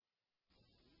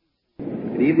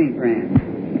Good evening, friends.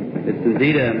 It's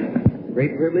indeed a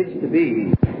great privilege to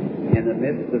be in the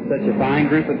midst of such a fine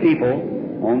group of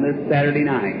people on this Saturday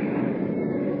night.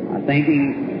 I'm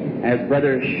thinking, as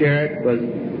Brother Sherritt was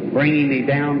bringing me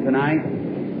down tonight,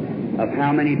 of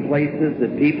how many places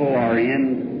that people are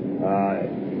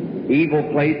in, evil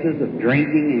places of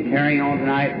drinking and carrying on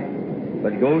tonight.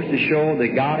 But it goes to show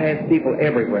that God has people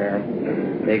everywhere.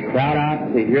 They crowd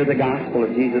out to hear the gospel of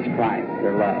Jesus Christ,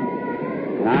 their love.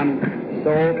 And I'm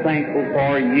so thankful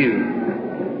for you.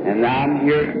 And I'm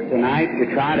here tonight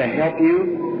to try to help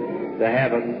you to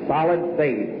have a solid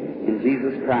faith in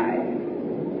Jesus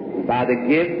Christ. By the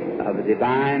gift of a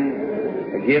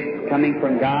gift coming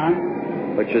from God,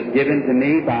 which was given to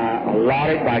me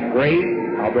allotted by grace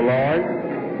of the Lord,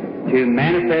 to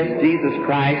manifest Jesus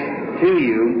Christ to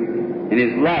you in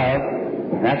His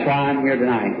love. That's why I'm here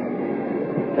tonight,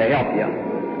 to help you,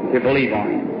 to believe on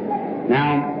Him.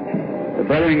 Now, the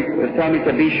brethren was telling me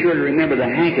to be sure to remember the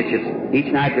handkerchiefs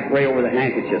each night, to pray over the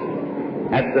handkerchiefs.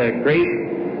 That's a great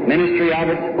ministry of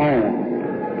its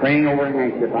own, praying over a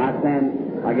handkerchief. I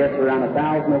send, I guess, around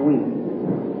 1,000 a week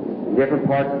in different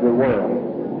parts of the world.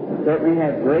 It certainly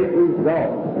has great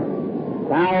results.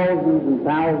 Thousands and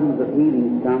thousands of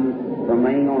healings come from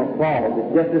laying on a fall.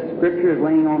 It's just as Scripture is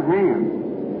laying on hands.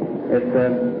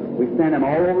 We send them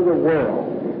all over the world.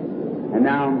 And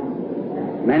now,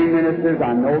 many ministers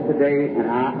I know today, and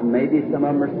maybe some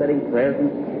of them are setting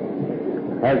presents,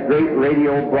 has great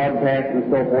radio broadcasts and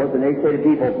so forth, and they say to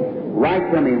people, write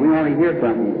to me, we want to hear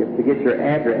from you, just to get your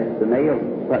address, to mail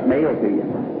to you.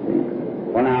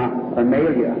 Well now, or mail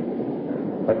you.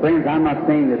 But friends, I'm not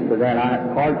saying this for that.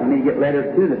 It's hard for me to get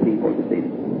letters to the people, you see.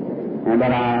 But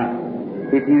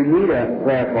if you need a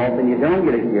prayer cloth and you don't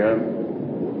get it here,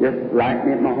 just write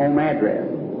me at my home address,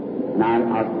 and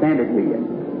I'll send it to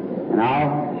you. And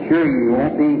I'll assure you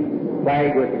won't be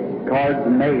plagued with cards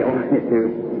and mail,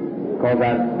 because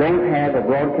I don't have a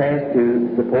broadcast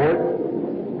to support.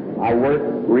 I work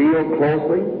real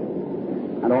closely.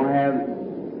 I don't have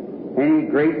any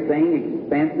great thing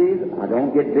expensive. I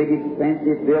don't get big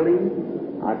expensive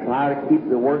buildings. I try to keep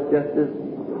the work just as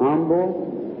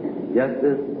humble, just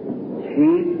as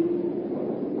cheap.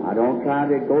 I don't try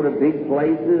to go to big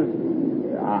places.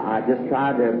 I just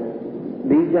try to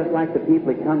be just like the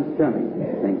people that comes to me.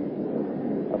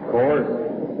 Of course,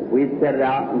 if we'd set it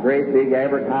out in great big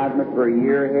advertisement for a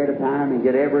year ahead of time and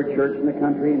get every church in the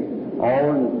country and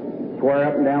swear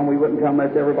up and down we wouldn't come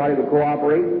unless everybody would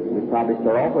cooperate, we'd probably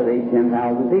start off with 8,000,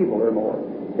 10,000 people or more,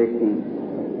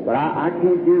 15. But I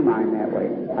can't do mine that way.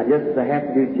 I just have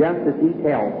to do just as He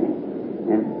tells me.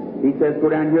 And He says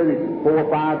go down here, there's 4 or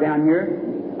 5 down here.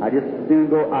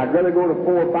 I'd rather go to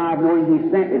 4 or 5 knowing He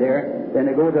sent me there than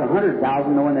to go to 100,000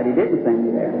 knowing that He didn't send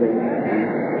me there.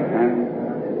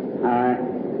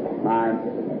 My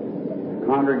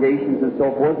congregations and so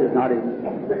forth is not as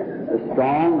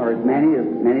strong or as many of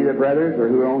the brothers or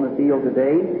who are on the field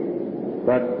today,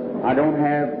 but I don't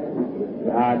have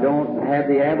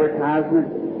the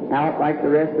advertisement out like the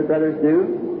rest of the brothers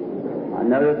do.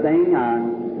 Another thing, I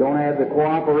don't have the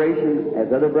cooperation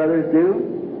as other brothers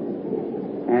do.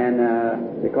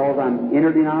 And because I'm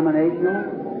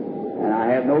interdenominational, and I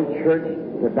have no church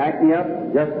to back me up,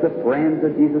 just the friends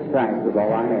of Jesus Christ is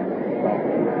all I have.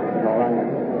 That's all I have.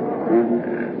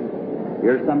 And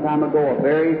here's some time ago a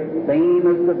very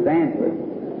famous evangelist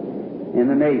in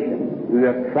the nation who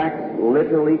attracts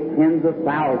literally tens of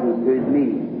thousands to his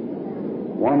meetings.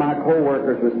 One of my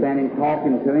co-workers was standing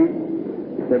talking to him.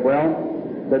 He said,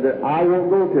 said that I will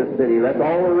go to a city, let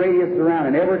all the radius around,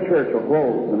 and every church will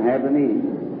close and have the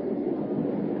meeting.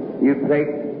 You take,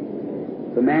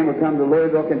 the man would come to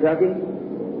Louisville, Kentucky.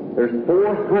 There's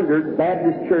 400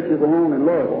 Baptist churches alone in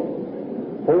Louisville.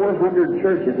 400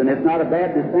 churches, and it's not a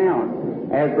Baptist town.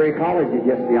 Asbury College is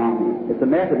just beyond me. It's a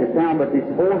Methodist town, but there's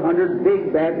 400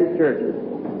 big Baptist churches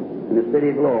in the city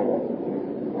of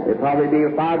Louisville. There'd probably be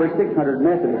 500 or 600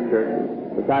 Methodist churches,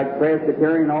 besides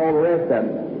Presbyterian and all the rest of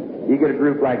them. You get a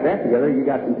group like that together, you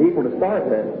got some people to start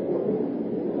with.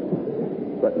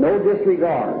 But no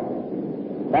disregard.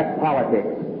 That's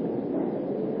politics.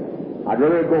 I'd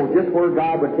rather go just where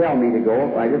God would tell me to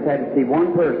go if I just had to see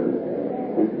one person.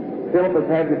 And Philip was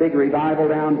having a big revival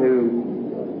down to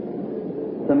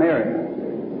Samaria.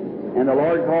 And the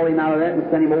Lord called him out of that and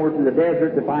sent him over to the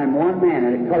desert to find one man,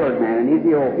 a colored man, an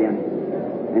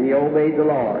Ethiopian. And he obeyed the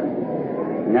Lord.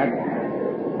 And that's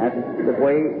the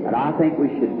way that I think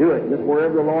we should do it, just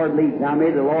wherever the Lord leads. Now,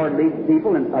 maybe the Lord leads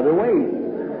people in other ways.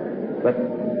 But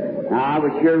now, I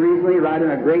was here recently right in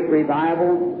a great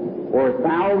revival where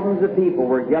thousands of people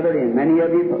were gathered in. Many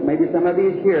of you, maybe some of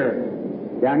you is here.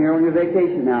 down here on your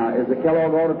vacation now is the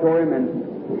Kellogg Auditorium, and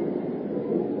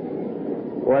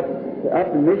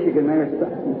up in Michigan there's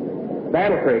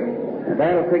Battle Creek,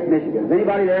 Michigan. Is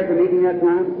anybody there at the meeting that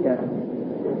time? Yes.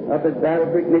 Up at Battle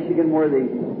Creek, Michigan, where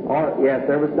yes,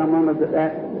 there was someone at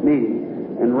that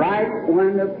meeting. And right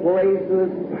when the place was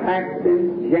packed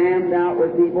and jammed out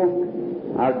with people,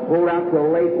 I was pulled out to a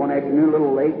lake one afternoon, a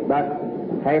little lake, about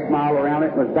half a mile around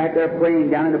it, and was back there praying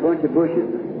down in a bunch of bushes.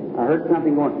 I heard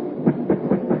something going.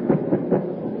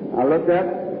 I looked up,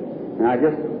 and I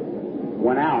just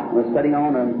went out. I was sitting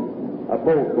on a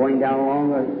boat going down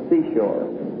along the seashore.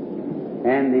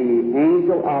 And the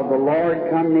angel of the Lord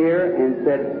come near and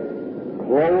said,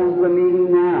 close the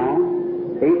meeting now.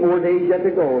 8 more days yet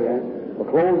to go yet. We'll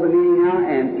close the meeting now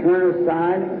and turn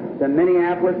aside to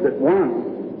Minneapolis at once.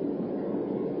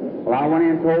 Well, I went in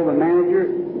and told the manager.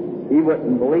 He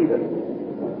wouldn't believe it.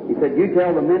 He said, you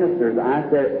tell the ministers. I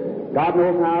said, God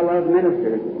knows how I love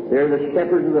ministers. They're the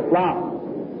shepherds of the flock.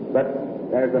 But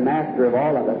there's the master of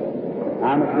all of us.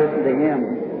 I must listen to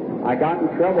him. I got in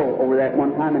trouble over that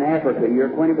one time in Africa. You're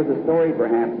acquainted with the story,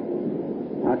 perhaps.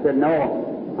 I said,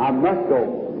 no, I must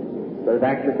go. Brother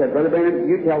Baxter said, Brother Branham,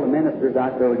 you tell the ministers.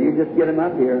 I said, you just get them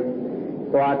up here.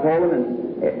 So I told them, and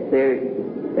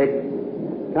they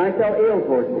kind of felt ill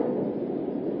towards me.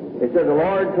 They said, the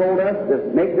Lord told us to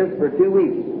make this for 2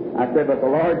 weeks. I said, but the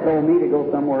Lord told me to go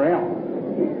somewhere else.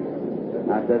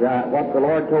 I said, what the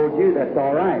Lord told you, that's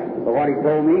all right. But what He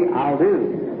told me, I'll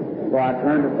do. So I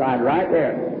turned aside right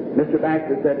there. Mr.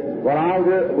 Baxter said, well, I'll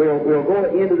do it. We'll go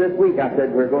at the end of this week. I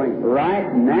said, we're going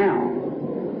right now.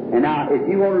 And now, if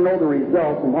you want to know the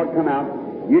results and what come out,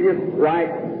 you just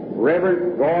write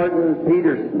Reverend Gordon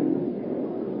Peterson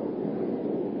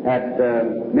at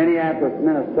Minneapolis,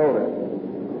 Minnesota,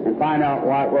 and find out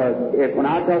what it was. When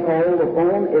I took hold of the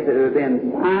phone, if it had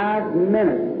been 5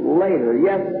 minutes later,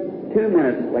 yes, 2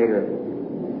 minutes later,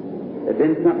 there'd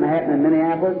been something happening in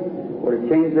Minneapolis, would have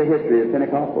changed the history of the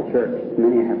Pentecostal Church in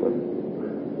Minneapolis.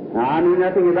 Now, I knew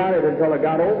nothing about it until I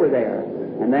got over there,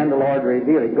 and then the Lord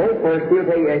revealed it. Go first, He'll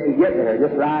tell you as you get there.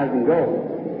 Just rise and go.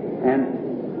 And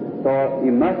so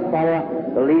you must follow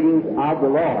the leadings of the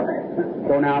Lord.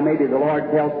 So now maybe the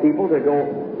Lord tells people to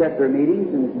go set their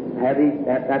meetings and have these,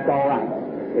 that's all right.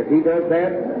 If He does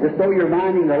that, just so you're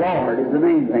minding the Lord is the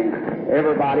main thing.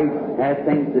 Everybody has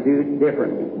things to do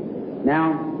differently.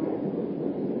 Now,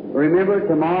 remember,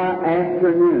 tomorrow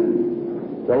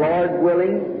afternoon, the Lord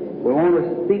willing, we want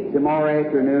to speak tomorrow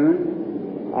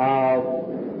afternoon of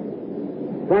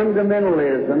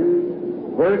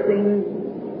fundamentalism versus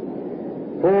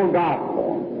full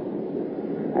gospel.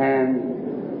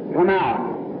 And come out,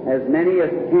 as many as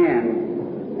can.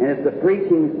 And it's a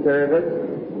preaching service.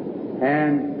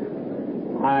 And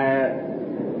I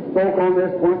spoke on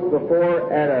this once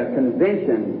before at a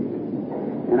convention.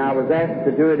 And I was asked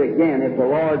to do it again, if the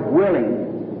Lord's willing.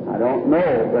 I don't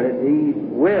know, but if He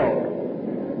will.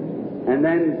 And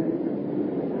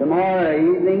then tomorrow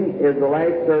evening is the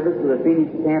last service of the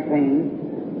Phoenix campaign.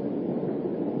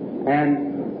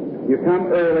 And you come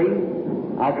early.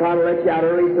 I'll try to let you out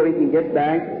early so he can get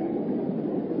back.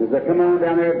 As I come on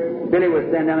down there, Billy was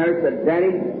standing down there and said,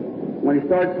 Daddy, when he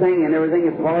starts singing, everything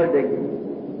is hard to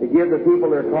give the people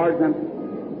their cards. And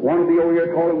one will be over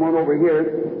here calling one over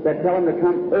here. That tell them to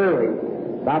come early,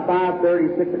 about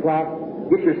 5:30, 6 o'clock.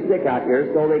 Get your stick out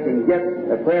here so they can get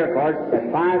a prayer card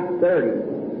at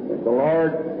 5:30. If the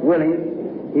Lord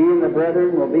willing, he and the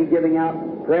brethren will be giving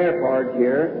out prayer cards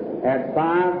here at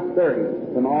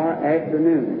 5:30 tomorrow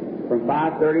afternoon, from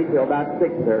 5:30 till about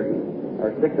 6:30,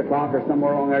 or 6 o'clock or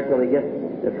somewhere along there till they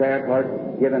get the prayer cards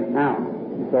given out.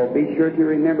 So be sure to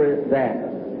remember that.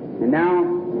 And now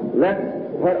let's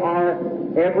put our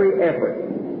every effort.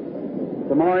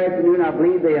 Tomorrow afternoon, I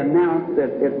believe they announced that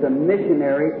it's a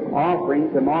missionary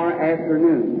offering tomorrow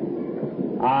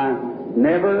afternoon. I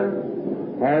never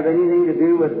have anything to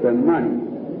do with the money.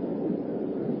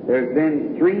 There's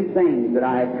been 3 things that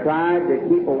I have tried to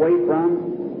keep away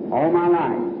from all my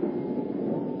life.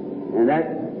 And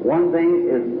that one thing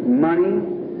is money.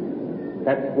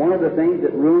 That's one of the things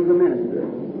that ruins a minister,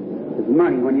 is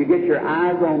money. When you get your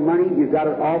eyes on money, you've got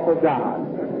it off of God.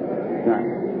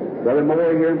 Right. Brother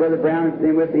Moore here and Brother Brown has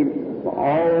been with him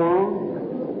all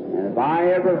along. And if I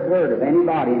ever heard of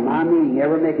anybody in my meeting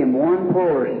ever making one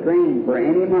pull or strain for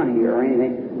any money or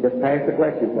anything, just pass the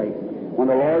collection plate. When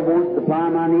the Lord won't supply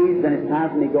my needs, then it's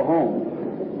time for me to go home.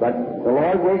 But the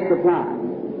Lord will supply.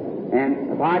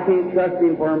 And if I can't trust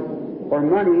Him for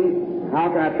money, how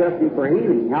can I trust Him for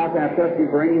healing? How can I trust Him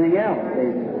for anything else?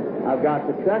 I've got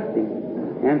to trust Him.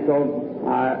 And so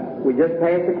we just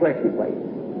pass the collection plate.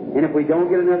 And if we don't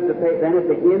get enough to pay, then at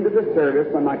the end of the service,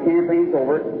 when my campaign's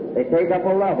over, they take up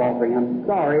a love offering. I'm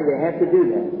sorry they have to do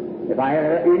that. If I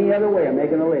had any other way of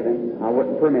making a living, I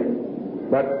wouldn't permit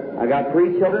it. But I got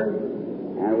 3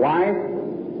 children and a wife,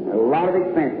 and a lot of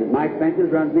expenses. My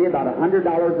expenses run me about $100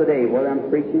 a day, whether I'm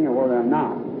preaching or whether I'm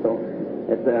not. So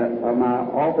it's my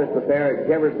office up there at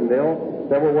Jeffersonville,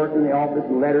 several work in the office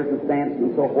and letters and stamps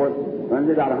and so forth, runs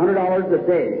me about $100 a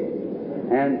day.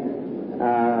 And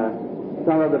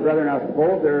some of the brethren, I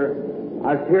suppose,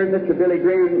 I was hearing Mr. Billy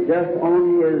Graham just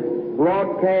on his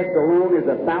broadcast alone is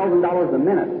 $1,000 a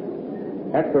minute.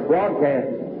 That's for broadcast.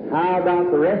 How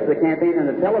about the rest of the campaign and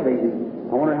the television?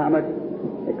 I wonder how much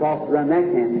it costs to run that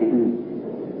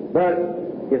campaign. But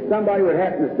if somebody would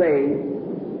happen to say,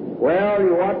 well,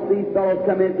 you watch these fellows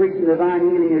come in preaching divine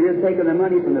healing, and you're taking the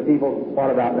money from the people,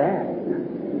 what about that?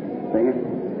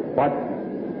 What's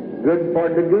good for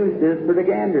the goose is for the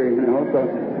gander, you know, so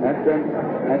that's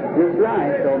just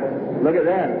right. So look at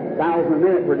that, 1,000 a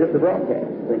minute for just a broadcast.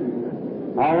 See?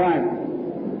 All right.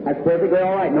 That's perfectly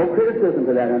all right. No criticism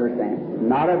for that, understand?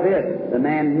 Not a bit. The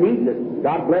man needs it.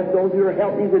 God bless those who are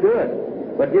helping to do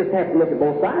it. But just have to look at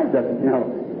both sides of it, you know.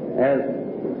 As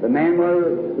the man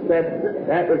said,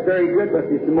 that was very good, but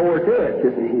there's more to it,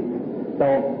 you see.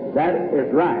 So that is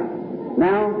right.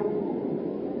 Now,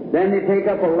 then they take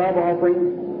up a love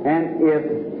offering, and if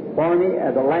for me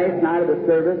at the last night of the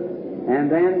service, and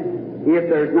then if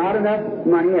there's not enough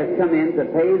money has come in to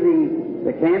pay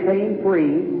the campaign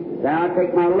free, then I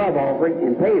take my love offering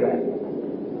and pay that.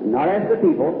 Not ask the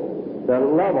people. The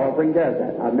love offering does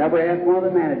that. I've never asked one of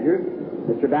the managers.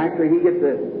 Mr. Baxter, he gets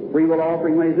the free will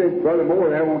offering when he says, Brother Moore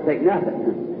there won't take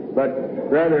nothing. But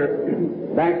Brother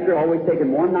Baxter always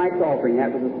taken one night's offering.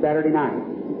 That was a Saturday night.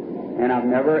 And I've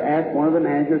never asked one of the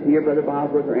managers here, Brother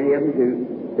Bosworth, or any of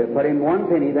them to put in one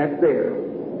penny. That's theirs.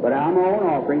 But I'm my own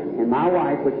offering, and my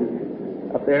wife, which is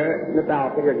up there in the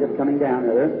balcony, or just coming down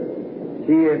there,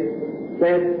 she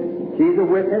said she's a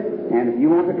witness, and if you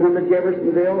want to come to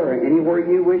Jeffersonville or anywhere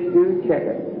you wish to, check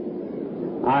it.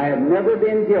 I have never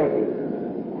been guilty,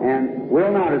 and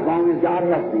will not, as long as God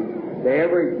helps me, to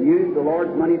ever use the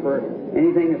Lord's money for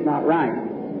anything that's not right.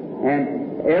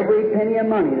 And every penny of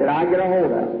money that I get a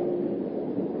hold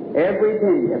of, every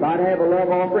penny, if I'd have a love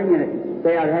offering, and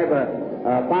say I'd have a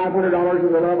 $500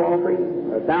 in the love offering,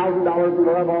 or $1,000 in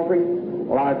the love offering,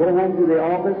 well, I go home to the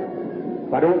office.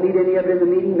 If I don't need any of it in the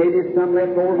meeting, maybe if some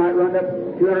left over might run up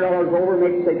 $200 over,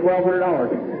 maybe say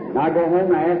 $1,200. And I go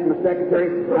home and I ask the secretary,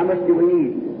 how much do we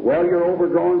need? Well, you're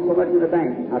overdrawing so much in the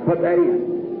bank. I put that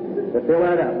in to fill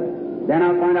that up. Then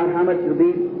I find out how much it'll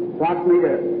be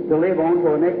approximately to live on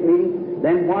for the next meeting.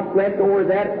 Then what's left over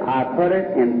that, I put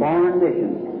it in foreign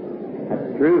missions.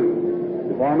 That's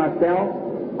true. For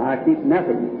myself, I keep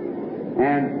nothing.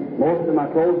 And most of my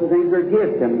clothes and things are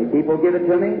gifts to me. People give it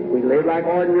to me. We live like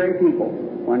ordinary people.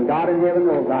 When God in heaven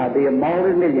knows I'd be a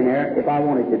multi-millionaire if I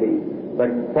wanted to be. But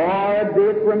far be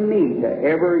it from me to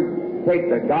ever take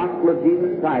the gospel of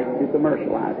Jesus Christ to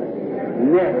commercialize it.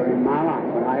 Never in my life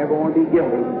would I ever want to be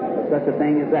guilty of such a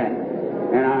thing as that.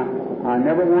 And I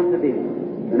never want to be.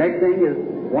 The next thing is,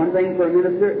 one thing for a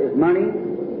minister is money,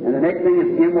 and the next thing is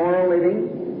immoral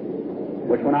living,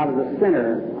 which when I was a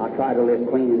sinner, I tried to live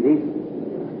clean and decent.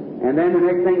 And then the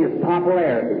next thing is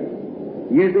popularity.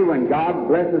 Usually when God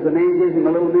blesses a man, gives him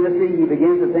a little ministry, he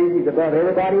begins to think he's above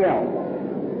everybody else.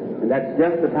 And that's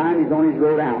just the time he's on his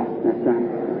road out. That's right.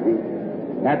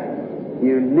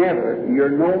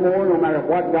 You're no more, no matter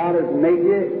what God has made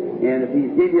you, and if He's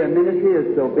given you a ministry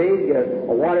that's so big,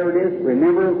 or whatever it is,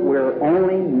 remember, we're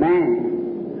only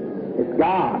man. It's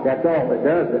God, that's all that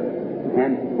does it.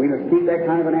 And we must keep that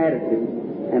kind of an attitude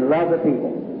and love the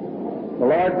people. The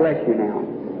Lord bless you now,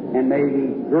 and may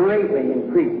He greatly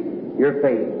increase your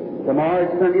faith. Tomorrow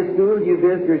at Sunday school, you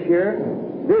visitors here,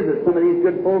 visit some of these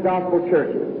good full gospel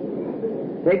churches.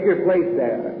 Take your place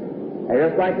there. And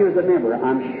just like you as a member,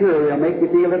 I'm sure they'll make you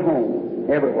feel at home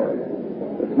everywhere.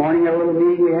 This morning at a little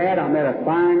meeting we had, I met a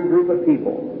fine group of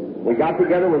people. We got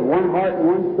together with one heart and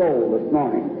one soul this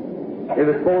morning. It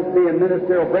was supposed to be a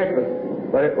ministerial breakfast,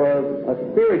 but it was a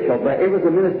spiritual breakfast. It was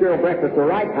a ministerial breakfast, the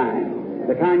right kind,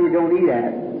 the kind you don't eat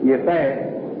at. You fast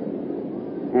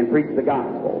and preach the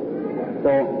gospel.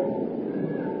 So,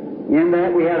 in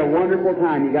that we had a wonderful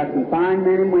time. You got some fine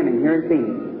men and women here in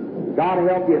Phoenix. God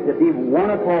help you to be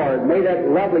one accord. May that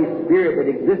lovely spirit that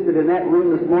existed in that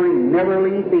room this morning never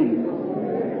leave Phoenix.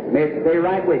 May it stay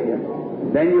right with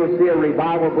you. Then you'll see a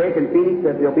revival break in Phoenix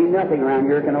that there'll be nothing around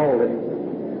here can hold it.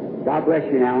 God bless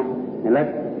you now. And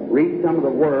let's read some of the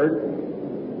Word.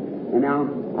 And now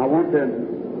I want to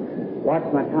watch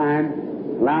my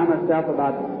time, allow myself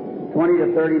about 20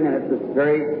 to 30 minutes. It's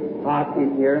very hot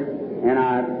in here, and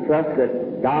I trust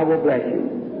that God will bless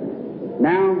you.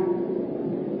 Now,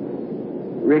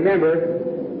 remember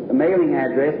the mailing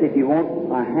address. If you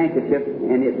want a handkerchief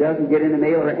and it doesn't get in the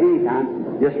mail or any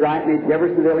time, just write me,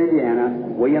 Jeffersonville, Indiana,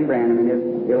 William Branham,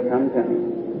 and it'll come to me.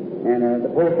 And the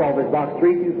post office box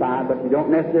 325, but you don't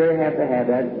necessarily have to have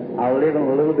that. I live in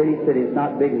a little bitty city. It's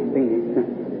not big as Phoenix.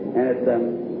 And it's a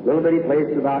little bitty place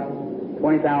with about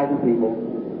 20,000 people.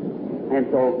 And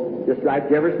so just write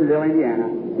Jeffersonville, Indiana.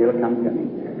 It'll come to me.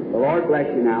 The Lord bless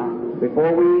you now. Before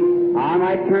I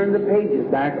might turn the pages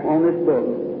back on this book,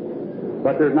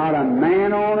 but there's not a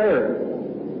man on earth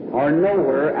or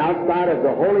nowhere outside of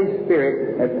the Holy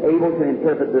Spirit that's able to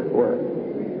interpret this word.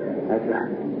 That's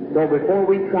right. So before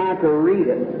we try to read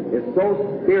it, it's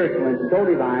so spiritual and so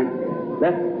divine,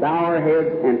 let's bow our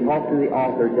heads and talk to the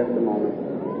author just a moment.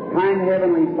 Kind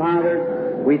Heavenly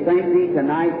Father, we thank Thee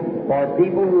tonight for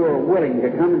people who are willing to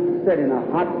come and sit in a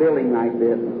hot building like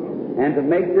this and to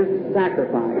make this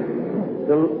sacrifice,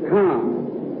 to come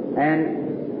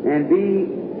and be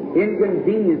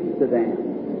inconvenienced to them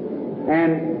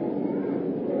and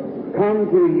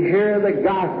come to hear the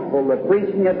gospel, the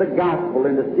preaching of the gospel,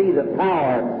 and to see the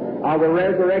power of the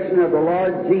resurrection of the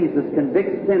Lord Jesus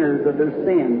convict sinners of their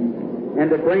sins and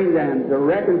to bring them to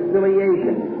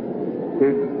reconciliation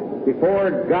before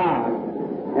God.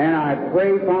 And I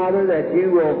pray, Father, that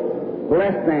You will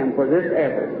bless them for this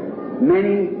effort.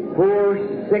 Many poor,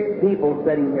 sick people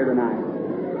sitting here tonight,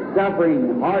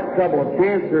 suffering heart trouble,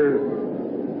 cancer,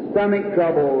 stomach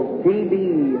trouble,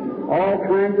 TB, all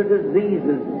kinds of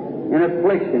diseases and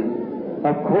afflictions.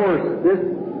 Of course, this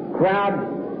crowd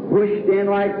pushed in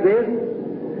like this,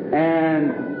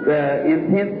 and the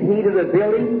intense heat of the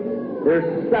building,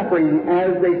 they're suffering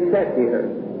as they sit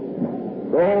here.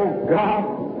 Oh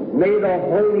God, may the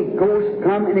Holy Ghost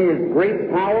come in His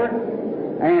great power,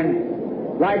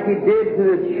 and like He did to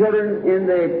the children in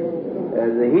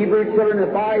the Hebrew children in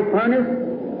the fiery furnace,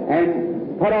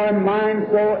 and put our minds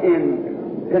so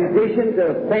in condition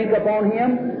to think upon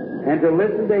Him and to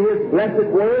listen to His blessed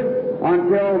word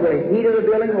until the heat of the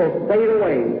building will fade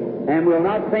away and we'll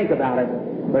not think about it,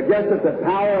 but just that the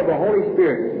power of the Holy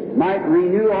Spirit might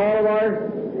renew all of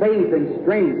our faith and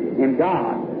strength in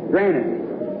God. Grant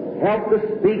it. Help the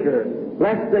speaker,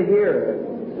 bless the hearer,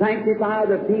 sanctify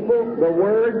the people, the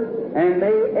Word, and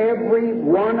may every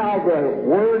one of the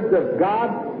words of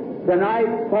God tonight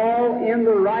fall in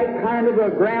the right kind of a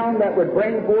ground that would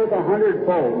bring forth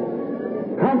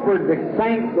 100-fold. Comfort the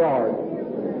saints, Lord.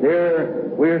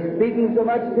 We're speaking so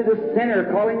much to the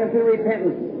sinner, calling them to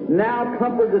repentance. Now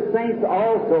comfort the saints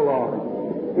also,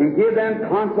 Lord, and give them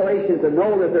consolation to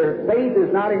know that their faith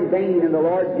is not in vain in the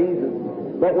Lord Jesus,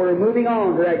 but we're moving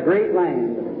on to that great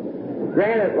land.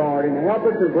 Grant it, Lord, and help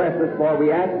us and bless us, for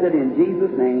we ask it in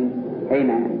Jesus' name.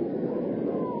 Amen.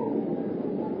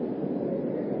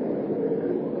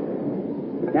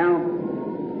 Now,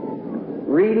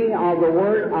 reading of the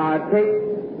Word, I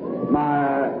take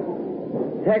my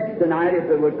text tonight, if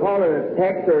it would call it a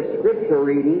text or a scripture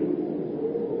reading,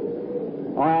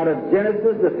 out of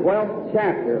Genesis, the 12th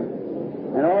chapter,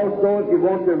 and also, if you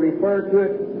want to refer to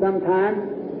it sometime,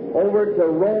 over to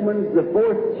Romans, the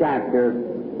 4th chapter,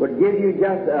 would give you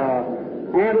just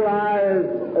an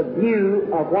analyzed view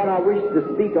of what I wish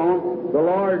to speak on, the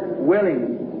Lord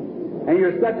willing. And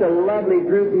you're such a lovely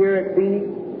group here at Phoenix.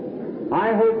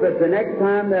 I hope that the next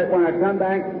time that when I come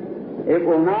back, it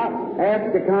will not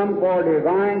ask to come for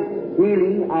divine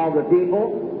healing of the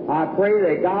people. I pray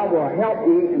that God will help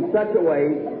me in such a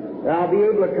way that I'll be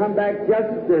able to come back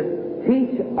just to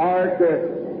teach or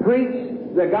to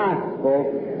preach the gospel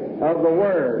of the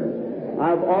Word.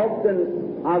 I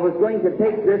was going to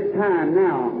take this time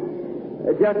now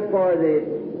just for the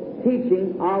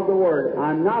teaching of the Word.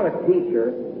 I'm not a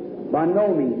teacher by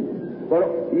no means,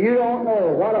 but you don't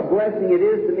know what a blessing it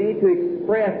is to me to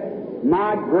express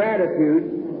my gratitude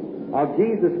of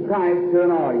Jesus Christ to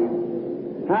an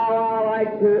audience. How I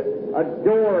like to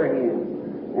adore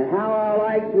Him, and how I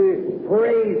like to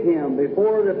praise Him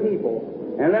before the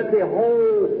people, and let the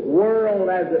whole world,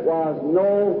 as it was,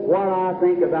 know what I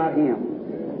think about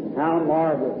Him. How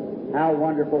marvelous, how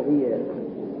wonderful He is.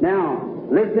 Now,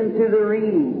 listen to the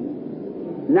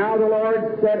reading. Now the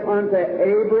Lord said unto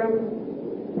Abram,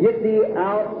 Get thee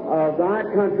out of thy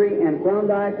country and from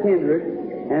thy kindred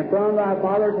and from thy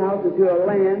father's house into a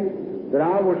land that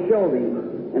I will show thee.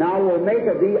 And I will make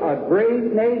of thee a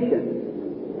great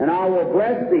nation, and I will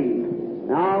bless thee,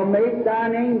 and I will make thy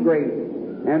name great,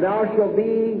 and thou shalt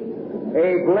be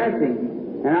a blessing.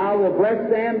 And I will bless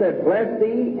them that bless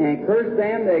thee, and curse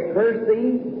them that curse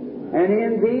thee, and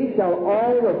in thee shall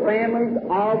all the families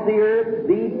of the earth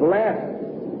be blessed.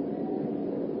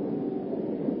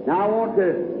 Now I want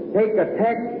to take a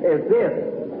text as this.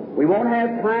 We won't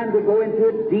have time to go into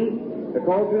it deep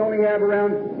because we only have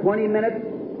around 20 minutes.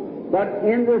 But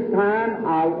in this time,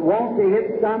 I want to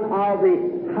hit some of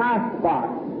the high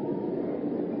spots,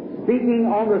 speaking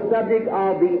on the subject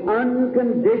of the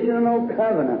unconditional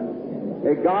covenant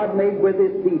that God made with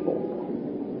His people.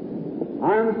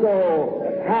 I'm so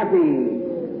happy.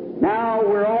 Now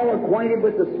we're all acquainted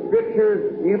with the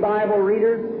Scriptures, you Bible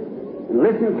readers.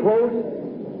 Listen close.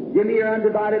 Give me your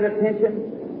undivided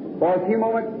attention for a few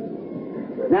moments.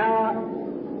 Now,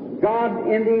 God,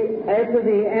 after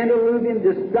the antediluvian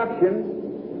destruction,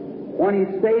 when He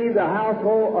saved the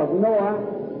household of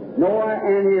Noah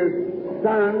and his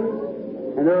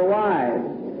sons and their wives.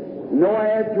 Noah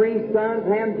had 3 sons,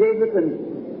 Ham, Japheth,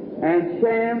 and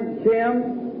Shem,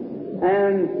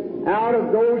 and out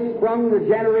of those sprung the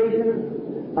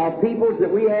generations of peoples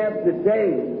that we have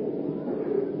today.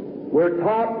 We're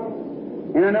taught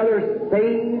in another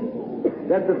phase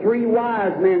that the 3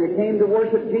 wise men that came to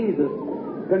worship Jesus,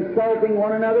 consulting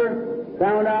one another,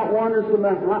 found out one was from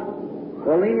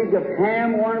the lineage of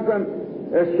Ham, one from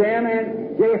Shem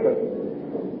and Japheth.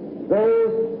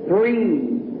 Those 3.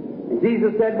 And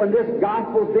Jesus said, when this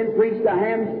gospel's been preached to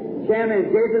Ham, Shem,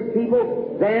 and Japheth's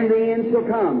people, then the end shall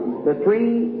come. The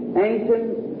 3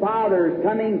 ancient fathers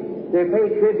coming to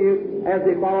pay tribute as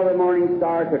they follow the morning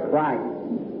star to Christ.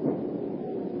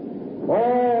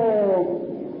 Oh,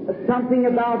 something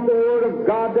about the Word of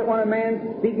God that when a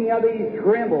man's speaking of it, he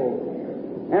trembles.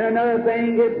 And another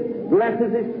thing, it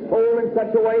blesses his soul in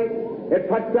such a way, it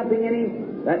puts something in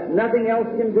him that nothing else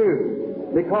can do.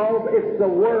 Because it's the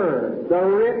Word, the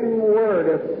written Word,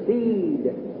 a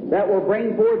seed that will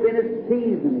bring forth in its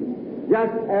season,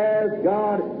 just as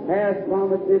God has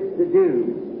promised it to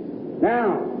do.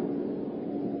 Now,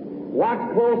 watch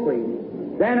closely.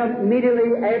 Then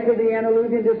immediately after the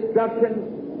antediluvian destruction,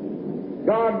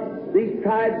 these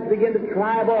tribes begin to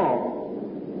tribe off.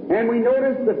 And we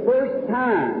notice the first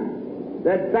time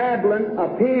that Babylon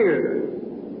appears.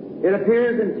 It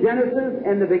appears in Genesis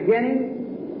in the beginning.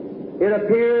 It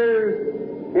appears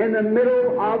in the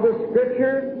middle of the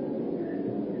Scripture,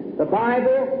 the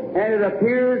Bible, and it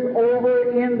appears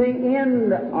over in the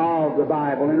end of the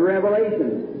Bible, in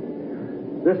Revelation.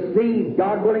 The seed,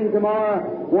 God willing, tomorrow I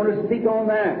want to speak on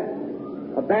that.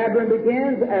 Babylon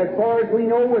begins, as far as we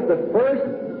know, with the first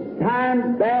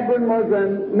time Babylon was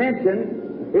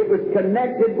mentioned, it was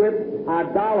connected with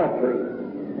idolatry.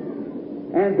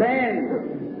 And then,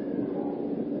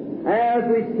 as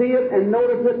we see it and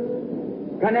notice it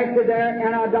connected there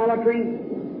in idolatry,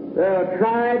 the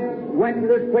tribes went to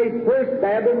this place. First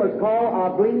Babylon was called, I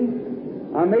believe,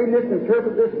 I may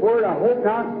misinterpret this word, I hope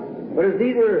not, but it's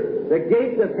either the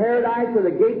gates of paradise or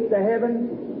the gates to heaven,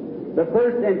 the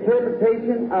first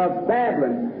interpretation of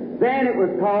Babylon. Then it was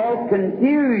called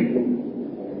confusion.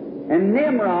 And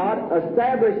Nimrod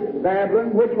established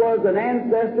Babylon, which was an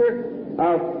ancestor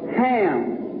of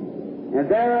Ham. And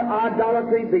there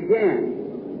idolatry began.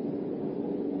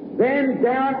 Then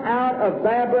down out of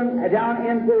Babylon, down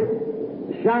into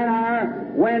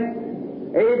Shinar, went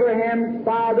Abraham's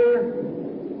father,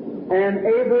 and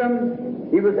Abram,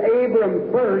 he was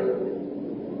Abram first,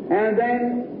 and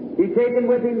then he taken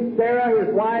with him Sarah,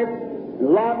 his wife,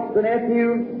 Lot, the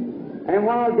nephew, and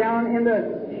while down in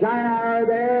the Shinar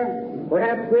there,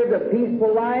 perhaps lived a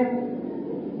peaceful life,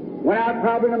 went out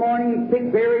probably in the morning,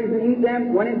 picked berries and eat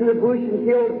them, went into the bush and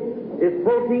killed his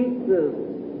proteins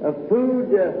of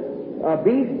food,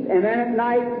 beasts, and then at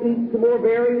night eat some more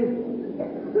berries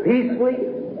peacefully.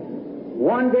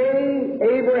 One day,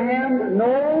 Abraham,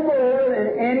 no more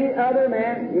than any other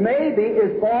man, maybe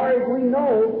as far as we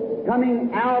know,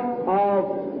 coming out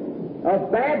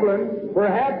of Babylon,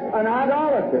 perhaps an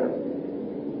idolater.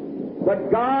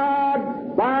 But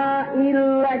God, by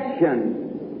election,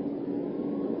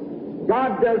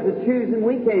 God does the choosing.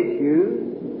 We can't choose.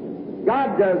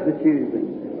 God does the choosing.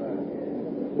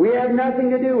 We have nothing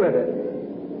to do with it.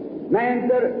 Man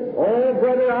said, oh,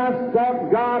 brother, I sought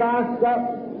God, I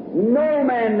sought. No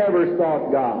man never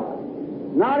sought God.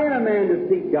 Not in a man to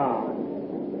seek God.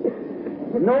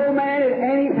 No man at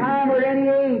any time or any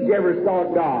age ever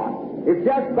sought God. It's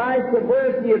just vice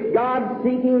versa. It's God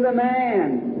seeking the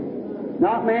man,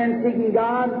 not man seeking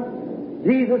God.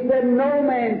 Jesus said, no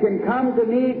man can come to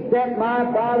me except my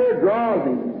Father draws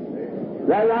him. Is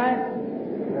that right?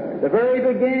 The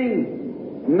very beginning,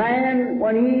 man,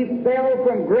 when he fell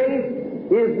from grace,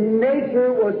 his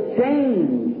nature was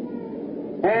changed.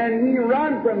 And he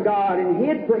run from God and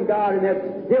hid from God, and that's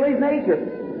still his nature.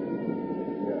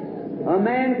 A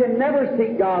man can never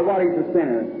seek God while he's a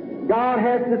sinner. God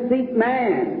has to seek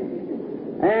man.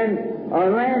 And a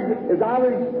man, as I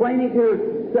was explaining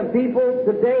to some people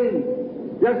today,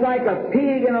 just like a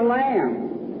pig and a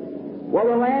lamb. Well,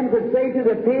 the lamb could say to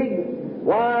the pig,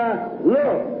 why,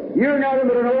 look, you're nothing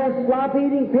but an old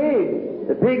slop-eating pig.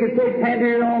 The pig would say, tend to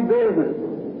your own business.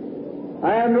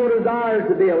 I have no desire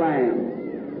to be a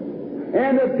lamb.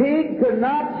 And the pig could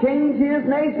not change his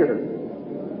nature.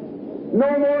 No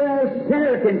more than a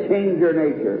sinner can change your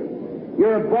nature.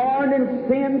 You're born in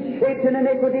sin, shaped in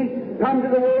iniquity, come to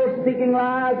the world speaking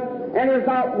lies, and there's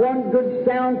not one good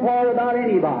sound part about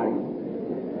anybody.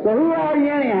 So who are you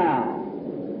anyhow?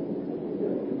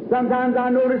 Sometimes I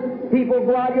notice people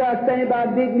go out here. I was standing by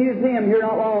a big museum here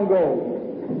not long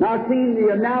ago. And I've seen the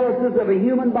analysis of a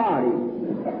human body.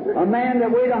 A man that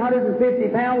weighed 150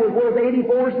 pounds was worth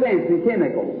 84 cents in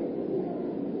chemicals.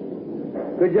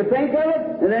 Could you think of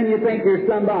it? And then you think you're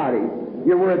somebody.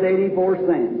 You're worth 84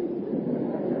 cents.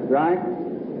 Right?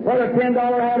 Put a $10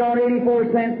 hat on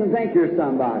 84 cents and think you're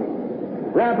somebody.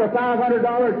 Wrap a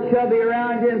 $500 chubby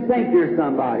around you and think you're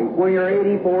somebody when you're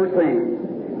 84 cents.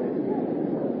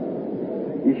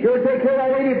 You sure take care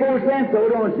of that 84 cents though,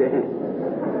 don't you?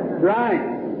 Right.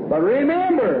 But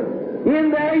remember,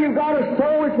 in there you've got a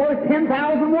soul that's worth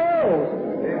 10,000 worlds.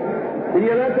 And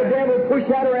you let the devil push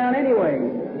that around anyway.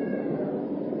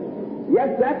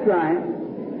 Yes, that's right.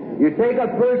 You take a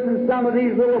person, some of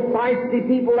these little feisty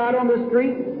people out on the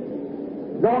street,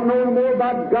 don't know more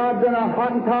about God than a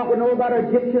Hottentot would know about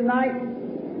Egyptian night.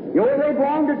 You know, they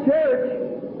belong to church.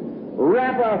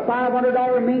 Wrap a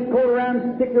 $500 meat coat around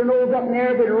and stick their nose up in the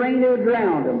air. If it rained, it would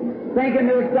drown them. Thinking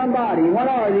there's somebody. What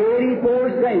are they? 84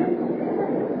 cents.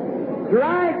 That's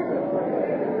right.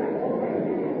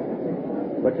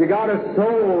 But you got a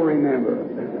soul, remember.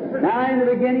 Now, in the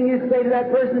beginning, you say to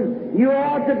that person, you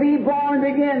ought to be born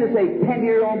again. To say, tend to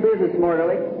your own business,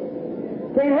 mortally.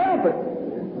 Can't help it.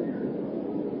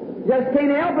 Just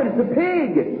can't help it. It's a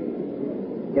pig.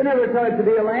 You never tell it to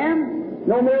be a lamb.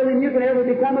 No more than you can ever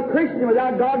become a Christian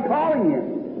without God calling you.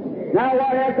 Now,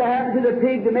 what has to happen to the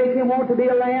pig to make him want to be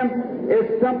a lamb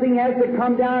is something has to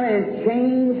come down and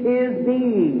change his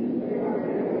deeds.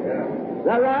 Is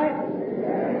that right?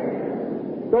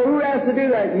 So who has to do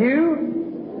that? You?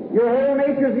 Your whole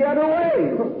nature's the other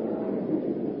way.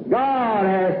 God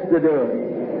has to do it.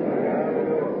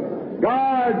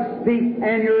 God speaks,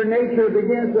 and your nature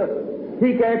begins to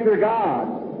seek after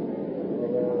God.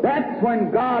 That's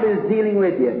when God is dealing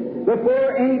with you.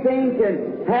 Before anything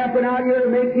can happen out here to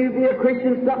make you be a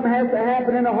Christian, something has to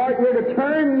happen in the heart here to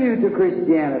turn you to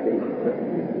Christianity.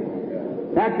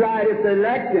 That's right, it's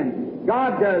election.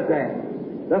 God does that.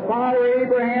 The father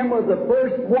Abraham was the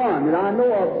first one that I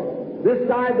know of this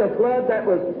side of the flood that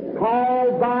was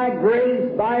called by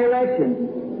grace, by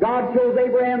election. God chose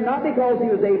Abraham not because he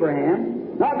was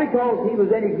Abraham, not because he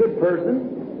was any good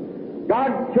person.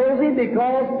 God chose him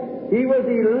because he was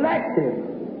elected.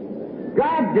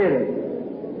 God did it.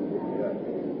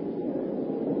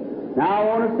 Now I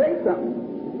want to say something.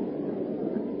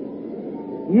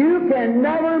 You can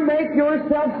never make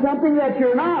yourself something that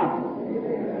you're not.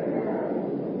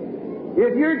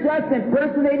 If you're just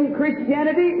impersonating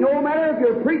Christianity, no matter if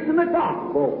you're preaching the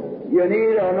gospel, you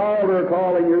need an altar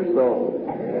call in your soul.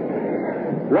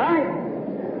 Right?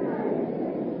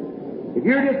 If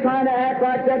you're just trying to act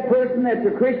like that person that's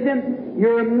a Christian,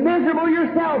 you're miserable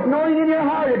yourself, knowing in your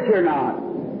heart that you're not.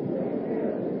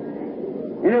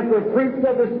 And if the fruits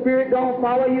of the Spirit don't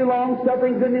follow you,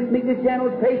 long-suffering, goodness, meekness,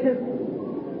 gentleness, patience,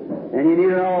 then you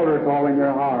need an altar call in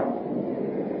your heart.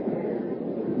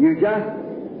 You just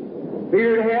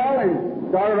feared hell and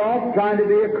started off trying to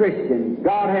be a Christian.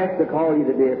 God has to call you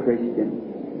to be a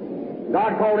Christian.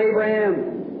 God called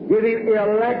Abraham,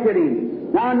 elected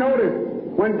him. Now notice,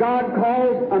 when God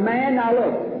calls a man, now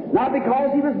look, not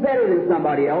because he was better than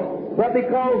somebody else, but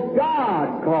because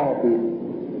God called him.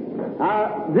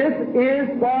 This is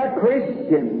for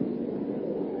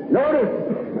Christians. Notice,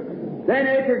 then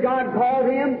after God called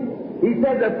him, he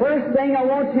said, the first thing I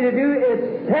want you to do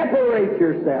is separate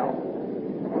yourself.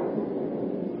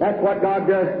 That's what God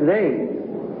does today.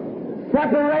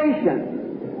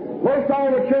 Separation. Most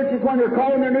all the churches, when they're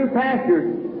calling their new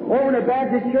pastors, over in the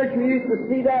Baptist church, we used to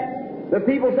see that. The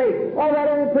people say, oh, that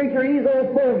old preacher, he's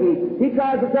old fogey. He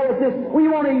tries to tell us this. We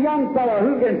want a young fellow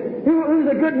who's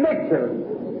a good mixer.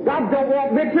 God don't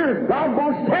want mixers. God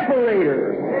wants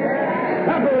separators.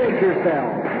 Separate yourself.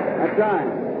 That's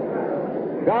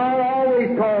right. God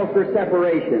always calls for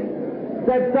separation.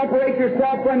 Said, separate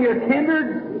yourself from your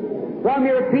kindred, from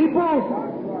your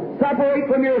people, separate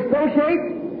from your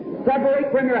associates,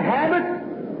 separate from your habits,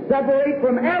 separate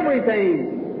from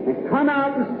everything. and come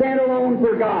out and stand alone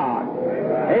for God.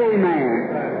 Amen.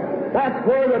 That's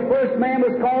where the first man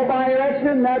was called by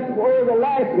election. That's where the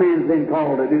last man's been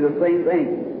called to do the same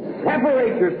thing.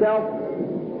 Separate yourself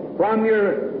from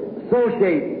your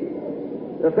associates,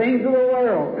 the things of the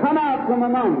world. Come out from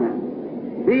among them.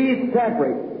 Be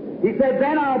separate. He said,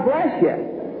 then I'll bless you.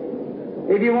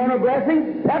 If you want a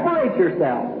blessing, separate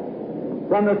yourself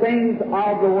from the things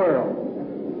of the world.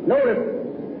 Notice,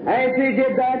 after he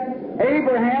did that,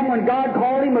 Abraham, when God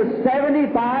called him, was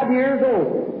 75 years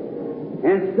old.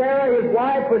 And Sarah, his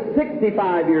wife, was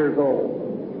 65 years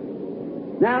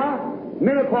old. Now,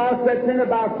 menopause sets in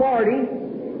about 40,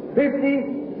 50,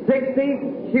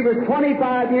 60. She was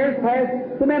 25 years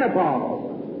past the menopause.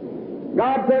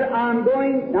 God said, I'm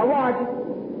going, now watch.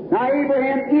 Now,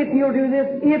 Abraham, if you'll do this,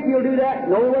 if you'll do that,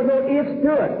 no, there was no ifs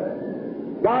to it.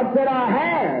 God said, I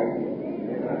have.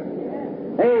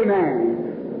 Amen.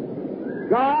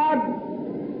 God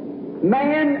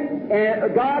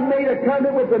made a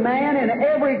covenant with the man, and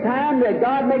every time that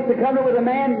God makes a covenant with a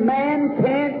man, man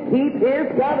can't keep his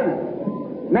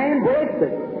covenant. Man breaks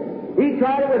it. He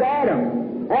tried it with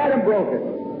Adam. Adam broke it.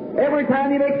 Every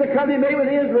time he makes a covenant made with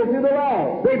Israel through the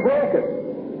law, they broke it.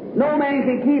 No man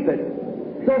can keep it.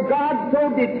 So God's so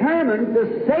determined to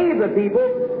save the people,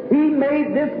 He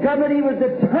made this covenant. He was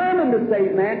determined to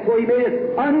save man, so He made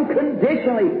it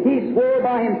unconditionally. He swore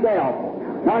by Himself,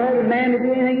 not having man to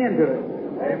do anything into it.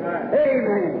 Amen.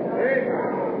 Amen.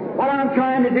 Amen. What I'm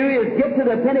trying to do is get to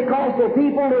the Pentecostal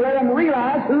people to let them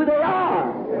realize who they are.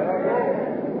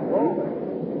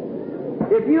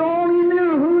 If you only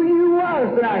knew who you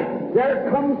was tonight, there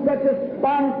comes such a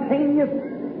spontaneous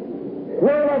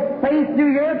whirl of faith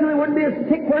through your ear, there wouldn't be a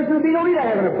sick person who would be no need of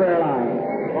having a prayer line.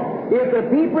 If the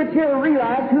people here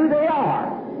realize who they are,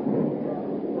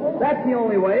 that's the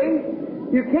only way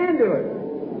you can do it.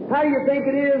 How do you think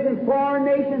it is in foreign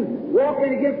nations,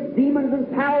 walking against demons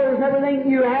and powers and everything?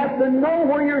 You have to know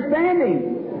where you're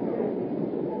standing.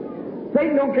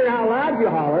 Satan don't care how loud you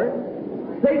holler.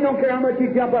 Satan don't care how much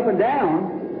you jump up and down.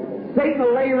 Satan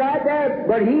will lay right there,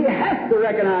 but he has to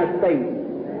recognize faith.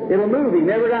 It'll move him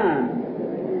every time.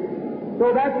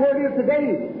 So that's where it is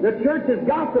today. The church has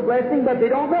got the blessing, but they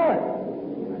don't know it.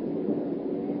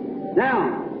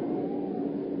 Now,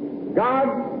 God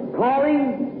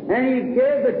calling, and He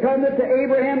gave the covenant to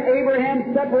Abraham.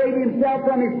 Abraham separated himself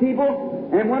from his people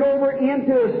and went over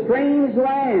into a strange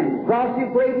land, across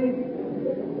Euphrates.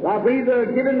 I believe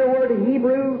they're given the word in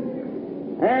Hebrew.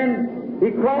 And he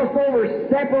crossed over,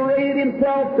 separated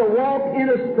himself to walk in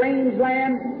a strange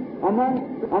land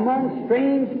among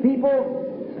strange people,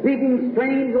 speaking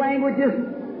strange languages.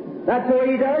 That's the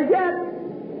way He does yet.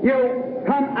 You'll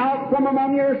come out from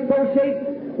among your associates,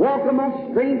 walk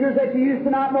among strangers that you used to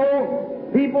not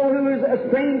know, people who is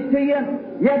strange to you,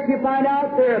 yet you find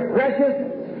out they're precious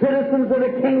citizens of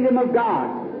the kingdom of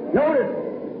God. Notice,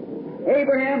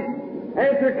 Abraham,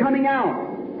 after coming out,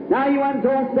 now you went and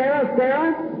told Sarah,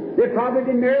 they'd probably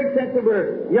been married since they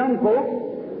were young folks.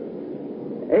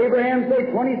 Abraham, say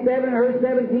 27, her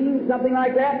 17, something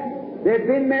like that. They'd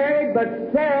been married,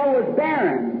 but Sarah was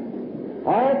barren.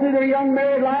 All through their young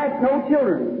married life, no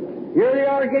children. Here they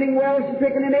are getting well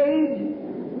stricken in age.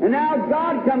 And now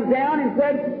God comes down and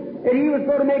said that He was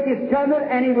going to make His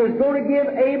covenant and He was going to give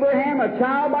Abraham a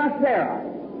child by Sarah.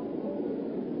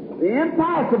 The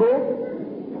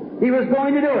impossible, He was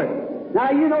going to do it.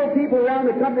 Now, you know people around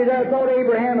the country there thought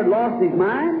Abraham had lost his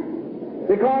mind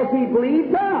because he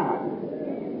believed God.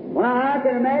 Well, I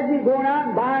can imagine going out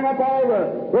and buying up all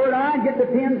the bird iron, get the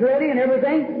pins ready and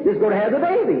everything, just going to have the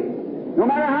baby. No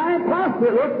matter how impossible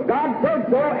it looks, God said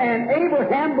so, and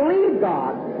Abraham believed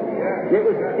God. It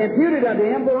was imputed unto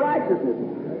him for righteousness.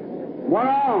 Went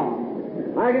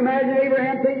on. I can imagine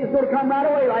Abraham thinking it's going to come right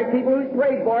away, like people who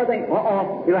prayed for it think,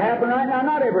 it'll happen right now.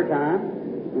 Not every time.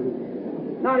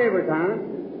 Not every time.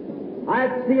 I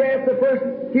see after the first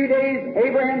few days,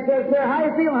 Abraham says, Sarah, how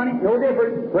you feel, honey? No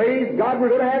different. Praise God, we're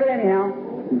going to have it anyhow.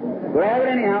 We'll have it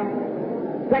anyhow.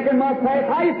 Second month passed,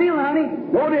 how you feeling, honey?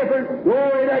 No different.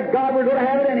 Glory to God, we're going to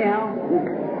have it anyhow.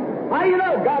 How do you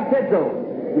know? God said so.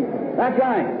 That's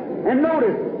right. And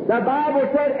notice, the Bible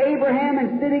said Abraham,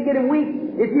 instead of getting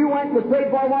weak, if you went to sleep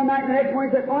for one night and the next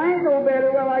morning said, I ain't no better,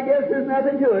 well, I guess there's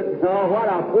nothing to it. Oh, what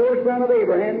a poor son of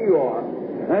Abraham you are.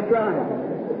 That's right.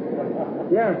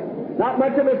 Yes. Not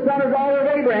much of a son as all of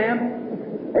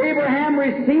Abraham. Abraham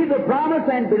received the promise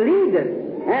and believed it.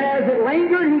 And as it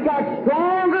lingered, he got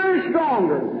stronger and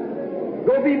stronger.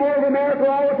 Go be more of a miracle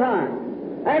all the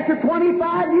time. After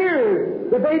 25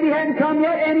 years, the baby hadn't come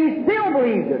yet, and he still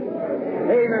believed it.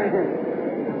 Amen.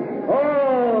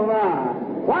 Oh, my.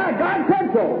 Why? God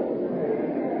said so.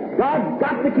 God's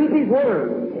got to keep His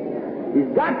Word.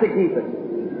 He's got to keep it.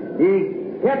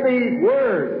 He kept His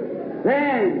Word.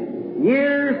 Then,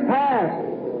 years passed.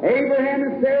 Abraham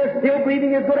and Sarah, still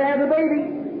believing is going to have a baby.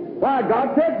 Why,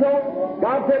 God said so.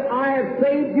 God said, I have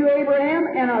saved you, Abraham,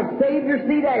 and I've saved your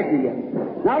seed after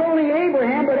you. Not only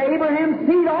Abraham, but Abraham's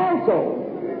seed also.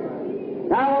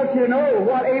 Now I want you to know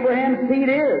what Abraham's seed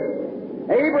is.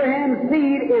 Abraham's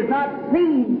seed is not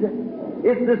seeds.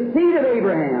 It's the seed of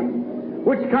Abraham,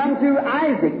 which come through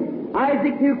Isaac.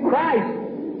 Isaac through Christ.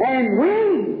 And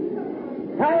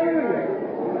we, hallelujah,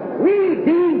 we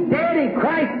being dead in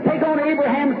Christ take on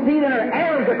Abraham's seed and are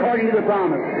heirs according to the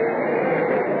promise.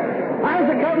 How's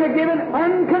the covenant given?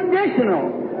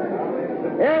 Unconditional.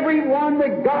 Everyone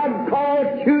that God calls,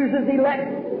 chooses,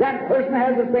 elects, that person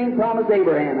has the same promise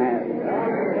Abraham has.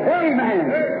 Amen.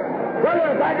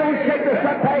 Brother, if I don't shake the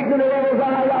slut tags in the devil's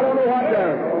eyes, I don't know what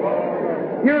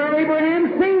does. You're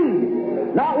Abraham's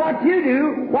seed. Not what you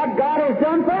do, what God has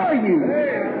done for you.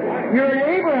 You're an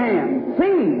Abraham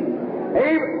seed.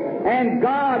 And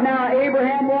God, now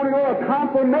Abraham wanted a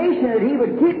confirmation that he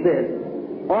would keep this.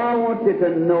 Oh, I want you to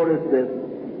notice this.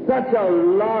 Such a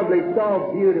lovely,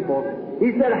 so beautiful.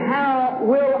 He said, how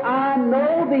will I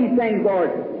know these things, Lord?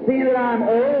 Seeing that I'm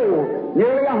old,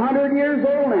 nearly 100 years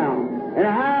old now. And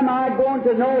how am I going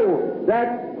to know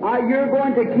that you're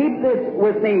going to keep this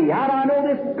with me? How do I know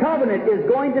this covenant is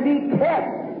going to be kept?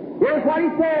 Here's what he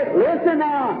said. Listen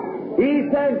now. He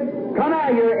said, come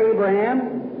out here,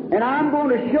 Abraham, and I'm going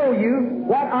to show you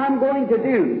what I'm going to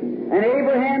do. And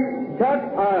Abraham took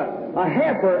a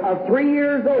heifer of 3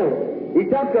 years old. He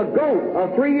took a goat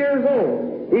of 3 years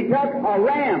old. He took a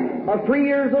ram of 3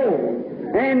 years old.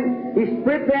 And he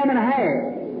split them in half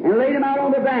and laid them out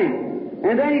on the bank.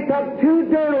 And then he took two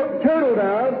turtle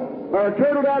doves, or a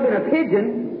turtle dove and a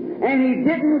pigeon, and he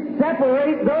didn't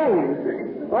separate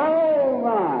those. Oh,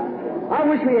 my. I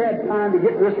wish we had time to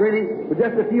get this really for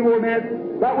just a few more minutes,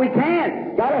 but we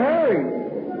can't. Got to hurry.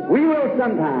 We will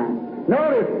sometime.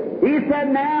 Notice, he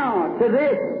said now to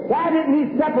this, why didn't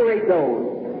he separate those?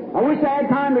 I wish I had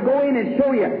time to go in and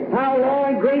show you how law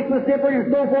and grace was different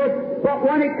and so forth. But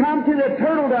when it comes to the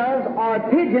turtle doves or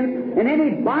pigeons, and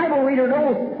any Bible reader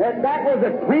knows that that was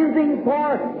a cleansing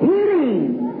for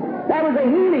healing. That was a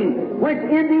healing, which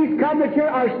in these covenants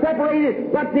are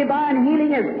separated, but divine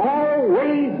healing has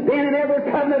always been in every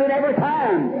covenant at every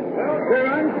time.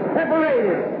 They're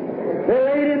unseparated. They're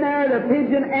laid in there, the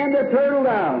pigeon and the turtle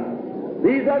dove.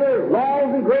 These other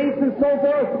laws and grace and so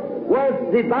forth was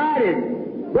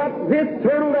divided. But this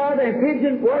turtle dove and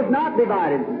pigeon was not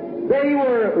divided. They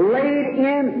were laid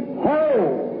in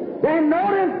whole. Then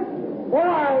notice, oh,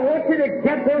 I want you to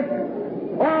get this.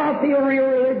 Oh, I feel real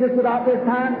religious about this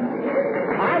time.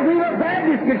 I believe a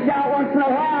Baptist could shout once in a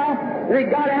while, and he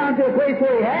got down to a place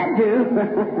where he had to.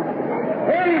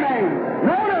 Amen.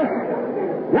 Notice,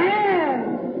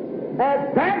 then,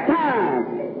 at that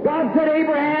time, God said,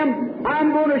 Abraham,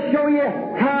 I'm going to show you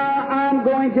how I'm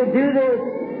going to do this.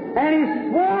 And he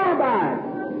swore by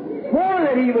it, swore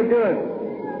that he would do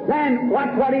it. Then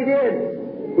watch what he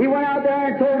did. He went out there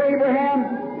and told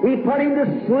Abraham, he put him to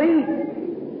sleep.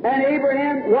 And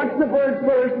Abraham watched the birds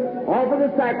first, offer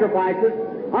the sacrifices,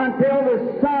 until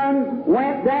the sun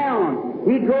went down.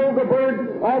 He drove the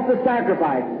birds off the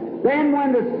sacrifice. Then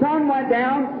when the sun went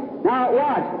down, now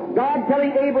watch, God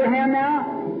telling Abraham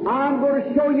now, I'm going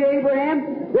to show you,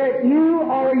 Abraham, that you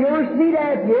or your seed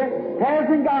after you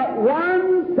hasn't got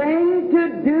one thing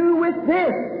to do with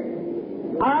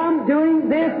this. I'm doing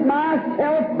this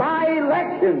myself by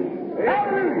election.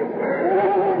 Hallelujah.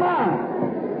 Oh, my.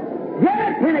 Get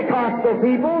it, Pentecostal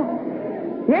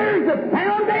people. Here's the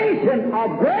foundation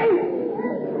of grace.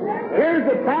 Here's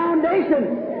the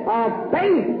foundation of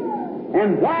faith.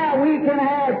 And why we can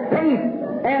have faith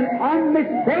and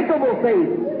unmistakable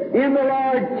faith in the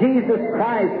Lord Jesus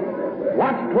Christ.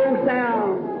 Watch close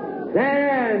down.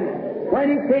 Then, when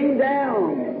he came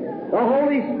down, the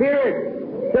Holy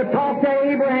Spirit to talk to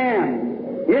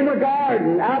Abraham in the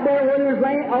garden, out there where he was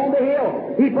laying on the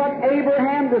hill, he put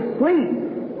Abraham to sleep.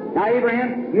 Now,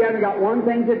 Abraham, you haven't got one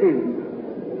thing to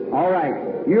do. All right,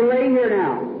 you lay here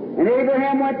now. And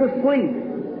Abraham went to sleep.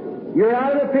 You're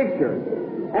out of the picture.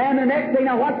 And the next thing,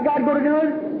 now what's God going to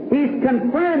do? He's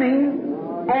confirming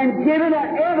and giving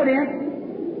an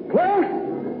evidence close.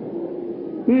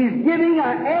 He's giving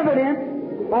an evidence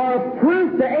or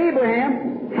proof to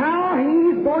Abraham how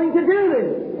he's going to do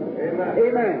this.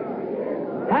 Amen.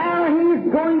 How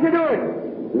he's going to do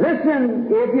it. Listen,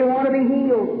 if you want to be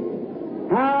healed,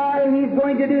 how he's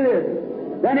going to do this.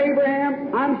 Then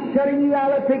Abraham, I'm shutting you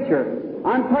out of the picture.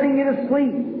 I'm putting you to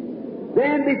sleep.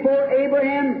 Then before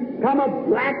Abraham come a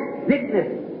black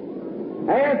sickness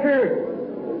After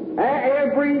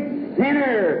every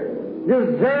sinner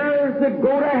deserves to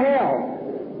go to hell,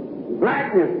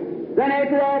 blackness. Then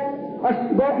after that, a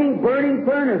smoking, burning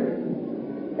furnace.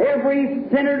 Every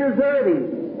sinner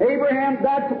deserving. Abraham,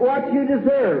 that's what you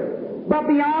deserve. But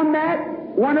beyond that,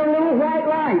 went a little white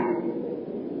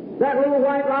light. That little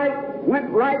white light went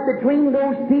right between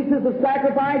those pieces of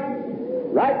sacrifice,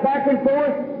 right back and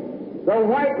forth. The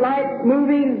white light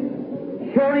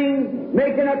moving, showing,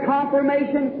 making a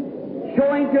confirmation,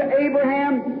 showing to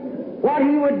Abraham what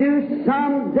he would do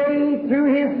someday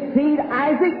through his seed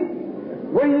Isaac,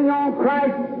 bringing on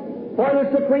Christ for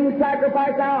the supreme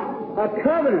sacrifice. Now, a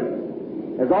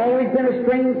covenant has always been a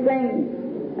strange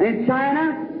thing. In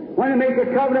China, when they make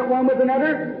a covenant one with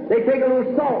another, they take a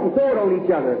little salt and throw it on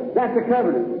each other. That's a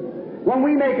covenant. When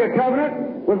we make a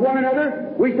covenant with one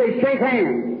another, we say, shake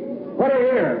hands. Put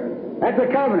it here. That's a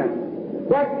covenant.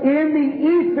 But in the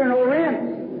Eastern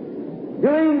Orient,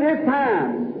 during this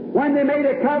time, when they made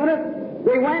a covenant,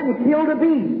 they went and killed a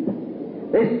beast.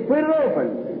 They split it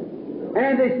open.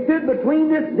 And they stood between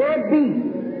this dead beast.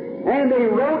 And they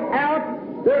wrote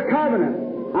out their covenant.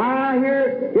 I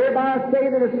hereby say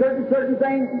that a certain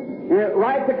thing, and it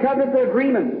writes the covenant, the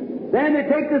agreement. Then they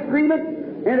take this agreement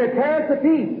and they tear it to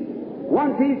pieces.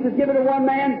 One piece is given to one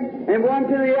man and one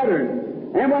to the other.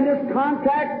 And when this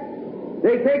contract,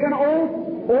 they take an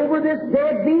oath over this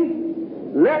dead beast.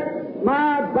 Let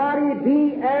my body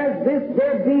be as this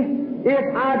dead beast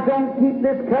if I don't keep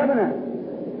this covenant.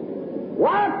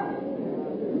 What?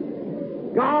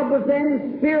 God was then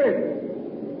in spirit.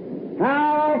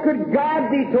 How could God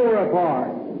be tore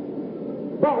apart?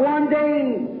 But one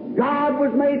day, God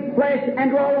was made flesh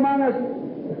and dwelt among us,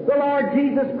 the Lord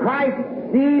Jesus Christ,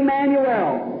 the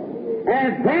Emmanuel.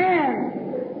 And then,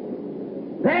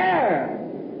 there,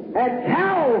 at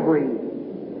Calvary,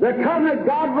 the covenant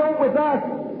God wrote with us,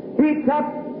 He took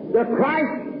the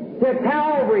Christ to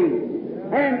Calvary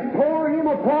and tore Him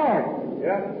apart,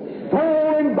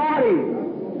 soul and body.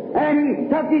 And He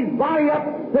took His body up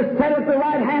to set at the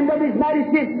right hand of His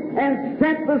Majesty and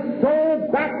sent the soul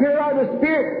back here, or the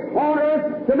Spirit on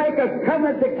earth, to make a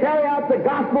covenant to carry out the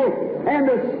gospel. And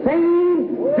the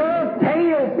same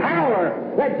dovetail power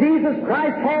that Jesus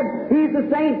Christ had, He's the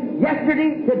same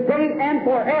yesterday, today, and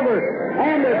forever.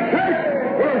 And the church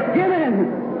is given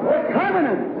the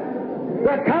covenant.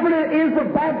 The covenant is the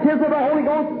baptism of the Holy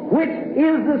Ghost, which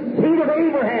is the seed of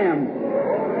Abraham,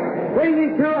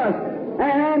 bringing to us.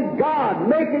 And God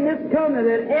making this covenant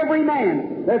that every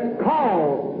man that's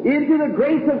called into the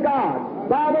grace of God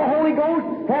by the Holy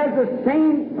Ghost has the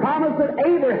same promise that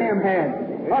Abraham had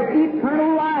of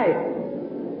eternal life.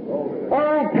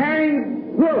 Oh,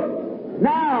 parents, look,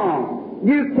 now,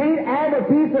 you can't have a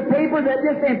piece of paper that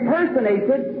just impersonates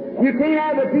it. You can't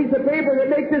have a piece of paper that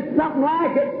makes it something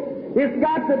like it. It's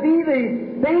got to be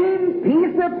the same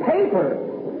piece of paper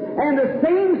and the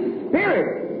same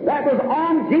Spirit that was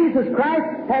on Jesus Christ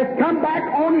has come back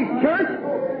on His church,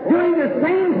 doing the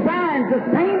same signs, the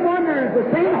same wonders, the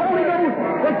same Holy Ghost,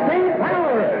 the same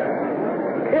power.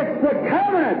 It's the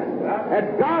covenant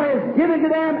that God has given to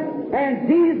them, and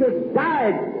Jesus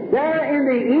died there in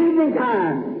the evening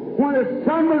time when the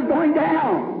sun was going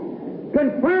down,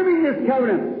 confirming this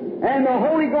covenant. And the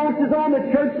Holy Ghost is on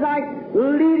the church tonight,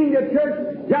 leading the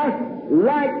church just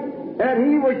like that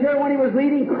He was here when He was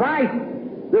leading Christ.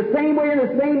 The same way and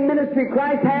the same ministry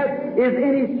Christ has is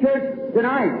in His church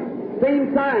tonight.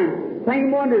 Same signs,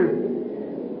 same wonders,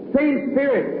 same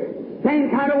Spirit,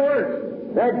 same kind of works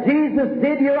that Jesus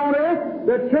did here on earth.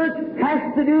 The church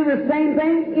has to do the same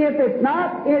thing. If it's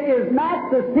not, it is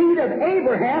not the seed of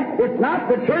Abraham. It's not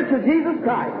the church of Jesus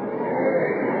Christ.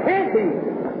 Can't be.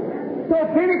 So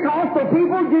Pentecostal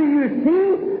people, do you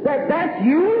see that that's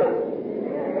you?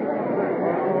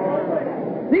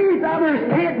 These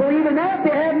others can't believe in that.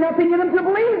 They have nothing in them to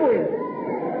believe with.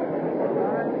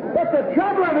 But the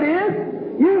trouble of it is,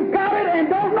 you've got it and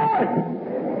don't know it.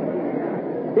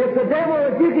 If the devil,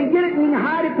 if you can get it and you can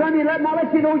hide it from you and not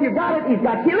let you know you've got it, he's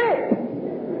got you licked.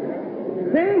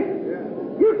 See?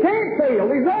 You can't fail.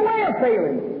 There's no way of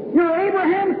failing. You're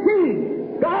Abraham's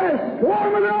seed. God has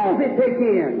sworn with an oath it take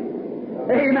you in.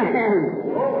 Amen.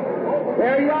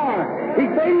 There you are. He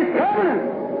made His covenant.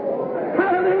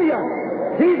 Hallelujah.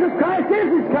 Jesus Christ is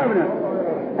His covenant.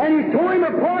 And He tore Him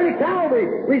apart at Calvary,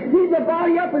 received the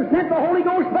body up, and sent the Holy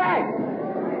Ghost back.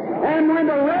 And when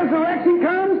the resurrection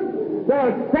comes,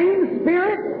 the same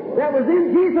Spirit that was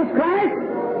in Jesus Christ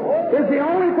is the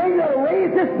only thing that will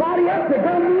raise this body up to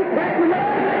go meet back to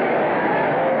life.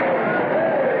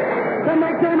 To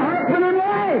make them husband and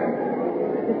wife.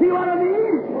 You see what I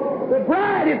mean? The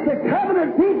bride, it's the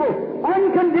covenant people.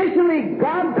 Unconditionally,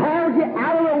 God calls you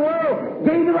out of the world,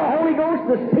 gave you the Holy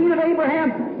Ghost, the seed of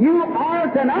Abraham. You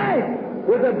are tonight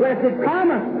with a blessed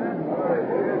promise.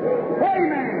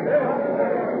 Amen.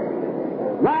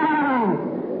 Wow.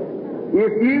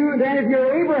 If you're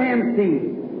Abraham's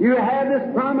seed, you have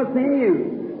this promise in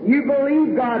you. You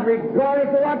believe God regardless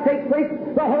of what takes place.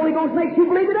 The Holy Ghost makes you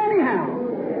believe it anyhow.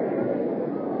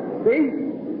 See?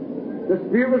 The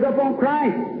Spirit was up on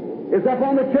Christ. It's up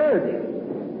on the church.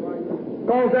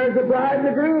 Because there's the bride and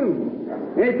the groom.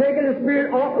 And He's taken the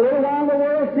Spirit a little while in the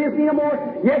world, seeth me no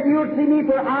more. Yet you'll see me,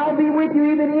 for I'll be with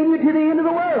you even in you to the end of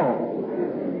the world.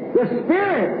 The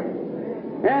Spirit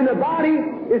and the body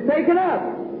is taken up.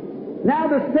 Now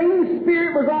the same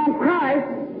Spirit was on Christ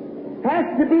has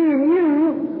to be in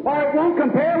you, or it won't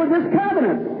compare with this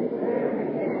covenant.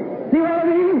 See what I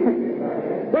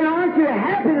mean? Then aren't you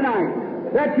happy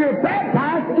tonight that you're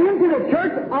baptized into the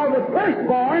church of the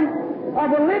firstborn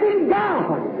of the living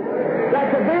God?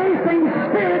 That the very same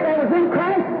Spirit that was in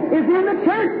Christ is in the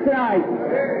church tonight.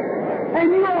 And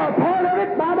you are a part of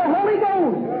it by the Holy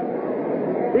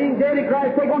Ghost. Being dead in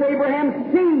Christ, take on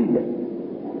Abraham's seed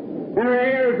and our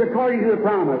heirs according to the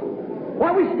promise.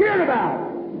 What are we scared about?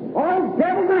 All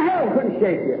devils in hell couldn't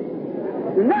shake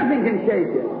you. Nothing can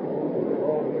shake you.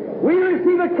 We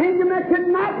receive a kingdom that could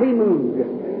not be moved.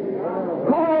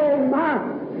 Oh my!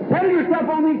 Settle yourself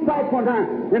on these thoughts one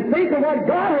time and think of what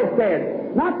God has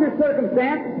said. Not your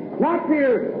circumstance,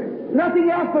 nothing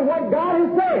else but what God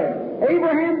has said.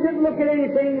 Abraham didn't look at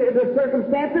anything, the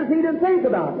circumstances, he didn't think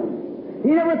about them.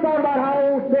 He never thought about how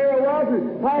old Sarah was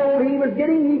and how old he was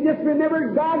getting. He just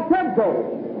remembered God said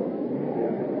so.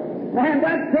 And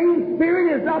that same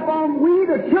Spirit is up on we,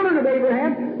 the children of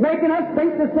Abraham, making us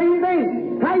think the same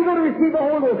thing. How are you going to receive the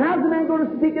Holy Ghost? How's the man going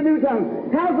to speak a new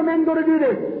tongue? How's the man going to do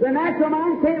this? The natural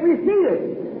mind can't receive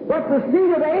it. But the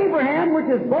seed of Abraham, which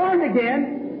is born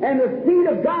again, and the seed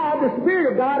of God, the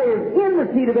Spirit of God, is in the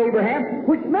seed of Abraham,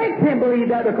 which makes him believe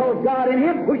that because God in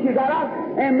him pushes God out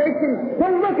and makes him,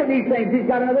 don't look at these things, he's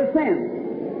got another sense.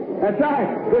 That's right.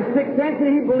 The sixth sense,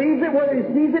 and he believes it, whether he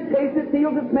sees it, tastes it,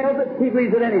 feels it, smells it, he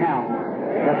believes it anyhow.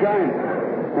 That's right.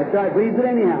 That's right, believes it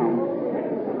anyhow.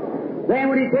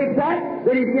 Then when he takes that,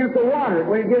 then he begins to water it.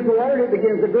 When he begins to water it, it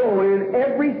begins to grow, and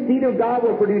every seed of God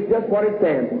will produce just what it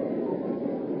says.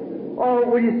 Oh,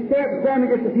 will you stand me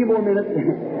just a few more minutes, if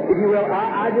you will?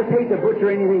 I just hate to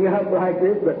butcher anything up like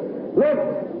this, but look,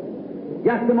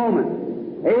 just a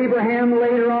moment. Abraham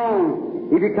later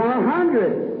on, he became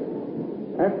 100.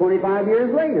 That's 25 years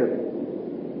later.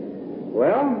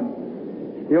 Well,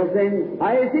 still saying,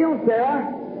 I still Sarah,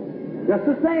 just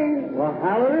the same. Well,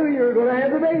 hallelujah, you're going to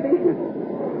have a baby.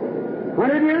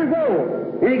 100 years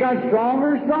old. And he got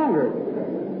stronger and stronger.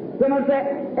 Someone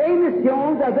said, hey, Miss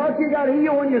Jones, I thought you got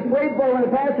healed when you prayed for, when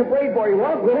the pastor prayed for you.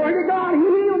 Well, glory to God, He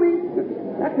healed me.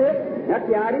 That's it. That's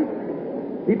the idea.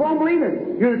 Keep on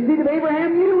believing. You're the seed of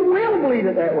Abraham, you will believe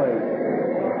it that way.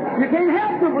 You can't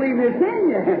help to believe it, it's in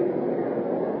you.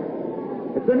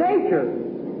 It's the nature.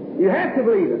 You have to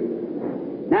believe it.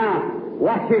 Now,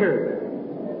 watch here.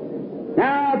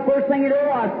 Now, first thing you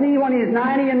know, I see when he's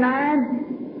 90 and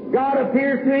 9, God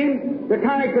appears to him to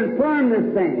kind of confirm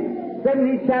this thing.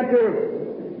 17th chapter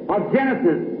of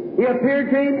Genesis. He appeared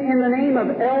to him in the name of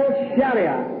El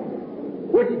Shaddai,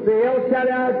 which the El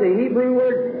Shaddai is the Hebrew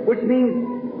word which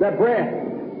means the breast,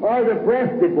 or the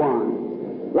breasted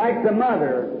one, like the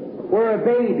mother or a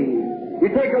baby. You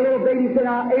take a little baby and say,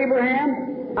 now,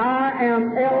 Abraham, I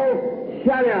am El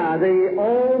Shaddai, the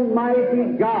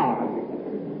Almighty God.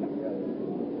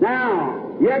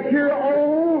 Now, yet you're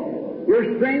old,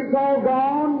 your strength's all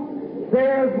gone,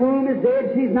 Sarah's womb is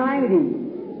dead, she's 90.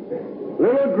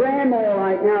 Little grandma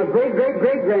right now,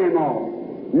 great-great-great-grandma,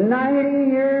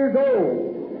 90 years old.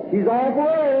 She's awful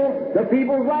old. The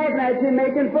people's laughing at you,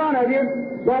 making fun of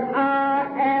you, but I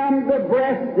am the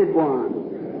breasted one.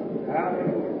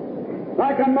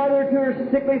 Like a mother to her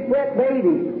sickly fret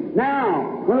baby.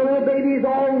 Now, when the little baby is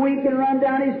all weak and run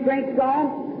down, his strength's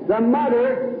gone, the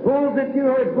mother pulls it to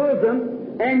her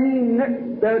bosom,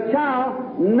 and the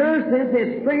child nurses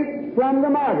his strength from the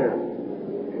mother.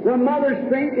 The mother's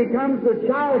strength becomes the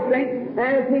child's strength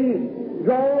as he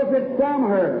draws it from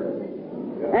her.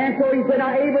 And so he said,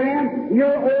 now, Abraham,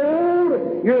 you're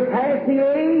old, you're past the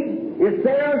age, and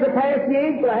Sarah's past the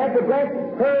age, but I have to bless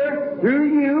her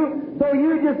through you, so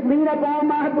you just lean up on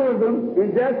my bosom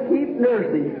and just keep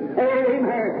nursing.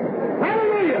 Amen.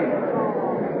 Hallelujah.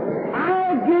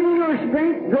 I'll give you your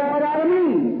strength, draw it out of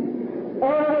me.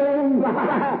 Oh,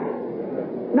 my.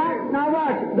 Now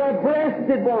watch, the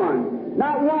breasted one.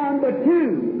 Not one, but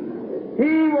two.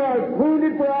 He was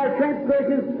wounded for our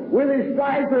transgressions, with His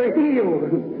stripes we're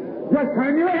healed. Just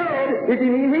turn your head if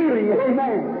you need healing.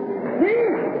 Amen. See?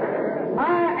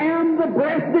 I am the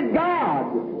breasted God.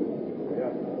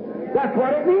 That's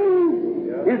what it means.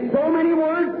 In so many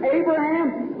words,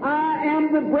 Abraham, I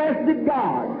am the breasted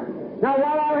God. Now,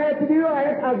 what I'll have to do,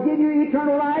 I'll give you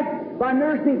eternal life by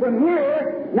nursing from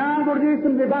here. Now I'm going to do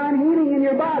some divine healing in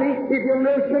your body if you'll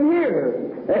nurse from here.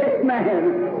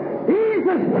 Amen. He's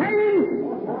the same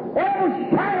El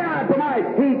Shaddai tonight.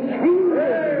 He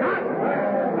changes not.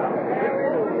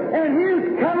 And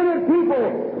His covenant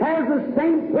people has the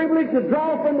same privilege to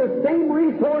draw from the same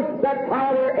resource that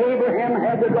Father Abraham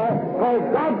had to draw. Because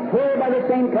God swore by the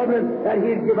same covenant that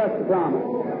He'd give us the promise.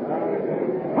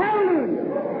 Hallelujah!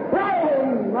 Oh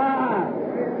my!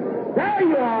 There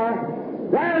you are.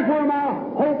 There's where my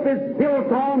hope is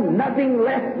built on. Nothing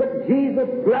less but Jesus'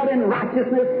 blood and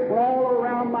righteousness all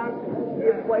around my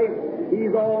place.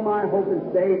 He's all my hope and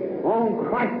stay. On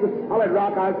Christ the solid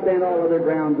rock I stand, all other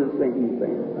grounds is sinking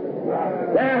sand.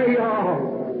 There you are.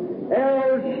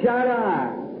 El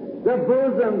Shaddai, the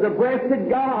bosom, the breasted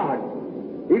God.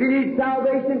 If you need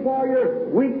salvation for your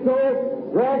weak soul,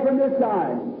 draw from this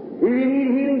side. If you need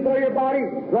healing for your body,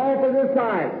 draw from this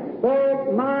side.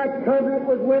 For my covenant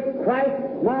was with Christ,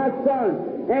 my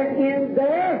Son. And in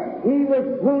there, He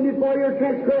was wounded for your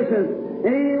transgressions.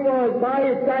 And He was, by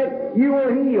His stripes, you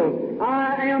were healed.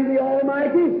 I am the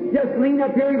Almighty. Just lean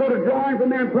up here and go to drawing from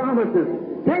their promises.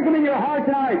 Take them in your heart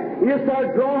tonight, and you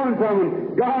start drawing from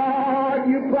them. God,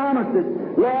 you promised it.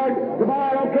 Lord,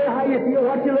 tomorrow I don't care how you feel,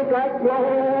 what you look like.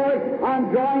 Lord, I'm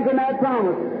drawing from that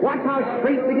promise. Watch how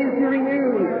strength begins to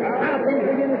renew, how things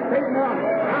begin to straighten up,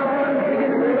 how arms begin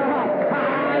to move up, how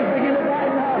eyes begin to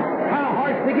brighten up, how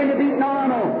hearts begin to beat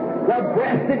normal. The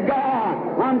breasted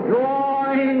God, I'm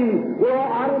drawing. Well,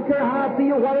 I don't care how I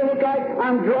feel, what I look like,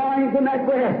 I'm drawing from that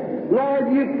breast.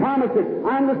 Lord, you promised it.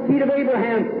 I'm the seed of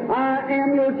Abraham. I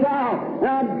am your child. And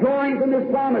I'm drawing from this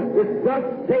promise. It's thus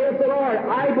saith the Lord.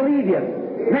 I believe you.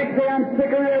 Next day I'm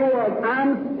sicker than ever was.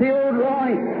 I'm still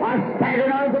drawing. I stagger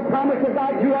not at the promise of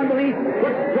God through unbelief,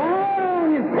 but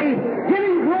strong in faith,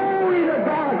 giving glory to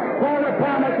God for the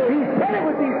promise that He said it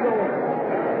would be so.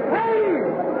 Hey!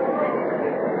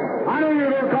 I know you're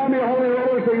going to call me a holy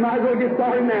roller, so you might as well get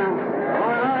started now.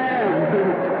 I am.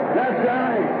 That's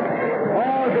right.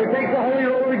 Oh, if it takes a holy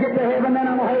roller to get to heaven, then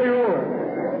I'm a holy roller.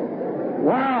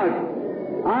 Wow.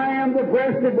 I am the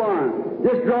breasted one.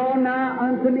 Just draw nigh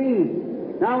unto me.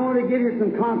 Now I want to give you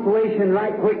some consolation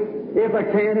right quick, if I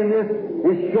can, in this,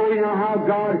 and show you now how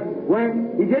God,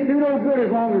 when He didn't do no good as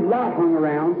long as Lot hung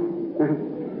around.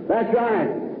 That's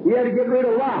right. He had to get rid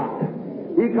of Lot.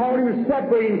 He called him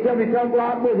separating himself. He took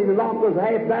Lot with him. And Lot was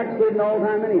half backslidden all the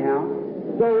time anyhow.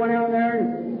 So went down there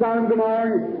and Sodom and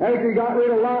Gomorrah, and after He got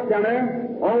rid of Lot down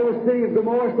there, all the city of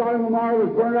Gomorrah, Sodom and Gomorrah was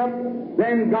burned up.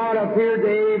 Then God appeared to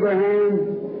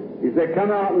Abraham. He said, come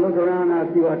out and look around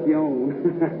and see what you own.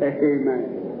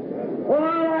 Amen. Well,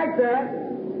 I like that.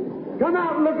 Come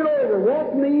out and look it over.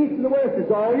 Walk from the east to the west.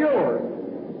 It's all yours.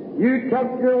 You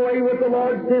took your way with the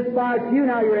Lord, despised you.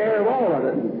 Now you're heir of all of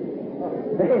it.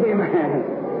 Amen.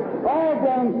 All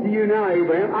belongs to you now,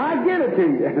 Abraham. I give it to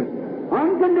you.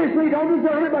 Unconditionally, don't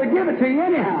deserve it, but I give it to you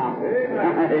anyhow.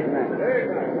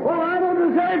 Amen. Well, I don't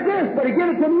deserve this, but He give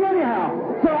it to me anyhow.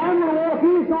 So I'm going to walk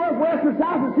east, north, west, and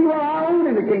south and see what I own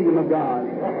in the kingdom of God.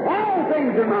 All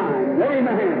things are mine.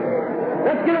 Amen.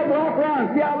 Let's get up and walk around and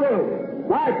see how it looks.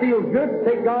 I feel good.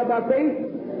 Take God by faith.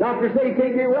 Doctor said He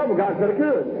can't get well, but God said it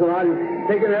could. So I just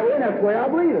take it that way, and that's the way I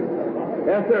believe it.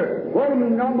 Yes, sir. Well,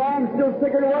 Mom's still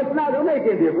sicker than what's now. Don't make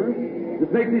any difference. This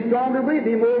makes me stronger to believe.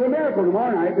 Be more of a miracle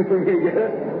tomorrow night before we get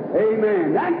it.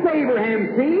 Amen. That's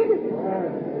Abraham's seed.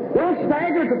 Don't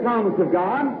stagger at the promise of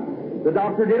God. The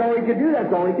doctor did all he could do. That's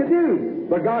all he could do.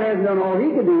 But God hasn't done all He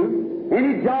could do.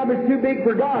 Any job is too big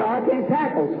for God. I can't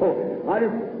tackle. So I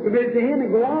just commit to Him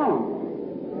and go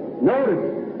on.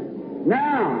 Notice.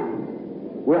 Now,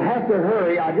 we'll have to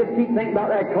hurry. I just keep thinking about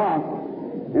that clock.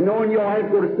 And knowing you all have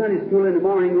to go to Sunday school in the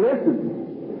morning, listen.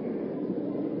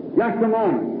 Just a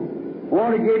moment. I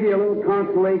want to give you a little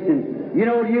consolation. You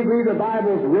know, do you agree the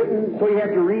Bible's written so you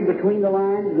have to read between the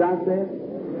lines, as I said?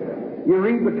 You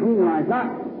read between the lines.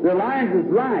 Not, the lines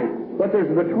is right, but there's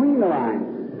between the lines.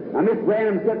 Now, Miss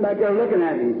Branham sitting back there looking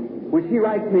at me. When she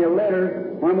writes me a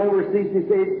letter, when I'm overseas, she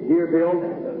says, Dear Bill,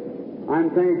 I'm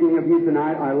thinking of you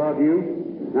tonight. I love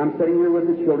you. And I'm sitting here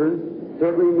with the children.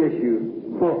 Certainly miss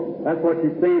you. Oh, that's what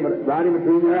she's saying, but right in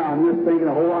between there, I'm just thinking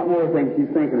a whole lot more things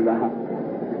she's thinking about.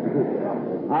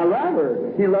 I love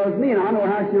her. She loves me, and I know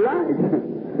how she writes.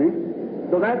 See?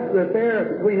 So that's the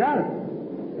affair between us.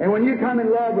 And when you come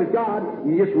in love with God,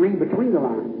 you just read between the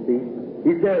lines, see?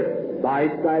 He said, by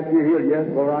His stripes you're healed. Yes,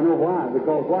 Lord, I know why.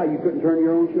 Because why? You couldn't turn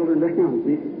your own children down,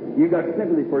 see? You got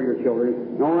sympathy for your children.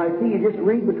 And all I see, you just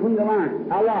read between the lines.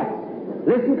 Now watch.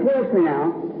 Listen closely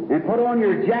now, and put on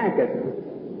your jacket.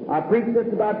 I preached this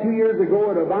about 2 years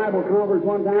ago at a Bible conference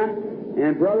one time,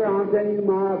 and brother, I'm telling you,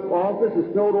 my office is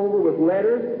snowed over with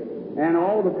letters and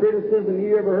all the criticism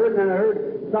you ever heard, and then I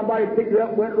heard somebody picked it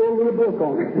up and went and wrote a little book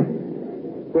on it.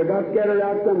 So it got scattered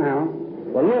out somehow.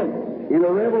 But look, in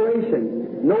the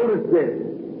Revelation, notice this.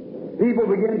 People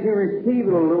begin to receive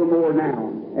it a little more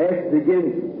now, as they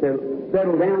begin to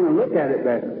settle down and look at it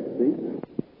better. See?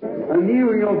 And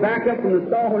you back up from the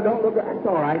stall and don't look at it. That's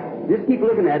all right. Just keep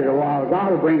looking at it a while.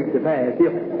 God will bring it to pass.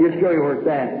 He'll show you where it's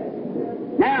at.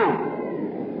 Now,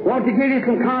 I want to give you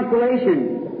some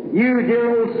consolation. You dear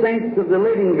old saints of the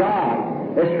living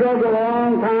God that struggled a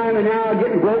long time and now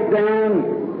getting broke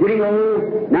down, getting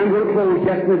old. Now I'm going to close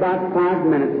just in about 5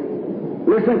 minutes.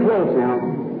 Listen close now.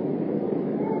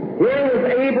 Here was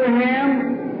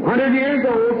Abraham, 100 years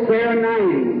old, Sarah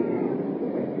 90.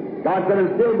 God said,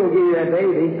 I'm still going to give you that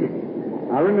baby.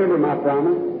 I remember my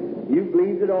promise. You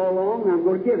believed it all along, and I'm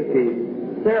going to give it to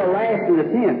you. Sarah laughed in the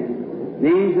tent. The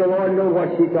angel of the Lord knows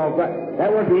what she talked about. That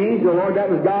wasn't the angel of the Lord, that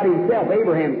was God Himself.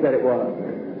 Abraham said it was.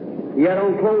 He had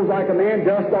on clothes like a man,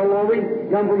 dust all over him,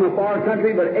 come from a far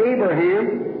country, but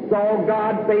Abraham saw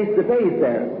God face to face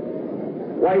there.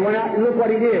 Well, he went out and look what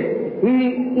he did.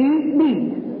 He eat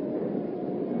meat.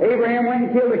 Abraham went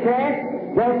and killed a calf,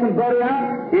 brought some butter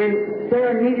out, and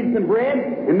Sarah kneaded some bread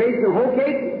and made some hoe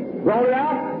cake, brought it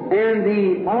out, and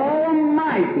the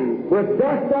Almighty, with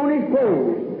dust on His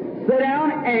clothes, sit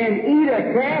down and eat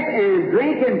a calf and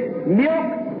drink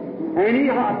milk and eat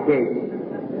hot cake.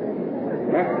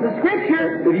 That's the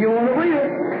Scripture, if you want to read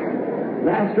it.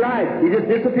 That's right. He just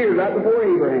disappeared right before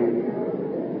Abraham.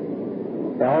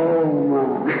 Oh,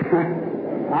 my.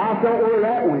 I thought where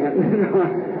that went.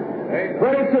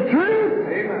 But it's the truth.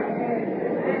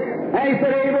 And he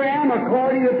said, Abraham,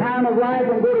 according to the time of life,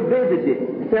 I'm going to visit you.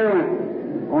 Sarah went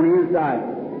on the inside.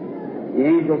 The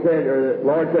angel said, or the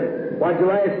Lord said, why'd you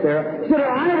laugh, Sarah? She said,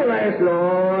 I never laughed.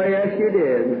 Oh, yes, you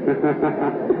did.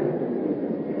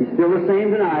 He's still the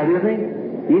same tonight, isn't he?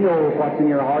 He knows what's in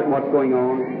your heart and what's going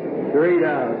on. Sure He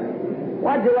does.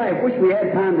 Why'd you laugh? Wish we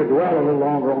had time to dwell a little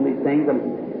longer on these things.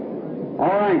 All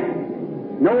right.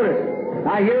 Notice.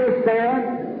 Now here's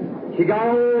Sarah. She got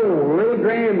old, little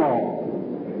grandma.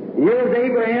 And here's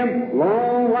Abraham,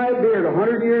 long white beard,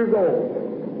 100 years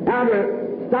old. Now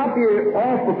to stop you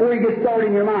off before you get started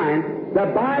in your mind, the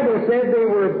Bible says they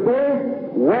were both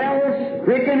well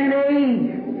stricken in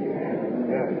age.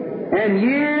 And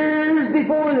years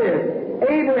before this,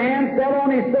 Abraham fell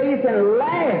on his face and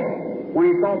laughed when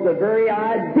he thought the very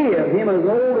idea of him as an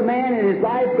old man and his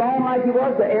life gone like he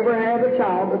was to ever have a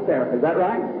child with Sarah. Is that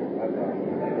right?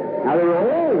 Now they were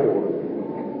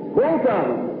old, both of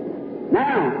them.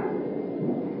 Now,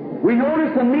 we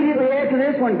notice immediately after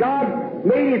this when God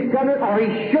made His covenant, or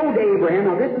He showed Abraham.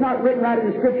 Now this is not written right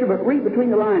in the Scripture, but read between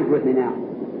the lines with me now.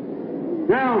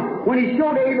 Now, when He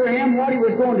showed Abraham what He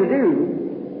was going to do,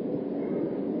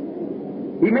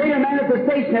 He made a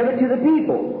manifestation of it to the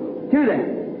people, to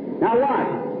them. Now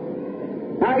watch.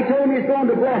 Now He told me He's going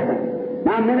to bless them.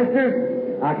 Now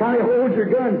ministers, I kind of hold your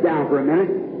guns down for a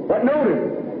minute. But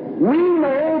notice, we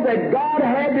know that God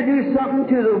had to do something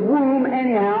to the womb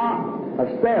anyhow of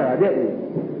Sarah, didn't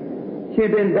He? She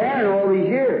had been barren all these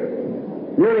years.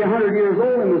 Nearly 100 years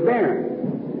old and was barren.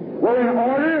 Well, in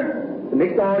order, the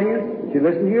mixed audience, you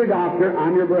listen to your doctor,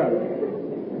 I'm your brother.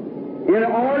 In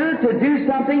order to do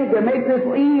something to make this,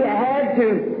 He had to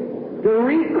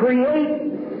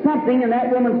recreate something in that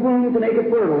woman's womb to make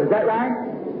it fertile. Is that right?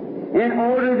 In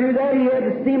order to do that, He had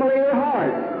to stimulate her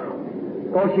heart.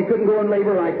 Because she couldn't go in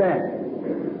labor like that.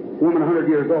 Woman 100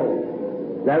 years old.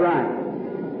 Is that right?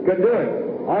 Couldn't do it.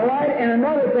 All right, and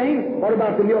another thing, what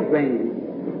about the milk vein?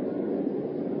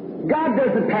 God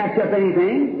doesn't patch up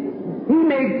anything. He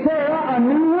made Sarah a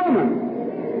new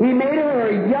woman. He made her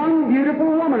a young, beautiful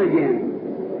woman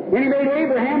again. And He made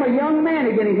Abraham a young man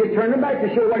again. He just turned him back to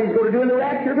show what He's going to do in the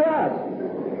rapture to us.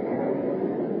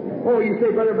 Oh, you say,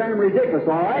 Brother Branham, ridiculous.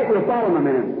 All right, we'll follow him a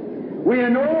minute. We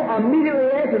know immediately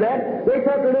after that, they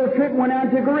took a little trip and went out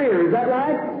to Greer. Is that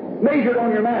right? Measured on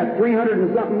your map, 300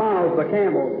 and something miles by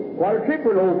camel. What a trip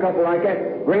for an old couple like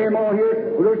that. Grandma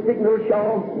here, with her sticking little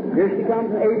shawl. Here she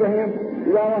comes, and Abraham.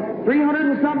 300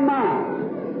 and something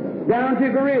miles down to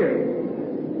Greer.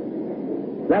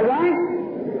 Is that right?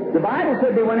 The Bible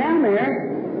said they went down there.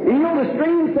 And you know the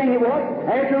strange thing it was,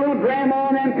 after little grandma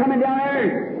and them coming down there,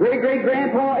 and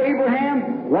great-great-grandpa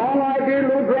Abraham, long life here,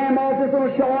 little grandma just on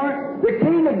the shore, the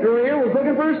king of Gerar was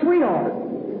looking for a sweetheart.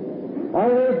 All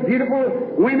those beautiful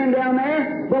women down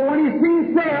there. But when he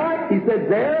seen Sarah, he said,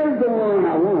 there's the one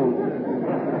I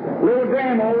want. Little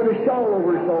grandma with a shawl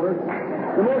over her shoulder.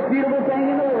 The most beautiful thing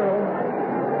in the world.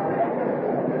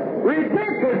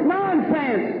 Ridiculous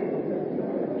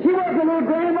nonsense. She wasn't a little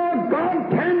grandma.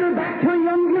 God turned her back to a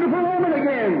young, beautiful woman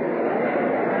again.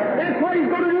 That's what He's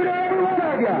going to do to every one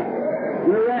of you.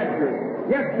 In the rapture.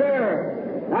 Yes, sir.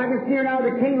 I can see her now,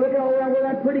 the king looking all around where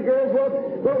that pretty girl's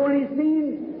look. But when he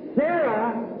seen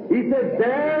Sarah, he said,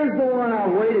 there's the one I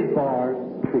waited for.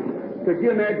 Could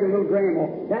you imagine a little grandma?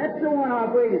 That's the one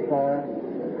I've waited for.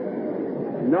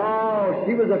 No,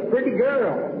 she was a pretty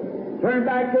girl. Turned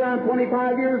back to around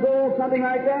 25 years old, something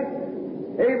like that.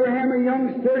 Abraham, a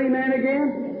young, sturdy man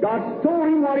again. God told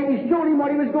him He showed him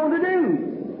what He was going to do.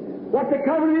 What the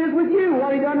covenant is with you.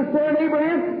 What He done to Sarah and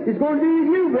Abraham is going to do with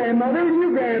you, grandmother, and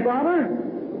you, grandfather.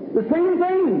 The same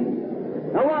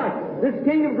thing. Now what? This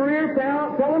king of Gerar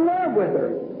fell in love with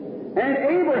her. And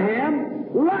Abraham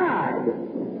lied.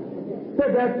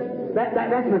 Said, that's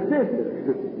my sister.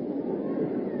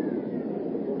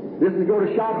 This is going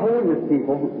to shock holiness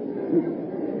people.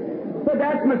 Said,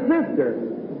 that's my sister.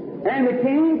 And the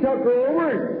king took her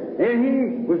over, and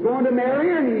he was going to marry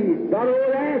her, and he got her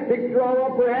over there, fixed her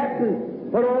all up perhaps,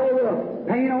 and put all the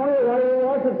paint on her, whatever it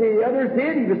was that the others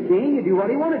did. He was king, he'd do what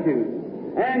he wanted to.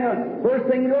 And first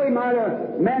thing you know, he might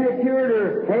have manicured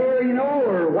her hair,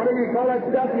 or whatever you call that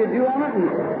stuff you do on it, and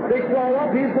fixed it all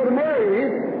up. He was going to marry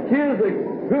her. She was a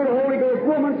good Holy Ghost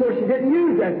woman, so she didn't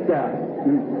use that stuff.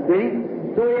 See?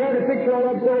 So he had to fix her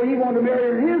all up so he wanted to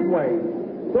marry her his way.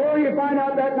 So you find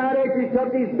out that night after he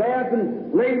took his bath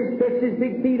and laid and stretched his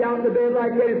big feet out in the bed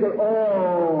like that, he said,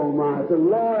 oh my, I said,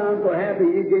 Lord, I'm so happy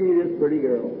you gave me this pretty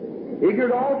girl.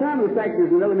 Ignorant all the time of the fact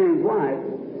there's another man's wife.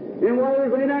 And while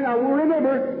he was laying there, now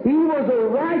remember, he was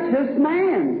a righteous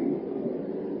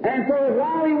man. And so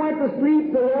while he went to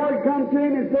sleep, the Lord come to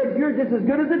him and said, you're just as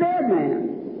good as a dead man.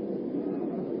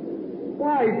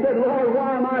 Why? He said, Lord,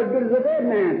 why am I as good as a dead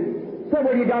man? So,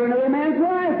 well, you got another man's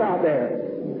wife out there.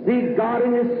 See God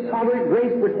in His sovereign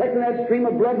grace protecting that stream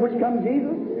of blood which comes Jesus?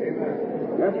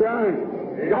 Amen. That's right.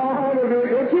 God will do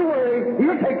it. Don't you worry.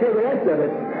 He'll take care of the rest of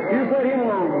it. You just let Him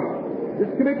alone.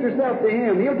 Just commit yourself to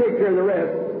Him. He'll take care of the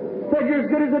rest. Said, you're as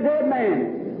good as a dead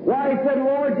man. Why? He said,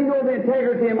 Lord, you know the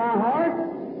integrity of my heart.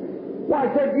 Why?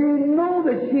 He said, you know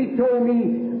that she told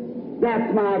me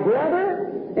that's my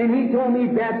brother, and he told me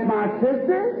that's my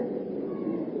sister.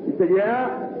 He said,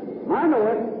 yeah, I know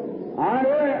it. I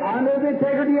know the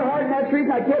integrity of your heart, and that's the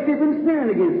reason I kept you from sinning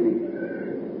against me.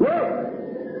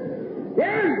 Look,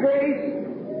 there's grace.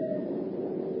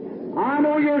 I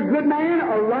know you're a good man,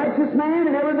 a righteous man,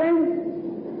 and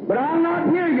everything, but I'll not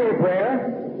hear your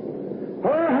prayer.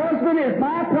 Her husband is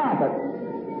my prophet.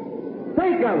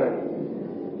 Think of it.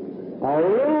 A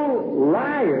little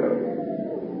liar.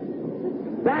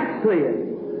 Backslid.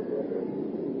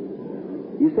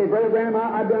 You say, Brother Branham,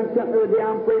 I've done something the other day.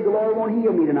 I'm afraid the Lord won't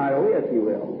heal me tonight. Oh, yes, He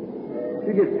will.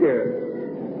 You get scared.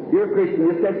 You're a Christian.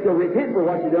 You just go repent for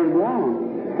what you've done wrong.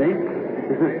 See?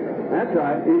 That's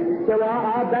right. So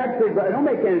I'll backslid, but it don't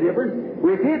make any difference.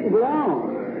 Repent and go on.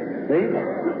 See?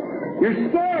 You're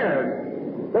scared.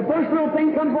 The first little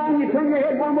thing comes along, you turn your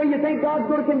head one way, you think God's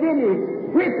going to condemn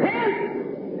you. Repent!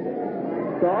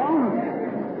 So,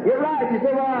 get right. You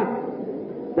say, well,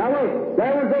 now look,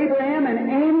 there was Abraham,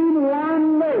 and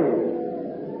anyone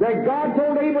knows that God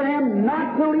told Abraham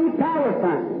not to leave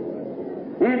Palestine.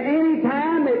 And any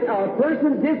time that a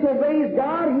person disobeys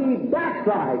God, he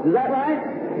backslides. Is that right?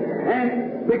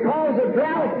 And because the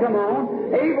drought come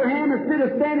on, Abraham, instead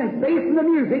of standing facing the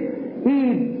music,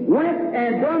 he went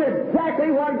and done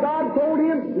exactly what God told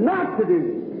him not to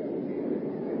do.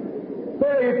 So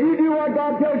if you do what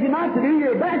God tells you not to do,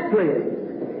 you're a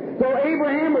backslid. So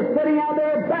Abraham was sitting out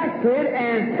there backslid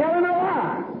and telling a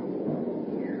lie.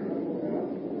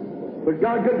 But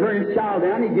God could turn His child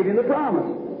down, He'd give him the promise,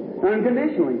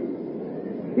 unconditionally.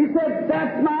 He said,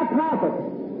 that's my prophet.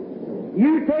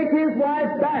 You take his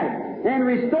wife back and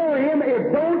restore him.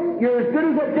 If don't, you're as good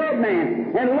as a dead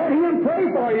man. And let him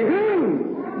pray for you.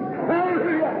 Who?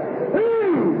 Hallelujah.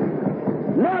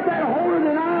 Who? Not that holier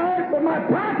than I are, but my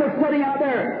prophet sitting out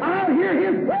there. I'll hear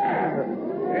his prayer.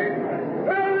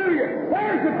 Hallelujah.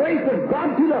 There's the grace of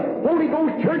God to the Holy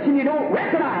Ghost Church, and you don't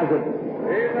recognize it.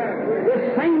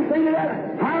 The same thing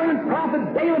that hireling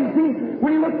prophet Balaam seen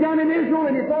when he looked down in Israel,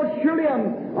 and he thought surely a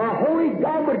holy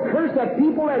God would curse a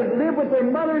people that had lived with their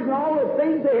mothers and all the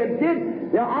things they had did.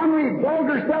 the ornery,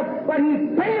 vulgar stuff, but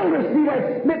he failed to see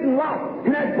that smitten rock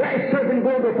and that brass serpent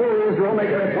go before Israel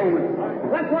making atonement.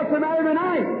 That's what's the matter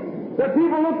tonight. The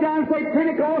people look down and say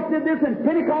Pentecost did this and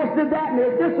Pentecost did that and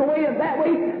there's this way and that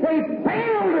way. They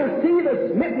fail to see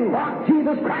the smitten rock,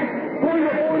 Jesus Christ, going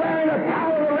before there in the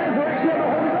power of the resurrection of the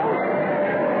Holy Ghost.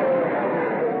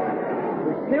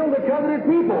 They're still the covenant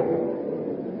people.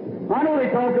 I know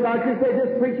they talk about you, say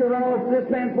this preacher run off this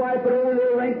man's wife, but over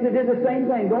their ranks they did the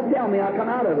same thing. Don't tell me, I'll come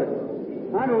out of it.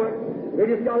 I know it. They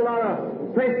just got a lot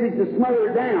of prestige to smother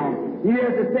it down. You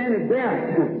have to stand and bear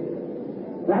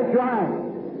it. That's right.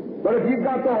 But if you've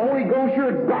got the Holy Ghost,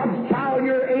 you're God's child,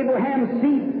 you're Abraham's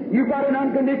seed, you've got an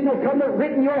unconditional covenant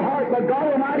written in your heart by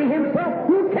God Almighty Himself,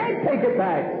 you can't take it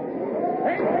back.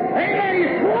 Amen. He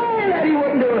swore that He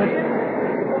wouldn't do it.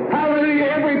 Hallelujah.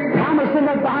 Every promise in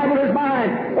the Bible is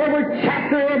mine. Every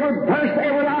chapter, every verse,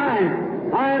 every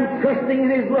line. I am trusting in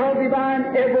His love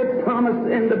divine. Every promise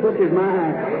in the book is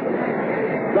mine.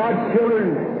 God's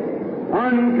children,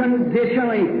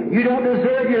 unconditionally, you don't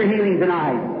deserve your healing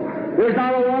tonight. There's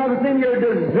not a one of us in here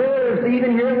deserves to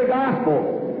even hear the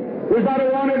gospel. There's not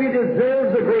a one of you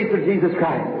deserves the grace of Jesus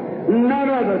Christ. None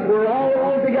of us. We're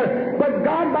all together. But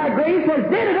God, by grace, has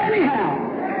did it anyhow.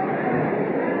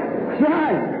 That's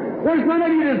right. There's none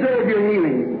of you deserve your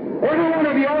healing. Every one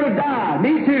of you ought to die.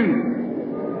 Me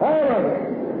too. All of us.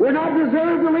 We're not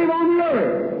deserved to live on the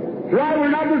earth. That's right. We're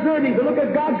not deserving to look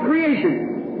at God's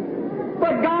creation.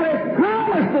 But God has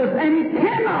promised us, and He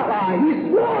cannot lie. He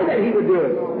swore that He would do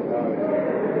it.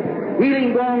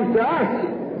 Healing belongs to us.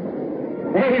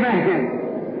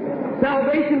 Amen.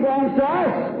 Salvation belongs to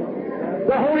us.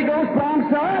 The Holy Ghost belongs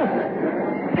to us.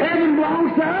 Heaven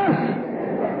belongs to us.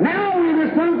 Now we're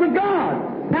the sons of God.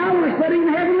 Now we're sitting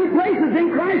in heavenly places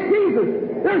in Christ Jesus.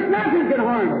 There's nothing can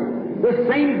harm us. The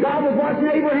same God was watching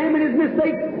Abraham and his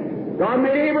mistakes. God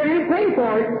made Abraham pay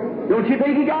for it. Don't you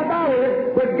think he got by with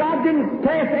it? But God didn't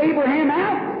cast Abraham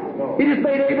out. He just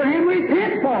made Abraham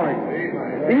repent for it.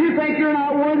 And you think you're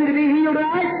not worthy to be healed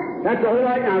tonight? That's the whole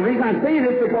right. Now, the reason I'm saying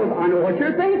this is because I know what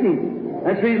you're thinking.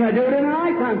 That's the reason I do it in the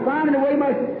night time. Finding the way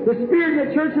the Spirit in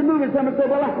the church is moving. Someone said,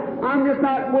 well, I'm just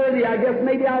not worthy. I guess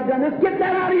maybe I've done this. Get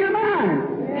that out of your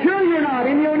mind. Sure you're not,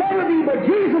 and you'll never be, but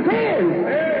Jesus is.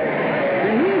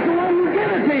 And He's the one who gave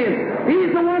it to you.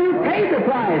 He's the one who paid the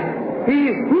price.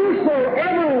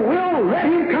 Whosoever will, let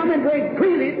him come and drink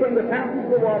freely from the fountains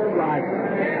of the water of life.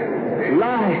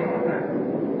 Life.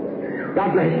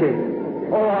 God bless you.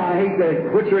 Oh, I hate to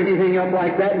butcher anything up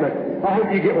like that, but I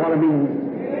hope you get what I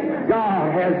mean.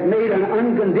 God has made an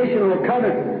unconditional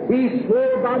covenant. He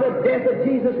swore by the death of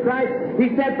Jesus Christ.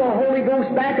 He sent the Holy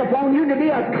Ghost back upon you to be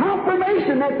a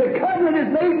confirmation that the covenant is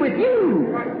made with you.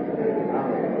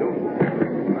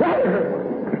 Brother,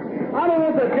 I don't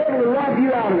want the devil to rob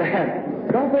you out of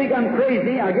that. Don't think I'm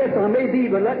crazy. I guess I may be,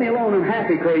 but let me alone. I'm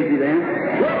happy crazy then.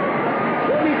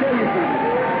 Let me tell you something.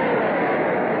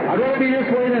 I'd rather be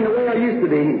this way than the way I used to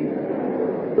be.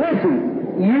 Listen.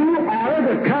 You are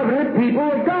the covenant people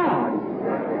of God.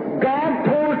 God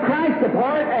tore Christ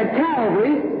apart at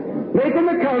Calvary, making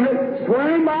the covenant,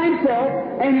 swearing by Himself,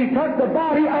 and He took the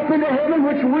body up into heaven,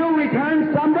 which will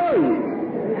return someday.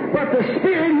 But the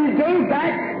Spirit He gave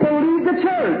back to lead the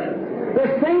church. The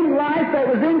same life that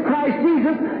was in Christ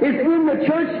Jesus is in the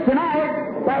church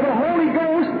tonight by the Holy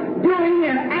Ghost, doing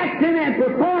and acting and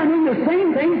performing the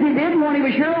same things He did when He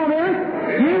was here on earth.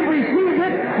 You've received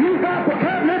it. You've got the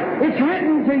covenant. It's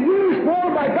written to you,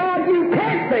 sworn by God. You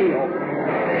can't fail.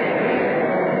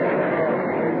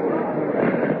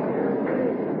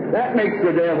 That makes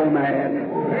the devil mad.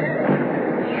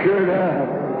 Sure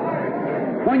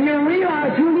does. When you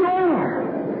realize who you are.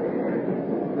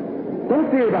 Don't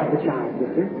fear about the child,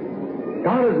 sister.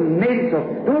 God has made it so.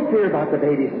 Don't fear about the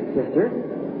baby, sister.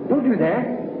 Don't do that.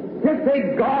 Just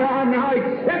say, God, I now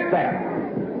accept that.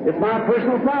 It's my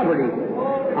personal property.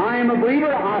 I am a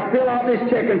believer. I fill out this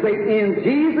check and say, in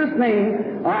Jesus'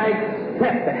 name, I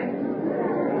accept that.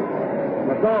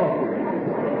 That's all.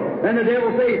 Then the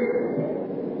devil says,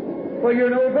 well,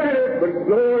 you're no better, but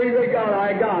glory to God,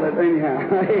 I got it anyhow.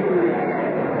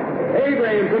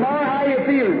 Abraham, tomorrow, how are you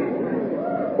feeling?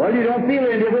 Well, you don't feel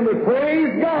any different, but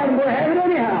praise God, and we'll have it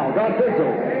anyhow. God said so.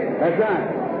 That's right.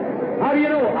 How do you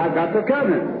know? I've got the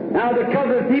covenant. Now, the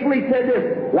covenant people, He said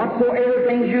this, whatsoever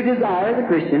things you desire as a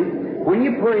Christian, when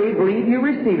you pray, believe you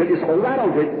receive it, just hold right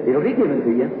on to it. It'll be given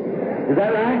to you. Is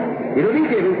that right? It'll be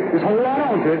given. Just hold right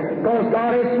on to it. Because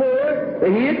God has sworn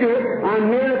that He'd do it. I'm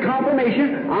here a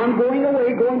confirmation. I'm going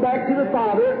away, going back to the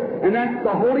Father, and then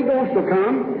the Holy Ghost will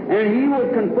come, and He will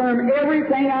confirm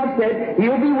everything I've said.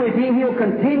 He'll be with you. He'll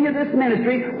continue this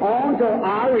ministry on until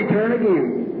I return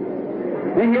again.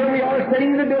 And here we are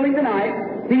sitting in the building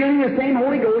tonight, feeling the same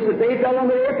Holy Ghost that they felt on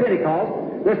the day of Pentecost,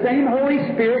 the same Holy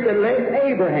Spirit that led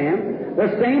Abraham,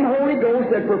 the same Holy Ghost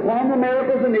that performed the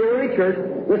miracles in the early church,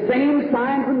 the same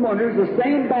signs and wonders, the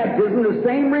same baptism, the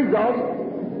same results.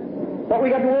 What we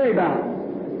got to worry about?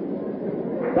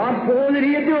 God swore that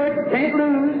He'd do it. Can't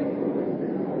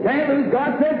lose. Can't lose.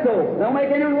 God said so. Don't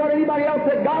make any what anybody else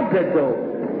said. God said so.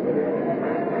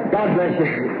 God bless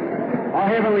you. Our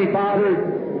Heavenly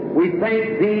Father, we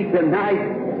thank Thee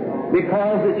tonight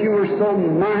because that You were so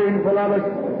mindful of us,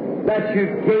 that You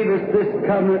gave us this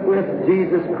covenant with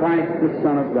Jesus Christ, the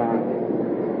Son of God.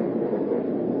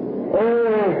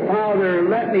 Oh, Father,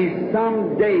 let me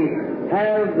someday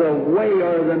have the way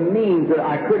or the means that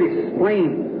I could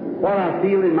explain what I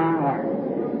feel in my heart.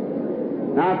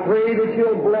 And I pray that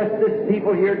You'll bless this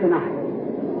people here tonight.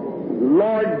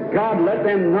 Lord God, let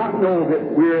them not know that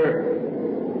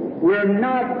we're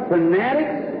not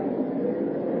fanatics.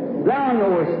 Thou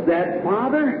knowest that,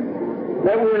 Father,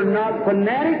 that we're not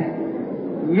fanatics,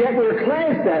 yet we're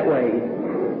classed that way.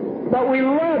 But we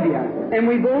love You, and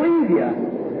we believe You.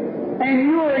 And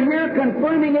You are here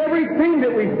confirming everything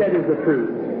that we said is the truth.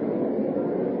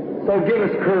 So give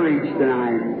us courage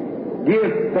tonight.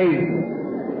 Give faith.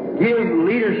 Give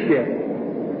leadership.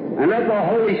 And let the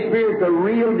Holy Spirit, the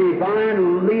real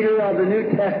divine leader of the New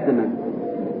Testament,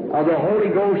 of the Holy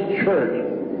Ghost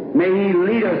Church, may He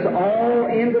lead us all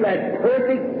into that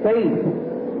perfect faith,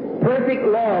 perfect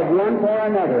love one for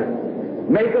another.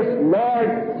 Make us,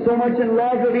 Lord, so much in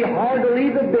love that it'll be hard to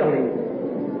leave the building.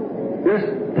 Just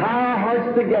tie our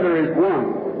hearts together as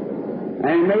one.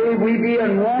 And may we be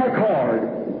in one accord.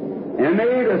 And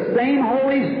may the same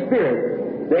Holy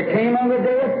Spirit that came on the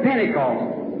day of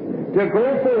Pentecost to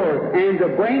go forth and to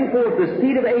bring forth the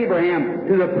seed of Abraham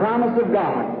to the promise of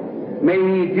God, may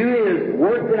He do His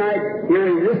work tonight here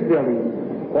in this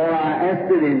building. For I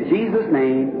ask it in Jesus'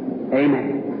 name.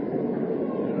 Amen.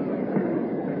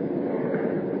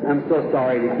 I'm so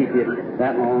sorry to keep you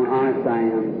that long. Honest I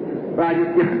am. But I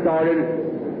just get started.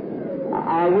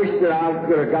 I wish that I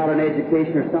could have got an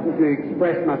education or something to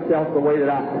express myself the way that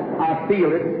I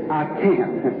feel it. I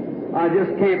can't. I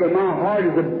just can't, but my heart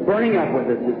is burning up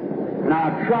with it. And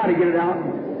I try to get it out.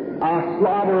 I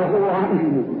slobber a whole lot.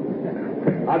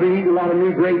 I've been eating a lot of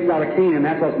new grapes out of Canaan.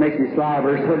 That's what makes me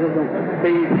slobber, so just don't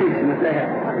pay any attention to that.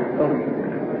 So,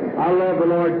 I love the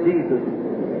Lord Jesus.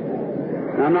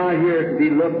 I'm not here to be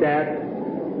looked at.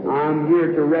 I'm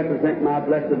here to represent my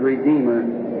blessed Redeemer,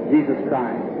 Jesus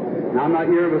Christ. And I'm not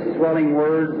here with swelling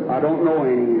words. I don't know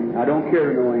any. I don't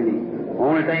care to know any. The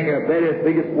only thing, the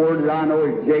biggest word that I know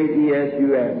is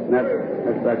J-E-S-U-S. And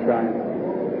that's right.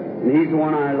 And He's the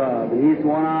one I love. And He's the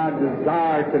one I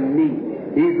desire to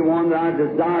meet. He's the one that I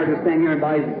desire to stand here and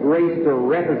by His grace to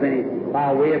represent Him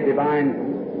by way of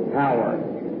divine power.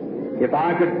 If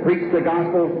I could preach the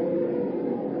gospel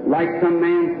like some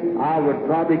man, I would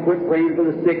probably quit praying for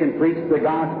the sick and preach the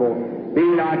gospel.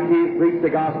 Being that I can't preach the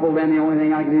gospel, then the only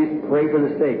thing I can do is pray for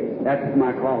the sick. That's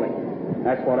my calling.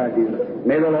 That's what I do.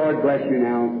 May the Lord bless you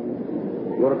now.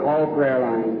 Go to call prayer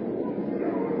line.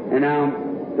 And now,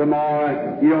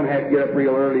 tomorrow, you don't have to get up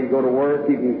real early to go to work.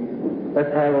 You can,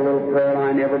 let's have a little prayer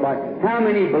line, everybody. How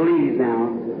many believe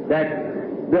now that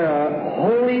the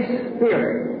Holy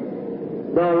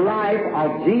Spirit, the life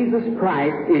of Jesus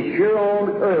Christ, is here on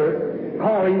earth,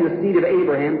 calling the seed of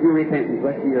Abraham to repentance?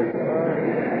 Let's hear.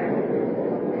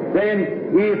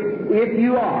 Then, if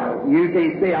you are, you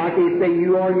can't say, I can't say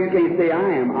you are, you can't say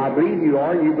I am. I believe you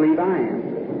are, you believe I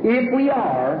am. If we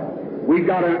are, we've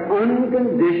got an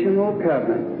unconditional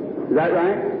covenant. Is that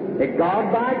right? That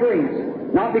God by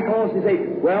grace, not because you say,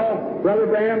 well, Brother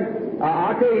Branham,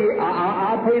 I'll tell you,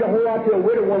 I paid a whole lot to a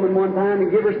widow woman one time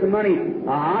and give her some money.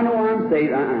 I know I'm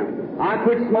saved. I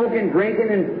quit smoking, drinking,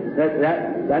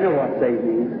 and I know what saved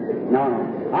me. No.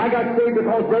 I got saved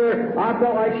because, brother, I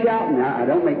felt like shouting. Now,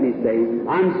 don't make me saved.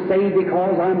 I'm saved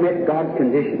because I met God's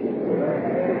conditions.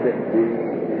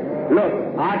 Look,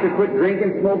 I could quit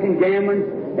drinking, smoking,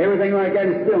 gambling, everything like that,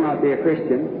 and still not be a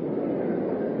Christian.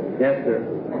 Yes, sir.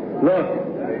 Look,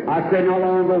 I said not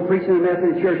long ago preaching in the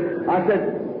Methodist Church, I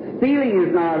said, stealing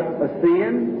is not a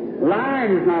sin.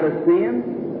 Lying is not a sin.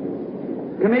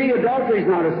 Committing adultery is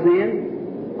not a sin.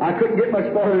 I couldn't get much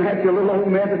farther than that. Your little old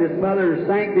Methodist mother,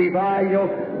 sanctified,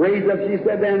 raised up. She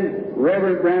said, then,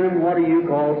 Reverend Branham, what do you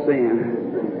call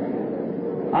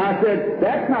sin? I said,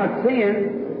 that's not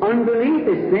sin. Unbelief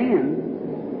is sin.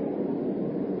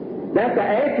 That's the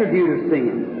attribute of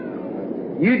sin.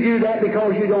 You do that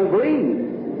because you don't believe.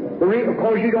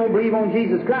 Because you don't believe on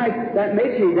Jesus Christ, that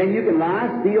makes you, then you can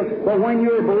lie, steal. But when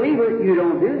you're a believer, you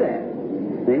don't do that.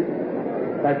 See?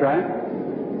 That's right.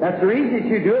 That's the reason that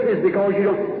you do it, is because you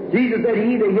don't. Jesus said,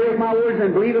 "He that heareth my words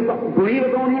and believeth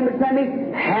on him that sent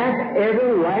me hath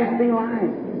everlasting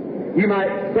life." You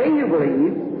might say you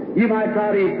believe, you might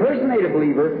try to impersonate a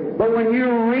believer, but when you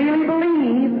really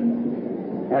believe,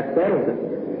 that settles it.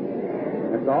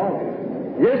 That's all.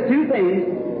 Just two things,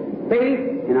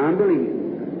 faith and unbelief.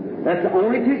 That's the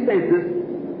only two senses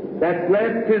that's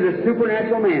led to the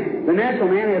supernatural man. The natural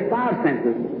man has five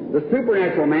senses. The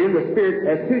supernatural man, the spirit,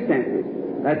 has two senses.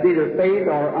 That's either faith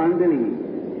or unbelief.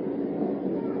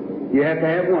 You have to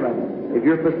have one of them. If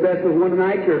you're possessed with one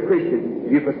tonight, you're a Christian.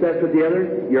 If you're possessed with the other,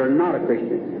 you're not a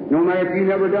Christian. No matter if you've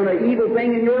never done an evil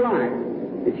thing in your life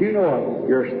that you know of,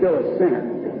 you're still a sinner.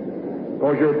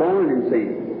 Because you're born in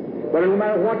sin. But no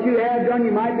matter what you have done,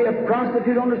 you might be a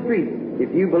prostitute on the street.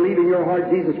 If you believe in your heart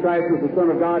Jesus Christ is the Son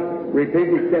of God, repent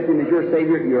and accept Him as your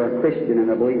Savior, you're a Christian and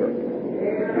a believer.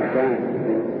 That's right.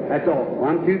 That's all.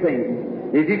 One, two things.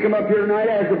 If you come up here tonight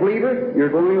as a believer, you're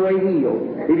going away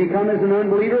healed. If you come as an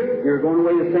unbeliever, you're going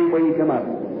away the same way you come up.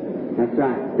 That's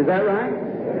right. Is that right?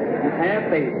 Have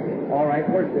faith. All right,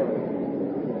 where's Bill?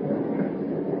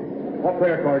 What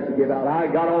prayer cards to give out? I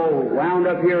got all wound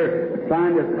up here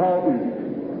trying to talk and...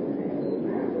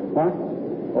 What?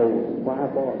 Oh,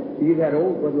 how far? You had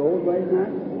old, was the old last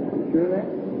night? You sure of that?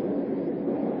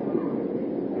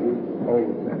 Oh.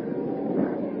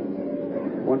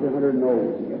 100 and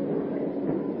old.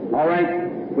 All right,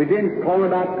 we've been calling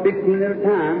about 15 at a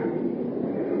time.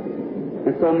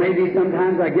 And so maybe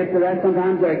sometimes I get to that,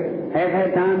 sometimes I have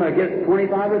had time, I get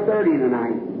 25 or 30 in a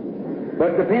night.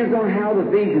 But it depends on how the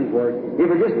visions work. If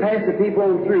I just pass the people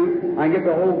on through, I get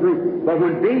the whole group. But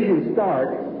when visions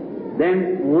start,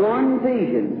 then one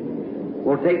vision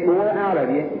will take more out of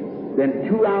you than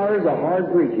 2 hours of hard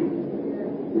preaching.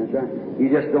 That's right. You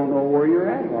just don't know where you're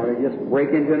at, or you just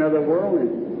break into another world.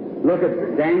 And look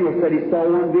at Daniel said he saw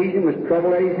one vision, was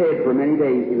troubled at his head for many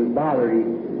days. He was bothered,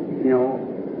 you know.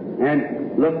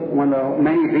 And look, when the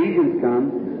many visions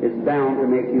come, it's bound to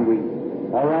make you weak.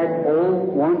 All right,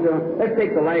 let's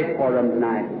take the last part of them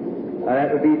tonight.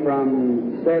 That would be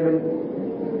from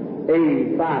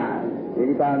 785.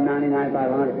 85, 99,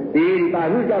 500. The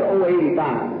 85. Who's got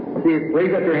 085? See,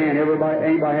 raise up your hand. Everybody,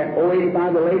 anybody have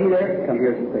 085? The lady there? Come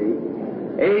here, please.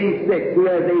 86. Who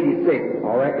has 86?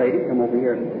 All right, lady, come over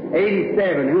here.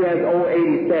 87. Who has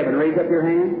 087? Raise up your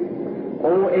hand.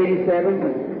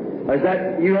 087. Is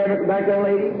that, you have it back there,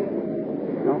 lady?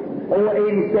 No?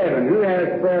 087. Who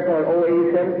has prayer card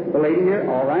 087? The lady here?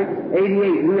 All right.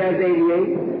 88. Who has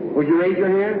 88? Would you raise your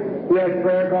hand? Who has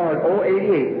prayer card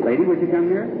 088? Lady, would you come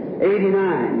here?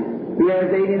 89. Who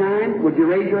has 89? Would you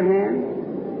raise your hand?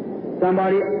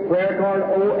 Somebody, prayer card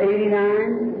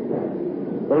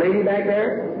 089? The lady back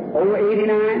there?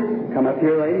 089? Come up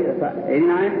here, lady. That's right.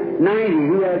 89. 90.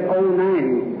 Who has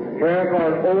 090? Prayer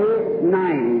card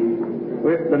 090.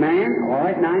 With the man? All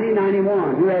right. 90,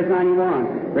 91. Who has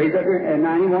 91? Raise up your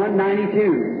 91.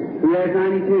 92. Who has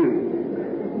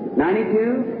 92?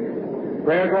 92?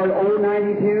 Prayer card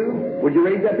 092. Would you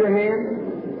raise up your hand?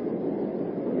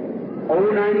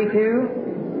 092?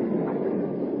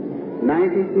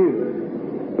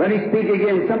 92. Let me speak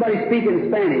again. Somebody speak in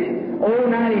Spanish.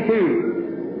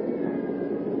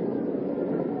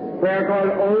 092. Prayer card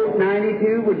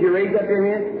 092. Would you raise up your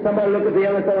hand? Somebody look at the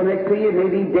other fellow next to you.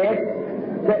 Maybe deaf.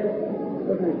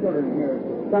 Look at the children here.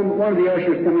 One of the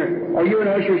ushers, come here. Are you an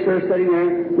usher, sir, sitting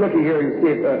there? Look here and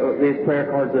see if these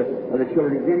prayer cards of the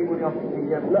children. Is anyone else?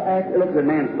 Look at the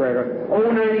man's prayer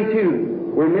card.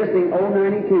 092. We're missing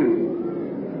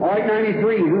 092. All right,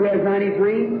 93. Who has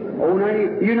 93?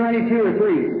 090. You 92 or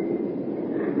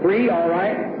 3? 3, all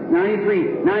right.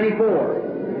 93.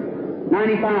 94.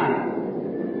 95.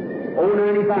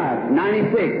 095.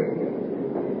 96.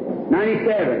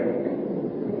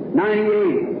 97.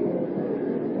 98.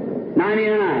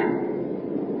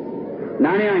 99.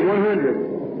 99. 100.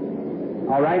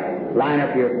 All right, line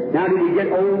up here. Now, did we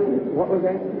get old? What was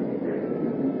that?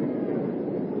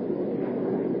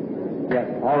 Yes,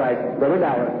 all right. Brother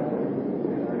Ballard.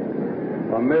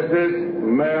 Mrs.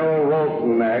 Mel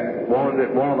Rosenack wanted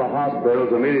at one of the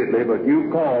hospitals immediately, but you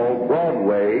called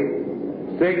Broadway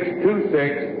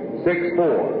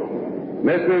 62664.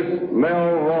 Mrs.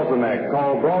 Mel Rosenack,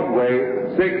 call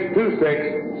Broadway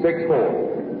 62664.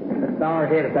 Let's bow our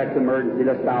head if that's emergency.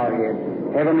 Let's bow our head.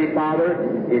 Heavenly Father,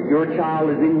 if your child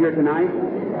is in here tonight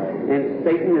and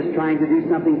Satan is trying to do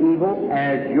something evil,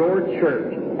 as your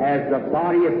church, as the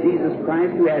body of Jesus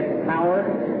Christ who has power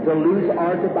to loose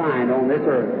or to bind on this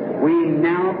earth, we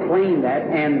now claim that,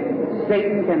 and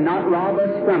Satan cannot rob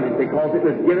us from it because it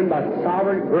was given by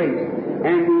sovereign grace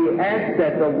And we ask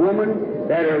that the woman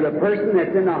or the person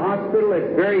that's in the hospital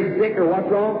that's very sick or what's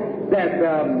wrong, that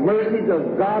the mercies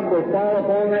of God will fall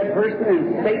upon that person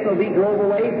and Satan will be drove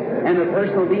away and the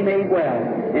person will be made well.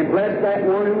 And bless that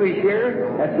one who is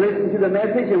here that's listened to the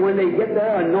message, and when they get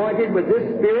there anointed with this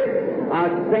Spirit, I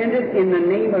send it in the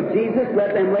name of Jesus.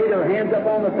 Let them lay their hands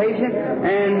upon the patient,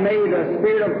 and may the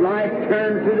Spirit of life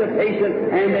turn to the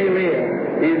patient and they live.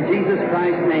 In Jesus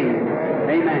Christ's name.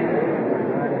 Amen.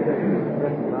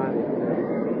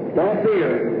 Don't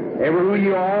fear. Ever who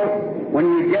you are, when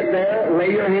you get there,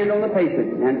 lay your hand on the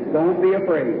patient and don't be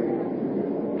afraid.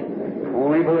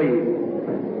 Only believe.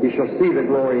 You shall see the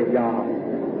glory of God.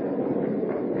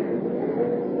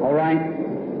 All right?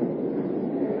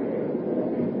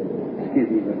 Excuse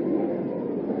me.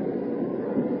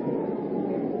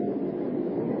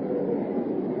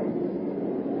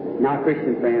 Now,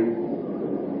 Christian friends,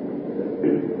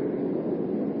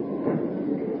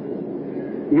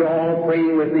 you're all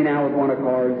praying with me now with one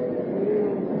accord.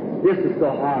 This is so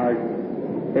hard.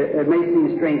 It may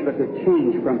seem strange, but the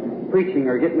change from preaching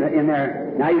or getting in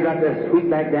there, now you've got to sweep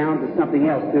back down to something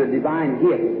else, to a divine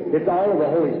gift. It's all of the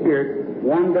Holy Spirit.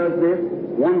 One does this,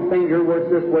 one finger works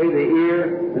this way, the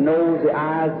ear, the nose, the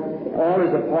eyes, all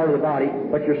is a part of the body,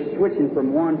 but you're switching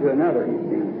from one to another, you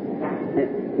see.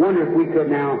 And wonder if we could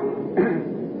now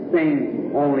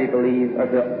sing Only Believe, or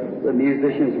the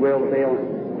musicians will, they'll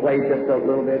play just a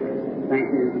little bit.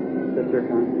 Thank you, Sister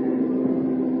Connie.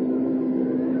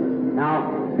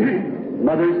 Now,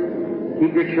 mothers,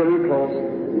 keep your children close.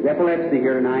 There's epilepsy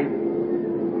here tonight.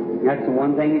 That's the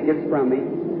one thing it gets from me,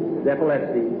 is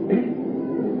epilepsy.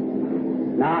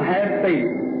 Now, have faith.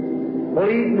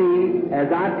 Believe me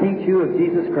as I teach you of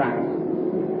Jesus Christ.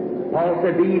 Paul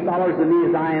said, be ye followers of me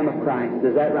as I am of Christ.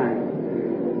 Is that right?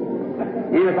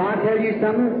 And if I tell you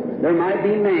something, there might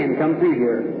be man come through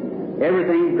here.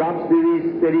 Everything drops through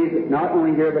these cities, not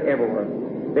only here but everywhere.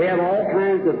 They have all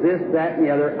kinds of this, that, and the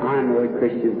other. I know it,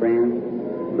 Christian friends.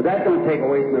 But that don't take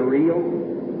away from the real.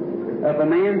 If a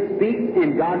man speaks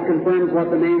and God confirms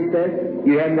what the man says,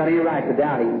 you haven't got any right to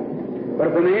doubt him. But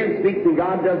if a man speaks and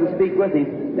God doesn't speak with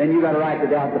him, then you got a right to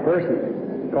doubt the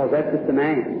person, because that's just a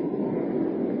man.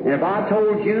 And if I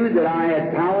told you that I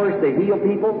had powers to heal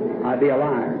people, I'd be a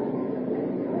liar.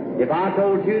 If I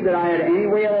told you that I had any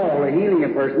way at all of healing a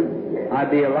person,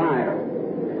 I'd be a liar.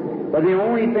 But the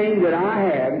only thing that I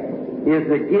have is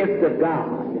the gift of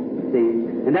God,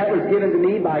 see? And that was given to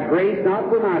me by grace, not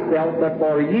for myself, but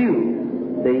for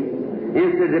you, see? And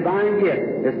it's a divine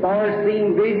gift. As far as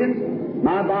seeing visions,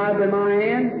 my Bible in my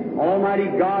hand, Almighty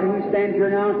God who stands here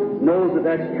now knows that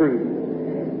that's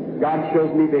true. God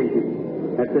shows me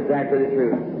visions. That's exactly the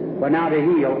truth. But now to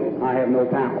heal, I have no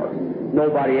power.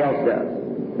 Nobody else does.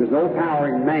 There's no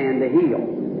power in man to heal.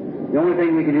 The only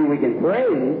thing we can do, we can pray,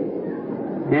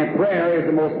 and prayer is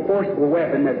the most forceful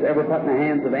weapon that's ever put in the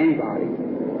hands of anybody.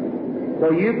 So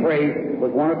you pray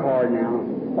with one accord now,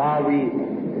 while we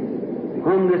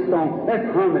hum this song. Let's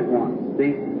hum it once,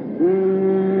 see?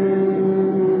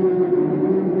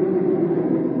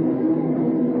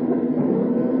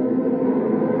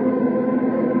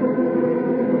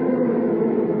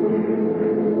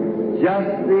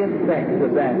 Just the effects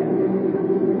of that.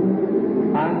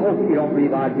 I hope you don't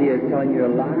believe I'd be telling you a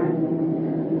lie.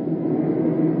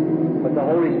 But the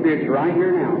Holy Spirit's right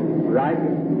here now, right?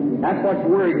 That's what's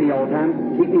worried me all the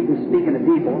time, keep me from speaking to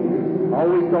people. I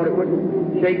always thought it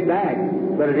wouldn't shake back,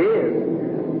 but it is.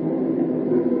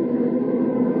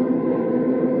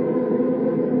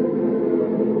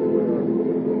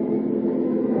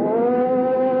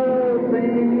 All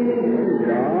things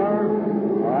are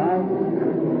right.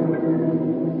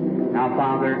 Now,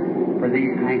 Father, for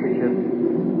these handkerchiefs,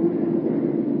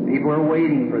 people are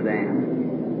waiting for them.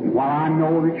 While I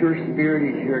know that your Spirit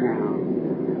is here now,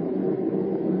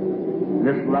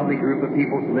 this lovely group of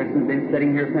people who've been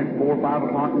sitting here since 4 or 5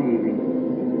 o'clock in the evening,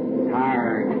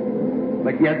 tired,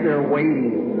 but yet they're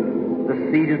waiting. The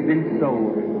seed has been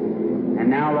sowed. And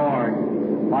now, Lord,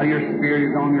 while your Spirit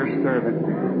is on your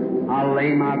servant, I'll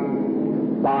lay my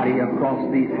body across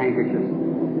these handkerchiefs,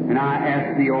 and I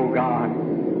ask thee, O God,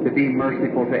 to be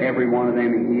merciful to every one of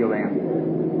them and heal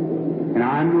them. And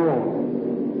I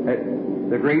know that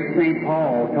the great St.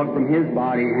 Paul took from his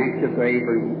body handkerchiefs of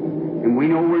aprons. And we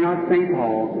know we're not St.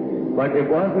 Paul, but it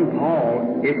wasn't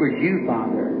Paul, it was you,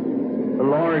 Father, the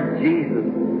Lord Jesus,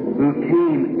 who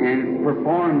came and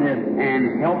performed this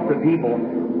and helped the people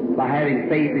by having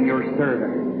faith in your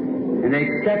servant. And they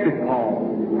accepted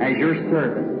Paul as your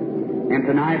servant. And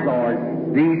tonight, Lord,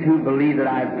 these who believe that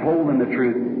I've told them the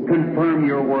truth, confirm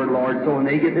your word, Lord, so when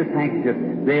they get this handkerchief,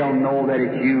 they'll know that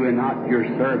it's you and not your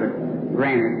servant.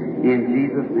 Grant it in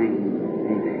Jesus' name.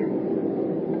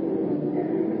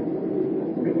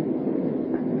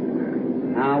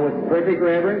 Now, with perfect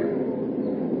reverence,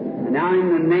 and now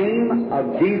in the name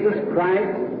of Jesus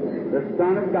Christ, the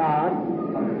Son of God,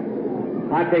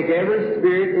 I take every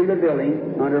spirit in the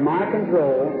building under my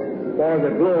control for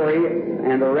the glory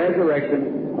and the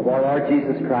resurrection of our Lord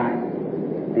Jesus Christ.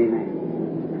 Amen.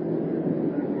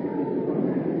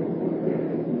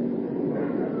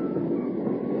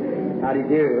 How do you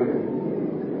do?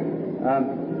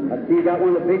 I see you got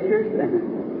one of the pictures?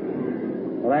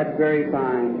 Well, that's very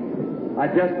fine. I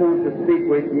just want to speak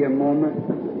with you a moment.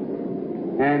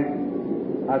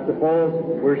 And I suppose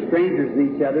we're strangers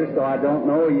to each other, so I don't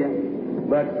know you.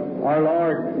 But our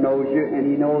Lord knows you, and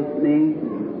He knows me.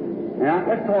 Now,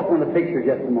 let's talk on the picture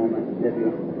just a moment, if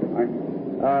you all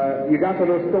right. You got the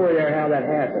little story there how that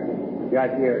happened.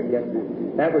 Right here, yes,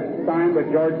 ma'am. That was signed by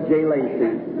George J.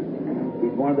 Lacey.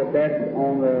 He's one of the best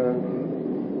on the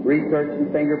research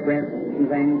and fingerprints and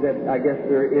things that I guess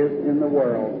there is in the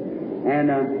world.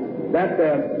 And that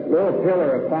little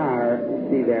pillar of fire you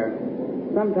see there,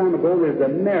 some time ago there's a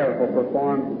miracle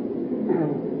performed.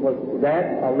 Was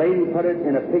that a lady put it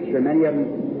in a picture? Many of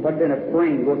them put it in a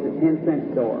frame, go to the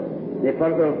 10-cent store. They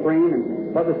put a little frame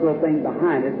and put this little thing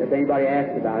behind it if anybody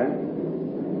asked about it.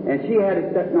 And she had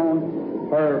it sitting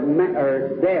on her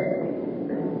desk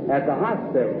at the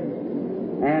hospital.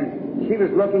 And she was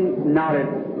looking not at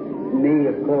me,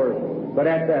 of course, but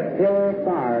at that pillar of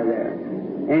fire there.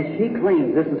 And she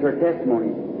claims, this is her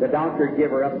testimony, the doctor gave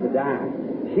her up to die.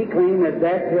 She claimed that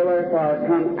that pillar of fire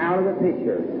come out of the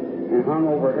picture and hung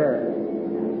over her.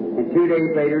 And 2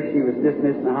 days later, she was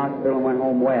dismissed from the hospital and went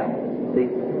home well. See,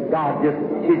 God it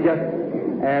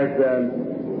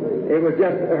was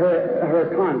just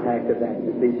her contact of that.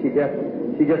 You see, she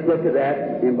just looked at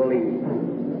that and believed.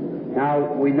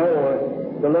 Now we know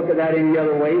to look at that any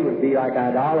other way would be like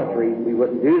idolatry. We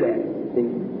wouldn't do that. See,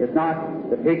 it's not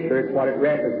the picture; it's what it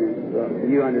represents. So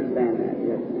you understand that,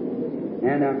 yes?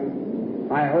 And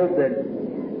I hope that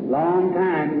long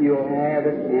time you'll have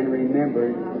it and remember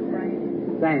it.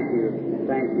 Thank you.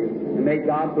 And may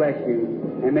God bless you.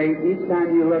 And may each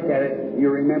time you look at it, you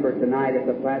remember tonight at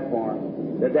the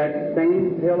platform that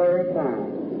same pillar of fire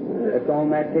that's on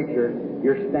that picture,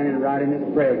 you're standing right in His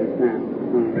presence now.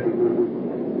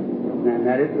 And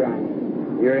that is right.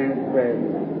 You're in His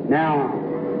presence. Now,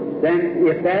 then,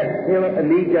 if that pillar,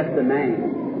 me just a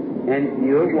man, and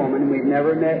you a woman, we've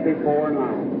never met before in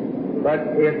life. But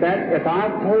if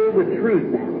I've told the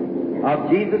truth now of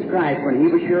Jesus Christ when He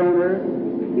was here on earth,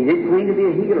 He didn't claim to be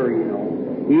a healer, you know.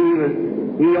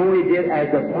 He only did as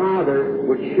the Father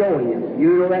would show Him.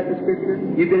 You know that in the Scripture?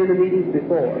 You've been in the meetings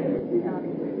before.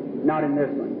 Not in this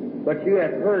one. But you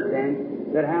have heard then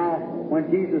that how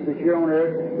when Jesus was here on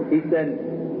earth, He said,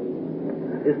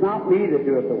 it's not me that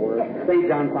doeth the work. St.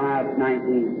 John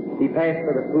 5:19. He passed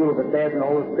for the pool of Bethesda and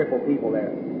all those crippled people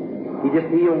there. He just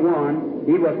healed one.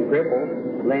 He wasn't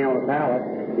crippled, laying on a pallet.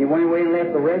 He went away and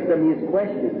left the rest of them His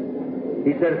questions.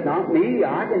 He said, it's not me.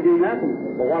 I can do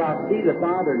nothing but what I see the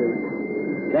Father doing.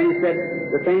 Then He said,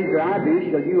 the things that I do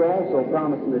shall you also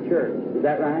promise in the church. Is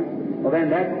that right? Well, then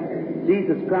that's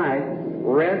Jesus Christ,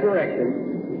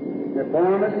 resurrection, the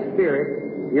form of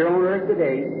Spirit, here on earth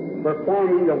today,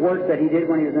 performing the works that He did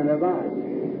when He was in the body.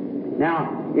 Now,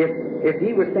 if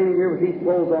He was standing here with these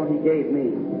clothes on He gave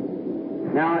me.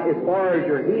 Now, as far as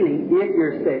your healing, if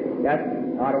you're sick, that's,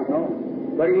 I don't know.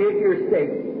 But if you're sick,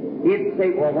 He'd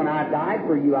say, well, when I died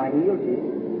for you, I healed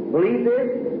you. Believe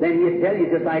this? Then He'd tell you,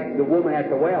 just like the woman at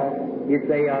the well, He'd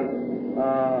say,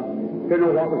 didn't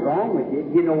know what was wrong with you.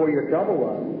 You didn't know where your trouble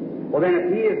was. Well, then if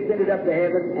He ascended up to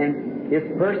heaven and His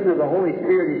person of the Holy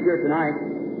Spirit is here tonight,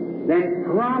 then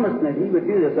promising that He would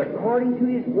do this according to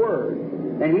His Word,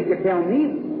 then He could tell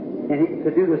me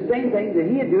to do the same thing that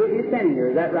He'd do if He's standing here.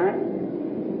 Is that right?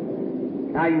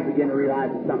 Now you begin to realize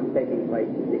that something's taking place.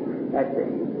 You see, that's it.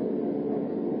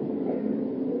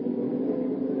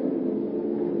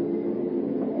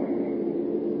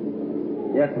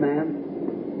 Yes, ma'am.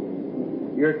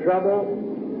 Your trouble,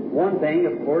 one thing,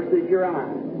 of course, is your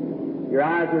eyes. Your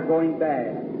eyes are going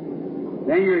bad.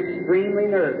 Then you're extremely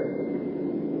nervous.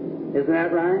 Isn't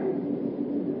that right?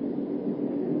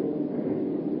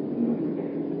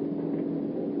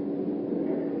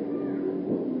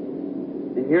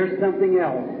 And here's something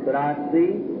else that I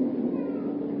see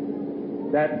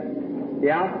that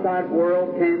the outside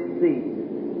world can't see.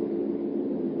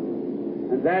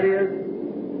 And that is,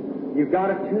 you've got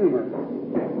a tumor.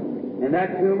 And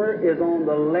that tumor is on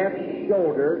the left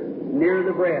shoulder near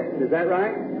the breast. Is that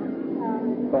right?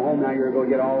 Go home now. You're going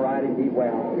to get all right and be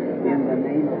well. In the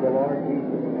name of the Lord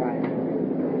Jesus Christ.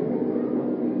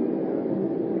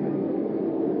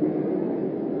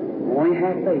 Only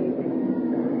have faith.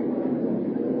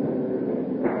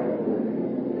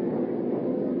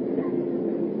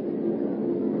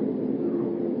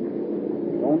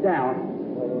 don't doubt,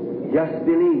 just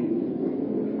believe.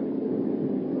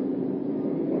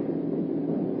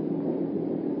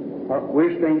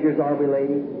 We're strangers, are we,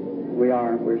 ladies? We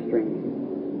are. We're strangers.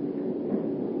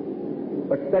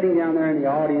 But sitting down there in the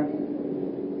audience,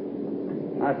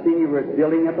 I seen you were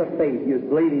building up a faith. You was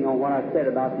bleeding on what I said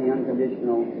about the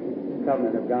unconditional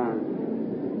covenant of God.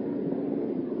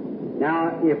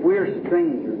 Now, if we're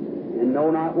strangers and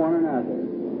know not one another,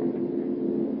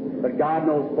 but God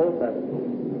knows both of us.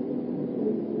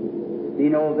 He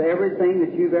knows everything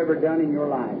that you've ever done in your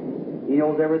life. He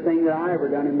knows everything that I ever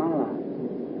done in my life.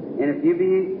 And if you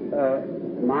be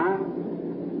my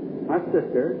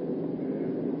sister,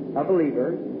 a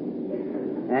believer,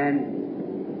 and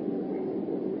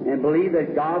believe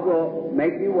that God will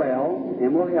make you well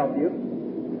and will help you,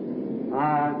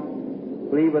 I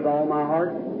believe with all my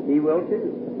heart He will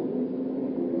too.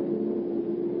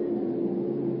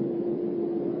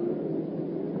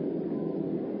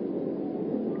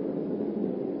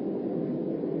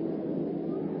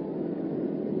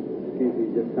 Excuse me,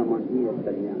 just someone here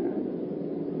sitting down there.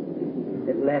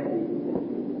 It left me.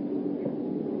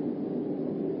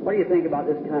 What do you think about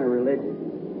this kind of religion?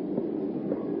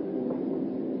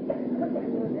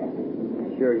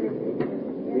 Sure you do.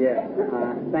 Yes.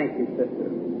 Thank you, sister.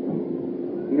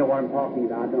 You know what I'm talking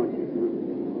about, don't you?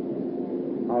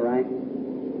 All right.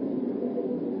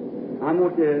 I'm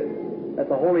going to, that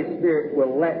the Holy Spirit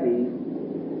will let me,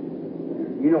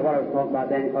 you know what I was talking about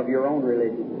then, of your own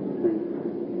religion.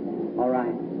 All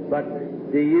right.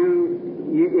 But do you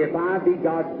if I be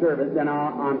God's servant, then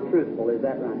I'm truthful. Is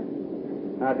that right?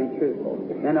 I'll be truthful.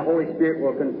 Then the Holy Spirit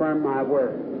will confirm my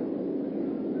word.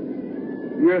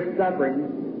 You're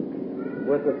suffering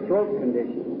with a throat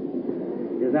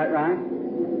condition. Is that right?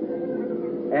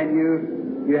 And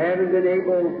you haven't been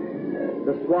able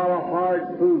to swallow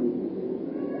hard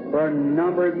foods for a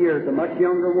number of years. A much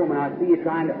younger woman, I see you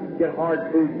trying to get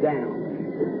hard foods down.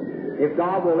 If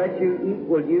God will let you eat,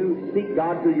 will you seek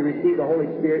God till you receive the Holy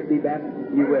Spirit, be baptized?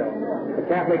 You will. A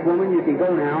Catholic woman, you can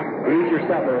go now and eat your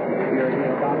supper.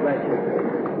 God bless you.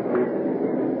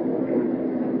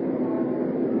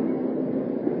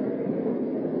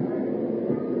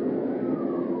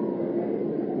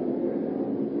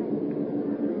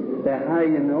 How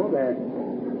do you know that?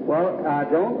 Well, I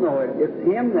don't know it. It's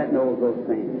Him that knows those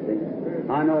things. See?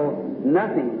 I know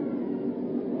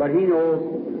nothing, but He knows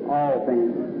all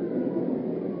things.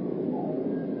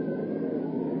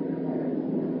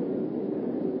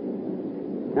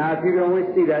 Now, if you could only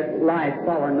see that life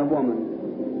following the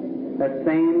woman, that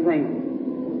same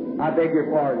thing, I beg your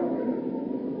pardon.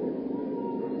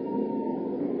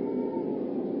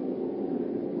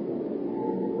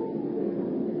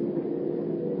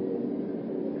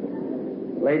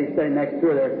 Lady sitting next to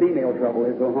her, there's female trouble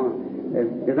is going on.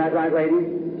 Isn't that right, lady?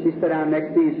 She sat down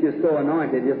next to you, she was so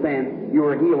anointed, just saying you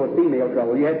were healed with female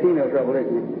trouble. You had female trouble,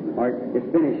 didn't you? All right, it's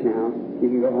finished now. You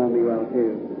can go home and be well,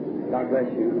 too. God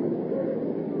bless you.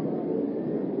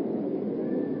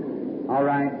 All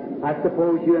right. I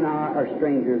suppose you and I are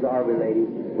strangers, are we, lady?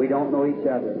 We don't know each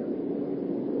other.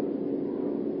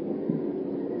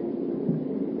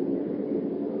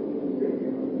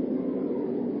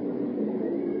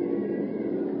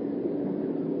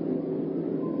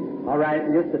 All right,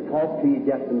 just to talk to you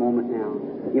just a moment now.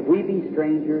 If we be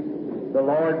strangers, the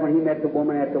Lord, when He met the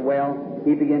woman at the well,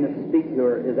 He began to speak to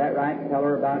her. Is that right? Tell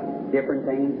her about different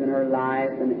things in her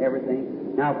life and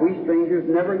everything. Now, if we strangers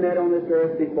never met on this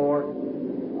earth before,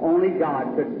 only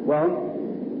God could, well,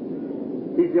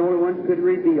 He's the only one who could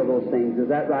reveal those things. Is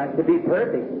that right? To be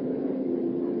perfect.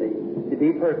 See, to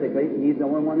be perfectly, He's the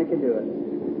only one that can do it.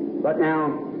 But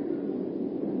now,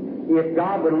 if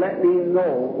God would let me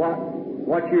know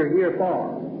what you're here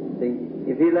for, see,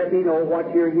 if He let me know what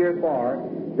you're here for,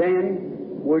 then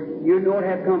you know it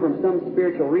have come from some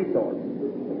spiritual resource.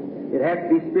 It has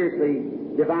to be spiritually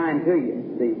divine to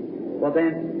you, see. Well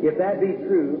then, if that be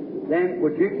true, then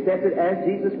would you accept it as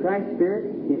Jesus Christ's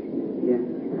Spirit? Yeah,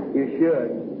 you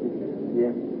should.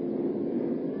 Yeah.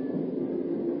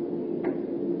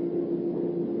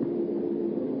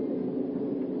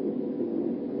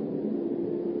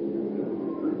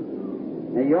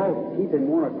 Now you all keep in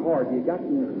one accord. You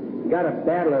got a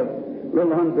battle of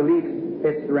little unbelief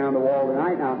pitched around the wall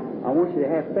tonight. Now I want you to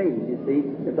have faith. You see,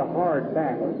 it's a hard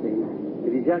battle. See,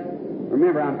 if you just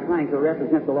remember, I'm trying to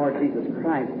represent the Lord Jesus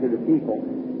Christ to the people.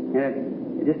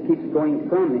 And it just keeps going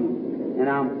from me. And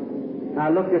I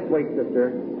look this way,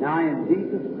 sister. Now, in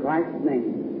Jesus Christ's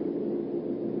name.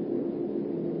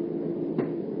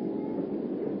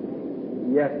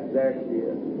 Yes, there she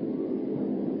is.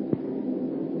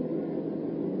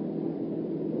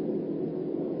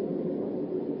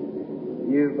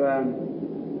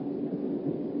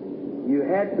 You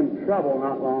had some trouble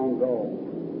not long ago.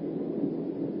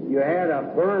 You had a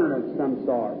burn of some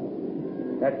sort.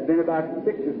 That's been about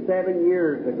 6 or 7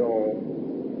 years ago,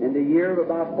 in the year of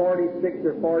about 46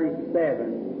 or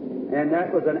 47, and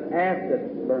that was an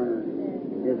acid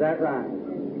burn. Is that right?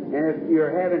 And if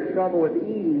you're having trouble with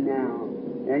eating now,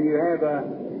 and you have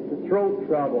throat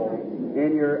trouble,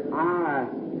 and your eye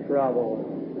trouble,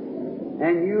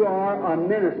 and you are a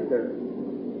minister,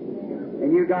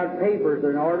 and you got papers,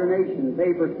 an ordination,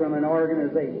 papers from an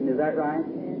organization, is that right?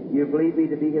 You believe me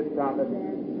to be His prophet?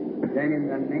 Then in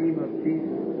the name of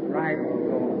Jesus Christ, I'll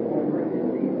go over in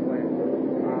these ways.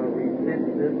 I'll resist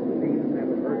this disease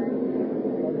never hurt you.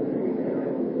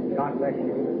 God bless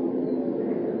you.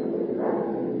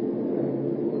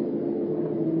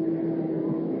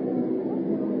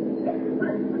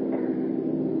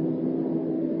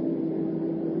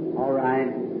 All right.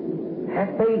 Have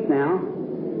faith now.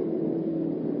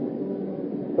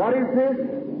 What is this?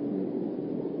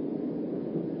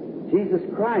 Jesus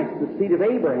Christ, the seed of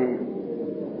Abraham.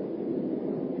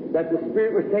 That the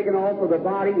Spirit was taken off of the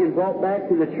body and brought back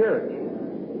to the church.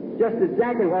 Just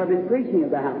exactly what I've been preaching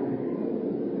about.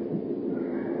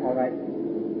 All right.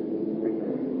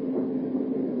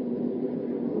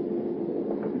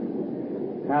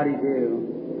 How do you do?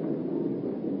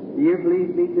 Do you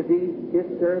believe me to be His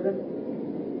servant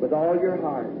with all your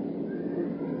heart?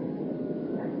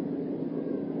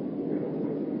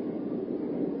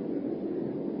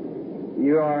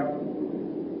 You are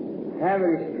having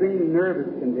an extreme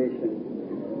nervous condition.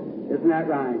 Isn't that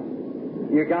right?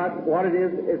 You got what it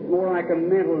is, it's more like a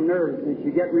mental nervousness.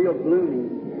 You get real gloomy.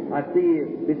 I see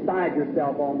you beside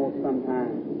yourself almost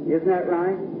sometimes. Isn't that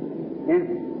right?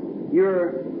 And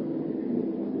you're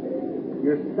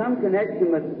some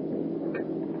connection with,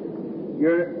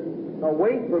 you're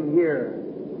away from here,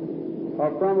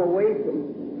 or from away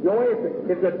from, no,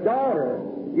 it's a daughter.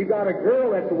 You got a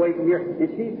girl that's away from here, and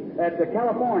she's at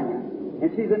California, and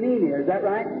she's anemia. Is that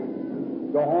right?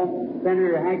 Go home, send her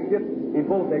your handkerchief, and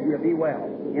both of you will be well.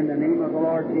 In the name of the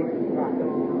Lord Jesus Christ.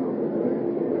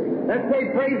 Let's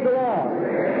say, praise the Lord.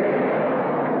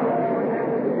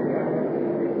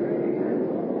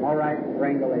 All right,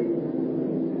 bring the lady.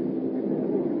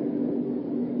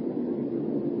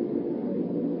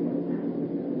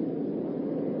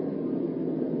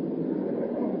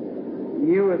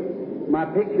 You with my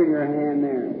picture in your hand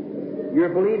there.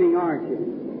 You're believing, aren't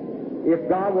you? If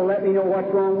God will let me know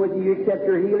what's wrong with you, you accept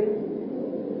your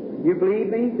healing? You believe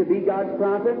me to be God's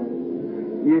prophet?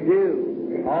 You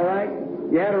do. All right?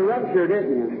 You had a rupture,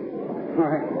 didn't you? All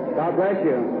right. God bless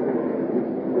you.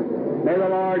 May the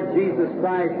Lord Jesus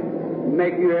Christ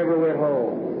make you ever whit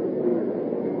whole.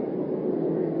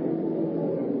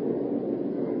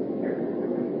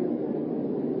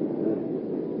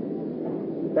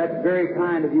 That's very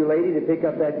kind of you, lady, to pick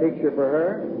up that picture for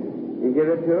her and give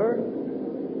it to her.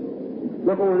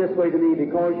 Look over this way to me.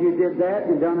 Because you did that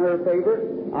and done her a favor,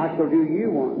 I shall do you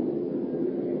one.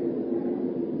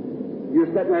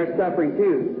 You're sitting there suffering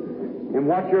too. And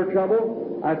what's your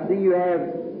trouble? I see you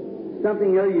have something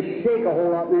here. You shake a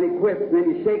whole lot and then it quits, and then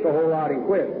you shake a whole lot and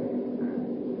quits.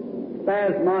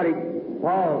 Spasmodic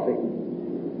palsy.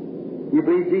 You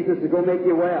believe Jesus is going to make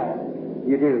you well?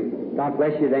 You do. God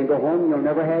bless you. Then go home. You'll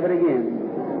never have it again.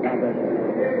 God bless you.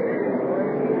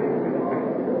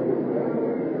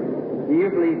 Do you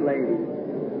believe, lady,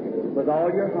 with all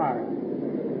your heart?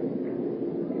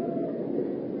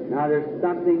 Now there's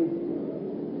something.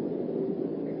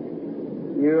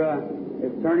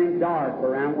 It's turning dark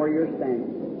around where you're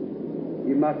standing.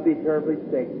 You must be terribly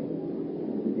sick.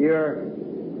 You're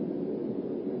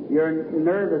in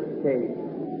nervous state,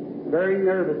 very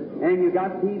nervous, and you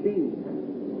got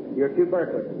TB. You're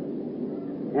tubercular.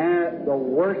 And the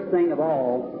worst thing of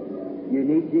all, you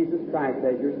need Jesus Christ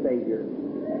as your Savior,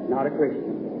 not a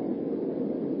Christian.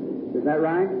 Isn't that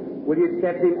right? Will you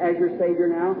accept Him as your Savior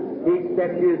now? He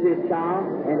accepts you as His child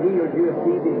and heals you of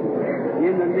TB.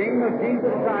 In the name of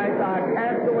Jesus Christ, I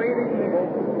cast away the evil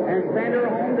and send her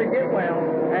home to get well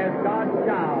as God's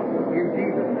child. In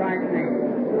Jesus Christ's name.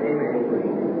 Amen.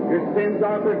 Your sins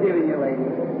are forgiven you, lady.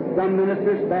 Some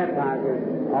ministers baptize her.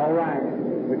 All right.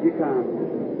 Would you come?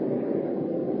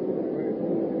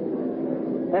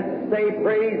 Let's say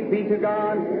praise be to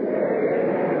God.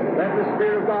 Let the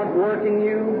Spirit of God work in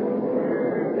you.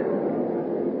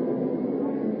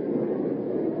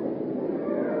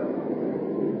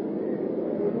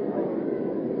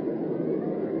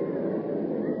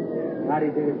 How do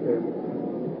you do it, sir?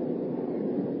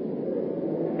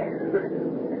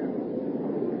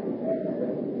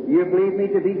 You believe me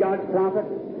to be God's prophet?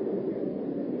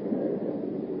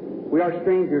 We are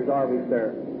strangers, are we,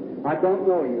 sir? I don't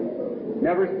know you.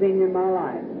 Never seen you in my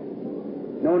life.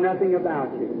 Know nothing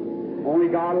about you. Only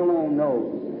God alone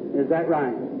knows. Is that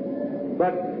right?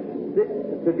 But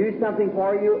to do something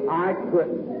for you, I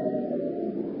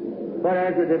couldn't. But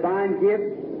as a divine gift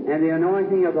and the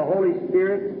anointing of the Holy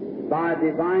Spirit, by a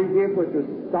divine gift which was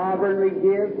sovereignly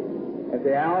given at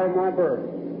the hour of my birth,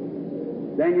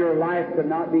 then your life could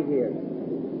not be hid.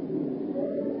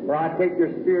 For I take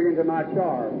your spirit into my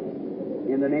charge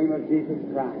in the name of Jesus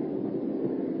Christ.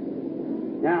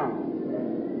 Now,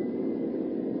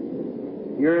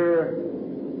 you're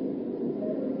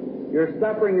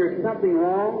suffering, there's something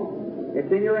wrong.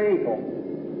 It's in your ankle.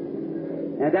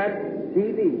 And that's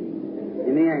TB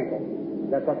in the ankle.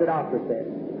 That's what the doctor said.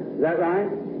 Is that right?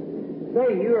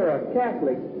 Say, you're a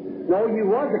Catholic. No, you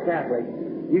was a Catholic.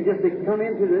 You just come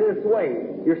into this way.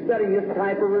 You're studying this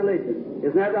type of religion.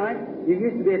 Isn't that right? You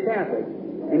used to be a Catholic,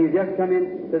 and you just come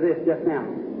into this just now.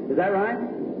 Is that right?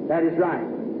 That is right.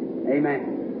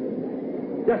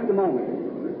 Amen. Just a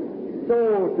moment.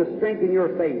 So, to strengthen your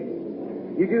faith,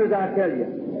 you do as I tell you.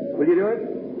 Will you do it?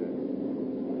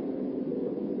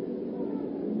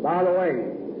 By the way,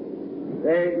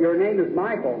 your name is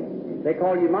Michael. They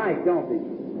call you Mike, don't they?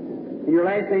 And your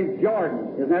last name's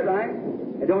Jordan. Isn't that right?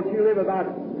 And don't you live about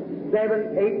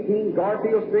 718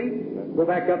 Garfield Street? Go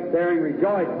back up there and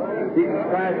rejoice. Jesus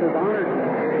Christ has honored you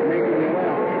and making you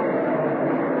well.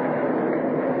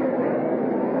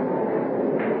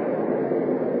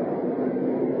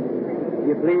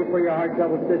 You believe for your heart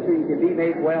troubled sister, you can be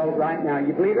made well right now.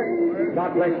 You believe it?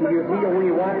 God bless you. You'll feel when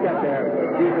you walk up there.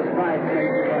 Jesus Christ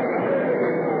makes you well.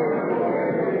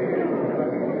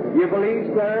 You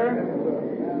believe, sir?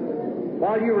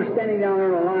 While you were standing down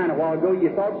there in the line a while ago, you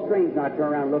thought strange not to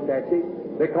turn around and look at you,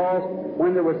 because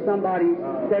when there was somebody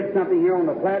said something here on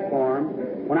the platform,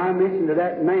 when I mentioned to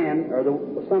that man, or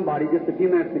somebody just a few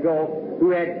minutes ago, who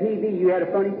had TB, you had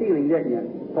a funny feeling, didn't you?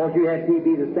 Because you had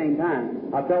TB at the same time.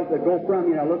 I felt it go from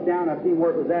you, and I looked down, I seen where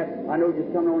it was at. I know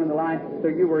just coming on in the line, so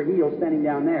you were healed standing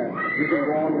down there. You can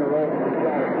go on your road and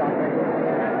stop there.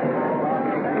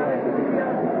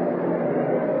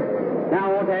 Now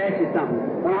I want to ask you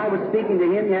something. When I was speaking to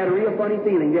him, you had a real funny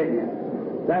feeling, didn't you?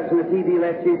 That's when the TB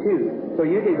left you too. So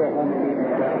you can go home and be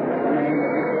well.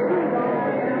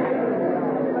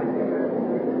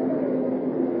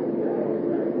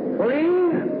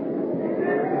 Believe.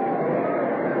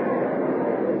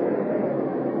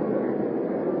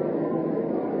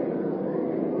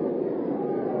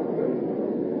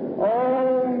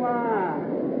 Oh my!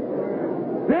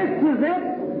 This is it.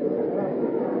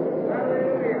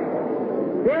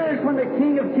 Here's when the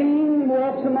King of Kings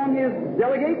walks among his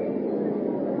delegates.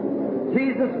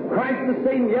 Jesus Christ the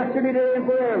same yesterday, today, and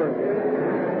forever.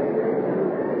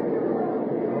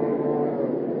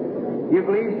 You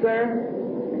believe, sir?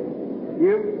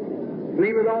 You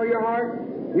believe with all your heart?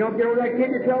 You don't get over that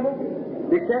kidney trouble?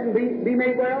 Accept and be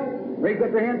made well? Raise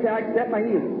up your hand and say, I accept my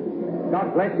healing.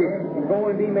 God bless you. And go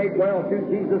and be made well through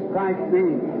Jesus Christ's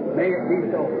name. May it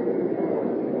be so.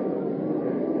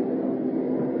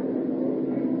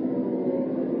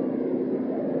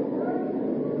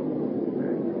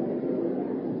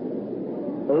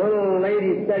 The little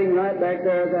lady sitting right back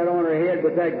there with that on her head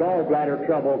with that gallbladder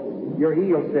trouble. You're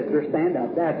healed, sister. Stand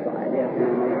up. That's right. Yes,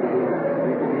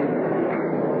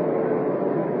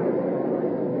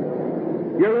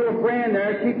 your little friend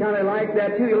there, she kind of likes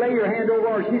that too. You lay your hand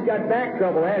over her. She's got back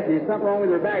trouble, hasn't she? Something wrong with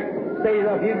her back. Stay it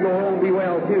up. You can go home and be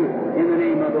well too, in the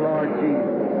name of the Lord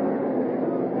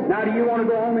Jesus. Now, do you want to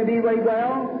go home and be made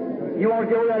well? You want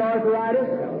to get over that arthritis?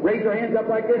 Raise your hands up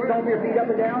like this. Stomp your feet up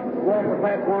and down. Walk the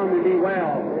platform and be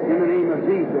well in the name of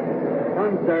Jesus.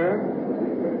 Come, sir.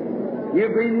 You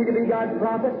agree me to be God's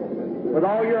prophet? With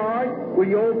all your heart? Will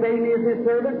you obey me as His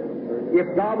servant?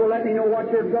 If God will let me know what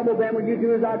your trouble, then will you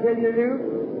do as I tell you to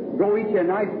do? Go eat you a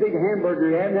nice big hamburger.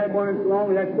 You haven't had one in so long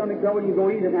with that stomach trouble. You go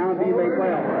eat it now and be made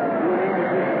well. In the name of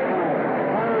Jesus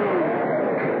Christ.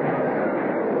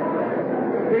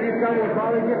 City trouble will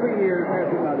probably get for years,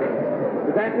 hasn't it, Mother?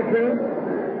 Is that the truth?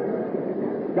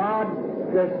 God,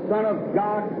 the Son of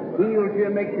God, heals you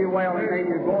and makes you well, and may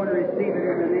you go and receive it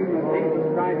in the name of Jesus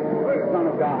Christ, the Son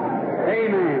of God.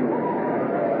 Amen.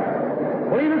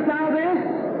 Believe us now this?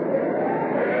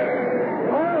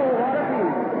 Oh, what a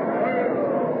peace.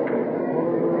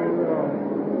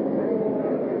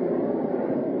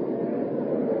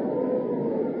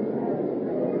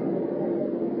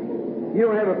 You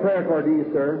don't have a prayer card, do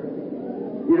you, sir?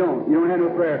 You don't. You don't have no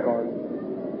prayer card.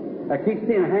 I keep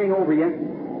seeing it hang over you.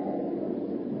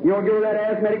 You don't get over that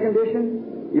asthmatic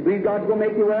condition? You believe God's going to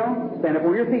make you well? Stand up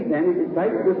on your feet then. If it's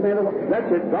tight, just stand up. That's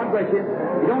it. God bless you.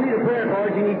 You don't need a prayer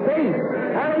card. You need faith.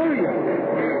 Hallelujah.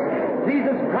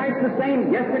 Jesus Christ the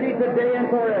same yesterday, today, and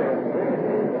forever.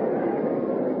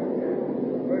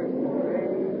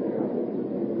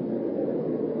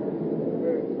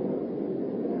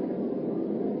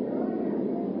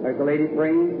 There's a lady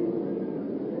praying.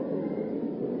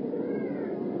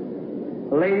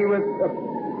 A lady was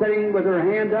sitting with her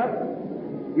hand up.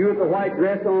 You with the white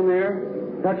dress on there.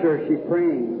 Touch her. She's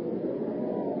praying.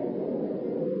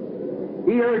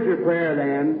 He heard your prayer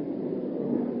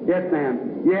then. Yes,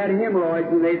 ma'am. You had hemorrhoids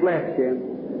and they've left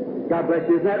you. God bless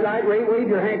you. Isn't that right? Wave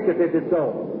your handkerchief if it's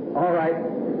so. All right.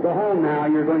 Go home now.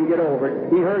 You're going to get over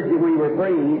it. He heard you when you were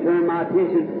praying. He turned my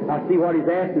attention. I see what he's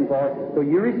asking for. So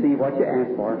you receive what you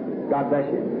asked for. God bless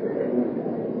you.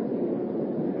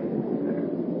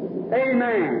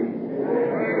 Amen.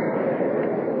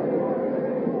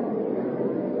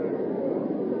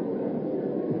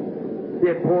 See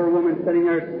a poor woman sitting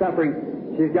there suffering.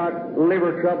 She's got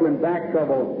liver trouble and back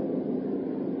trouble,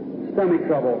 stomach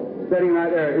trouble, sitting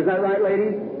right there. Is that right,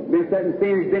 lady? Been sitting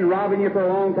seeing, he's been robbing you for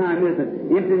a long time, isn't it?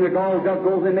 Emptying the gall duct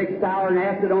goes and makes sour and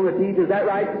acid on the teeth. Is that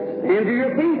right? Stand to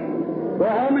your feet. Go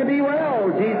home and be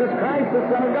well. Jesus Christ, the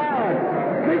Son of God,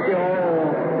 make you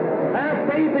whole. Have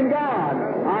faith in God.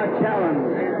 I challenge.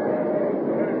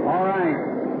 All right.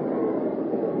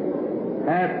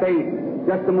 Have faith.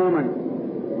 Just a moment.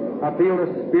 I feel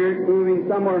the Spirit moving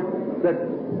somewhere. Said,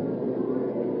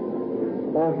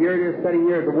 oh, here it is sitting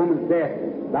here. The woman's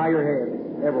dead. Bow your head.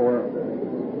 Everywhere.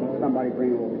 Somebody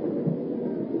bring it over.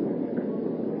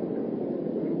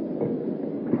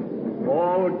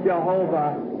 Oh,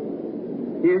 Jehovah,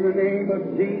 in the name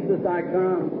of Jesus I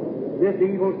come. This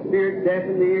evil spirit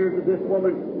deafen the ears of this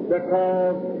woman to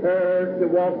cause her to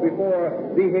walk before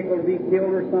a vehicle to be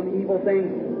killed or some evil thing.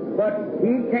 But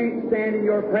he can't stand in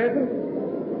your presence.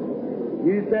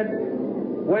 You said,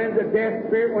 when the deaf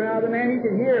spirit went out of the man, he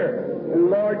could hear. And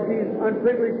Lord, she's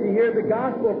unprivileged to hear the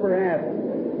gospel perhaps.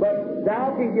 But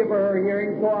thou can give her her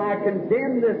hearing, so I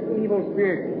condemn this evil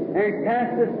spirit and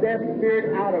cast this deaf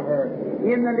spirit out of her.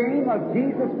 In the name of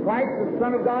Jesus Christ, the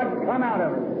Son of God, come out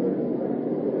of her.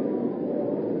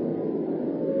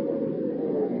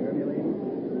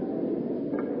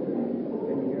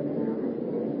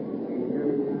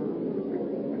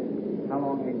 How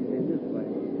long have you been this way?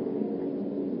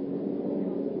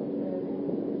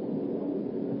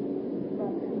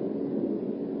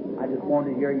 I just want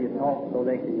to hear you talk so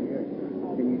they can hear you.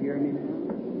 Can you hear me now?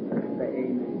 Say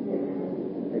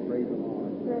amen. Say praise the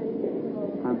Lord.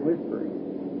 I'm whispering.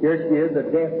 Here she is, a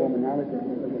deaf woman. Now listen to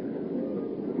her.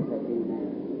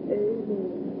 Say amen.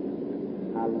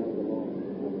 I love the Lord.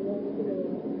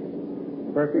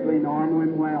 Perfectly normal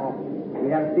and well. We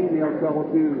have female trouble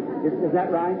too. Is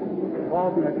that right?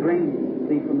 Causing a drain,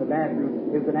 see, from the bathroom.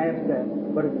 It was an abscess,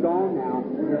 but it's gone now.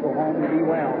 You go home and be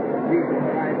well. Jesus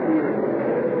Christ here.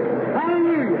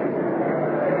 Hallelujah!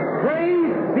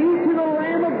 Praise be to the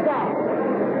Lamb of God.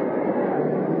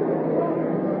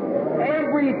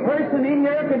 Every person in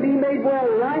here can be made well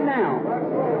right now.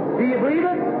 Do you believe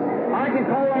it? I can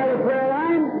call another prayer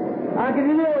line. I can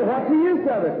do it. What's the use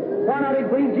of it? Why not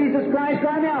believe Jesus Christ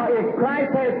right now? If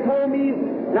Christ has told me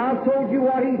and I've told you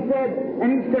what He said, and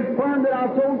He's confirmed that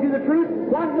I've told you the truth,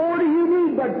 what more do you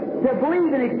need but to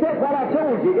believe and accept what I've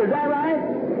told you? Is that right?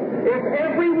 If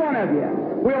every one of you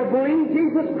will believe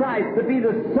Jesus Christ to be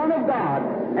the Son of God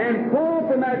and pull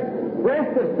from that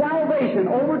breast of salvation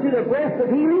over to the breast of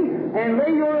healing and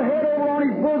lay your head over on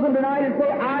His bosom tonight and say,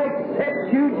 I accept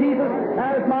you, Jesus,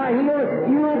 as my healer,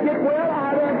 you will get well.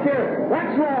 I don't care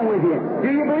what's wrong with you. Do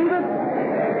you believe it?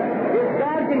 If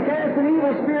God can cast an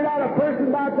evil spirit out of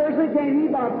person by person, can He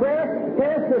by prayer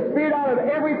cast the spirit out of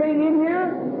everything in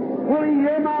here? Will He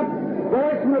hear my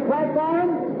voice from the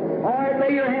platform? All right,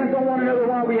 lay your hands on one another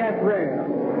while we have prayer.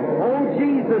 Oh,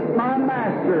 Jesus, my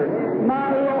Master,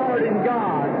 my Lord and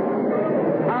God,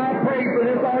 I pray for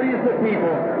this audience of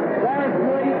people. Thou art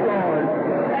great, Lord,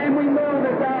 and we know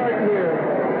that Thou art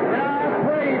here.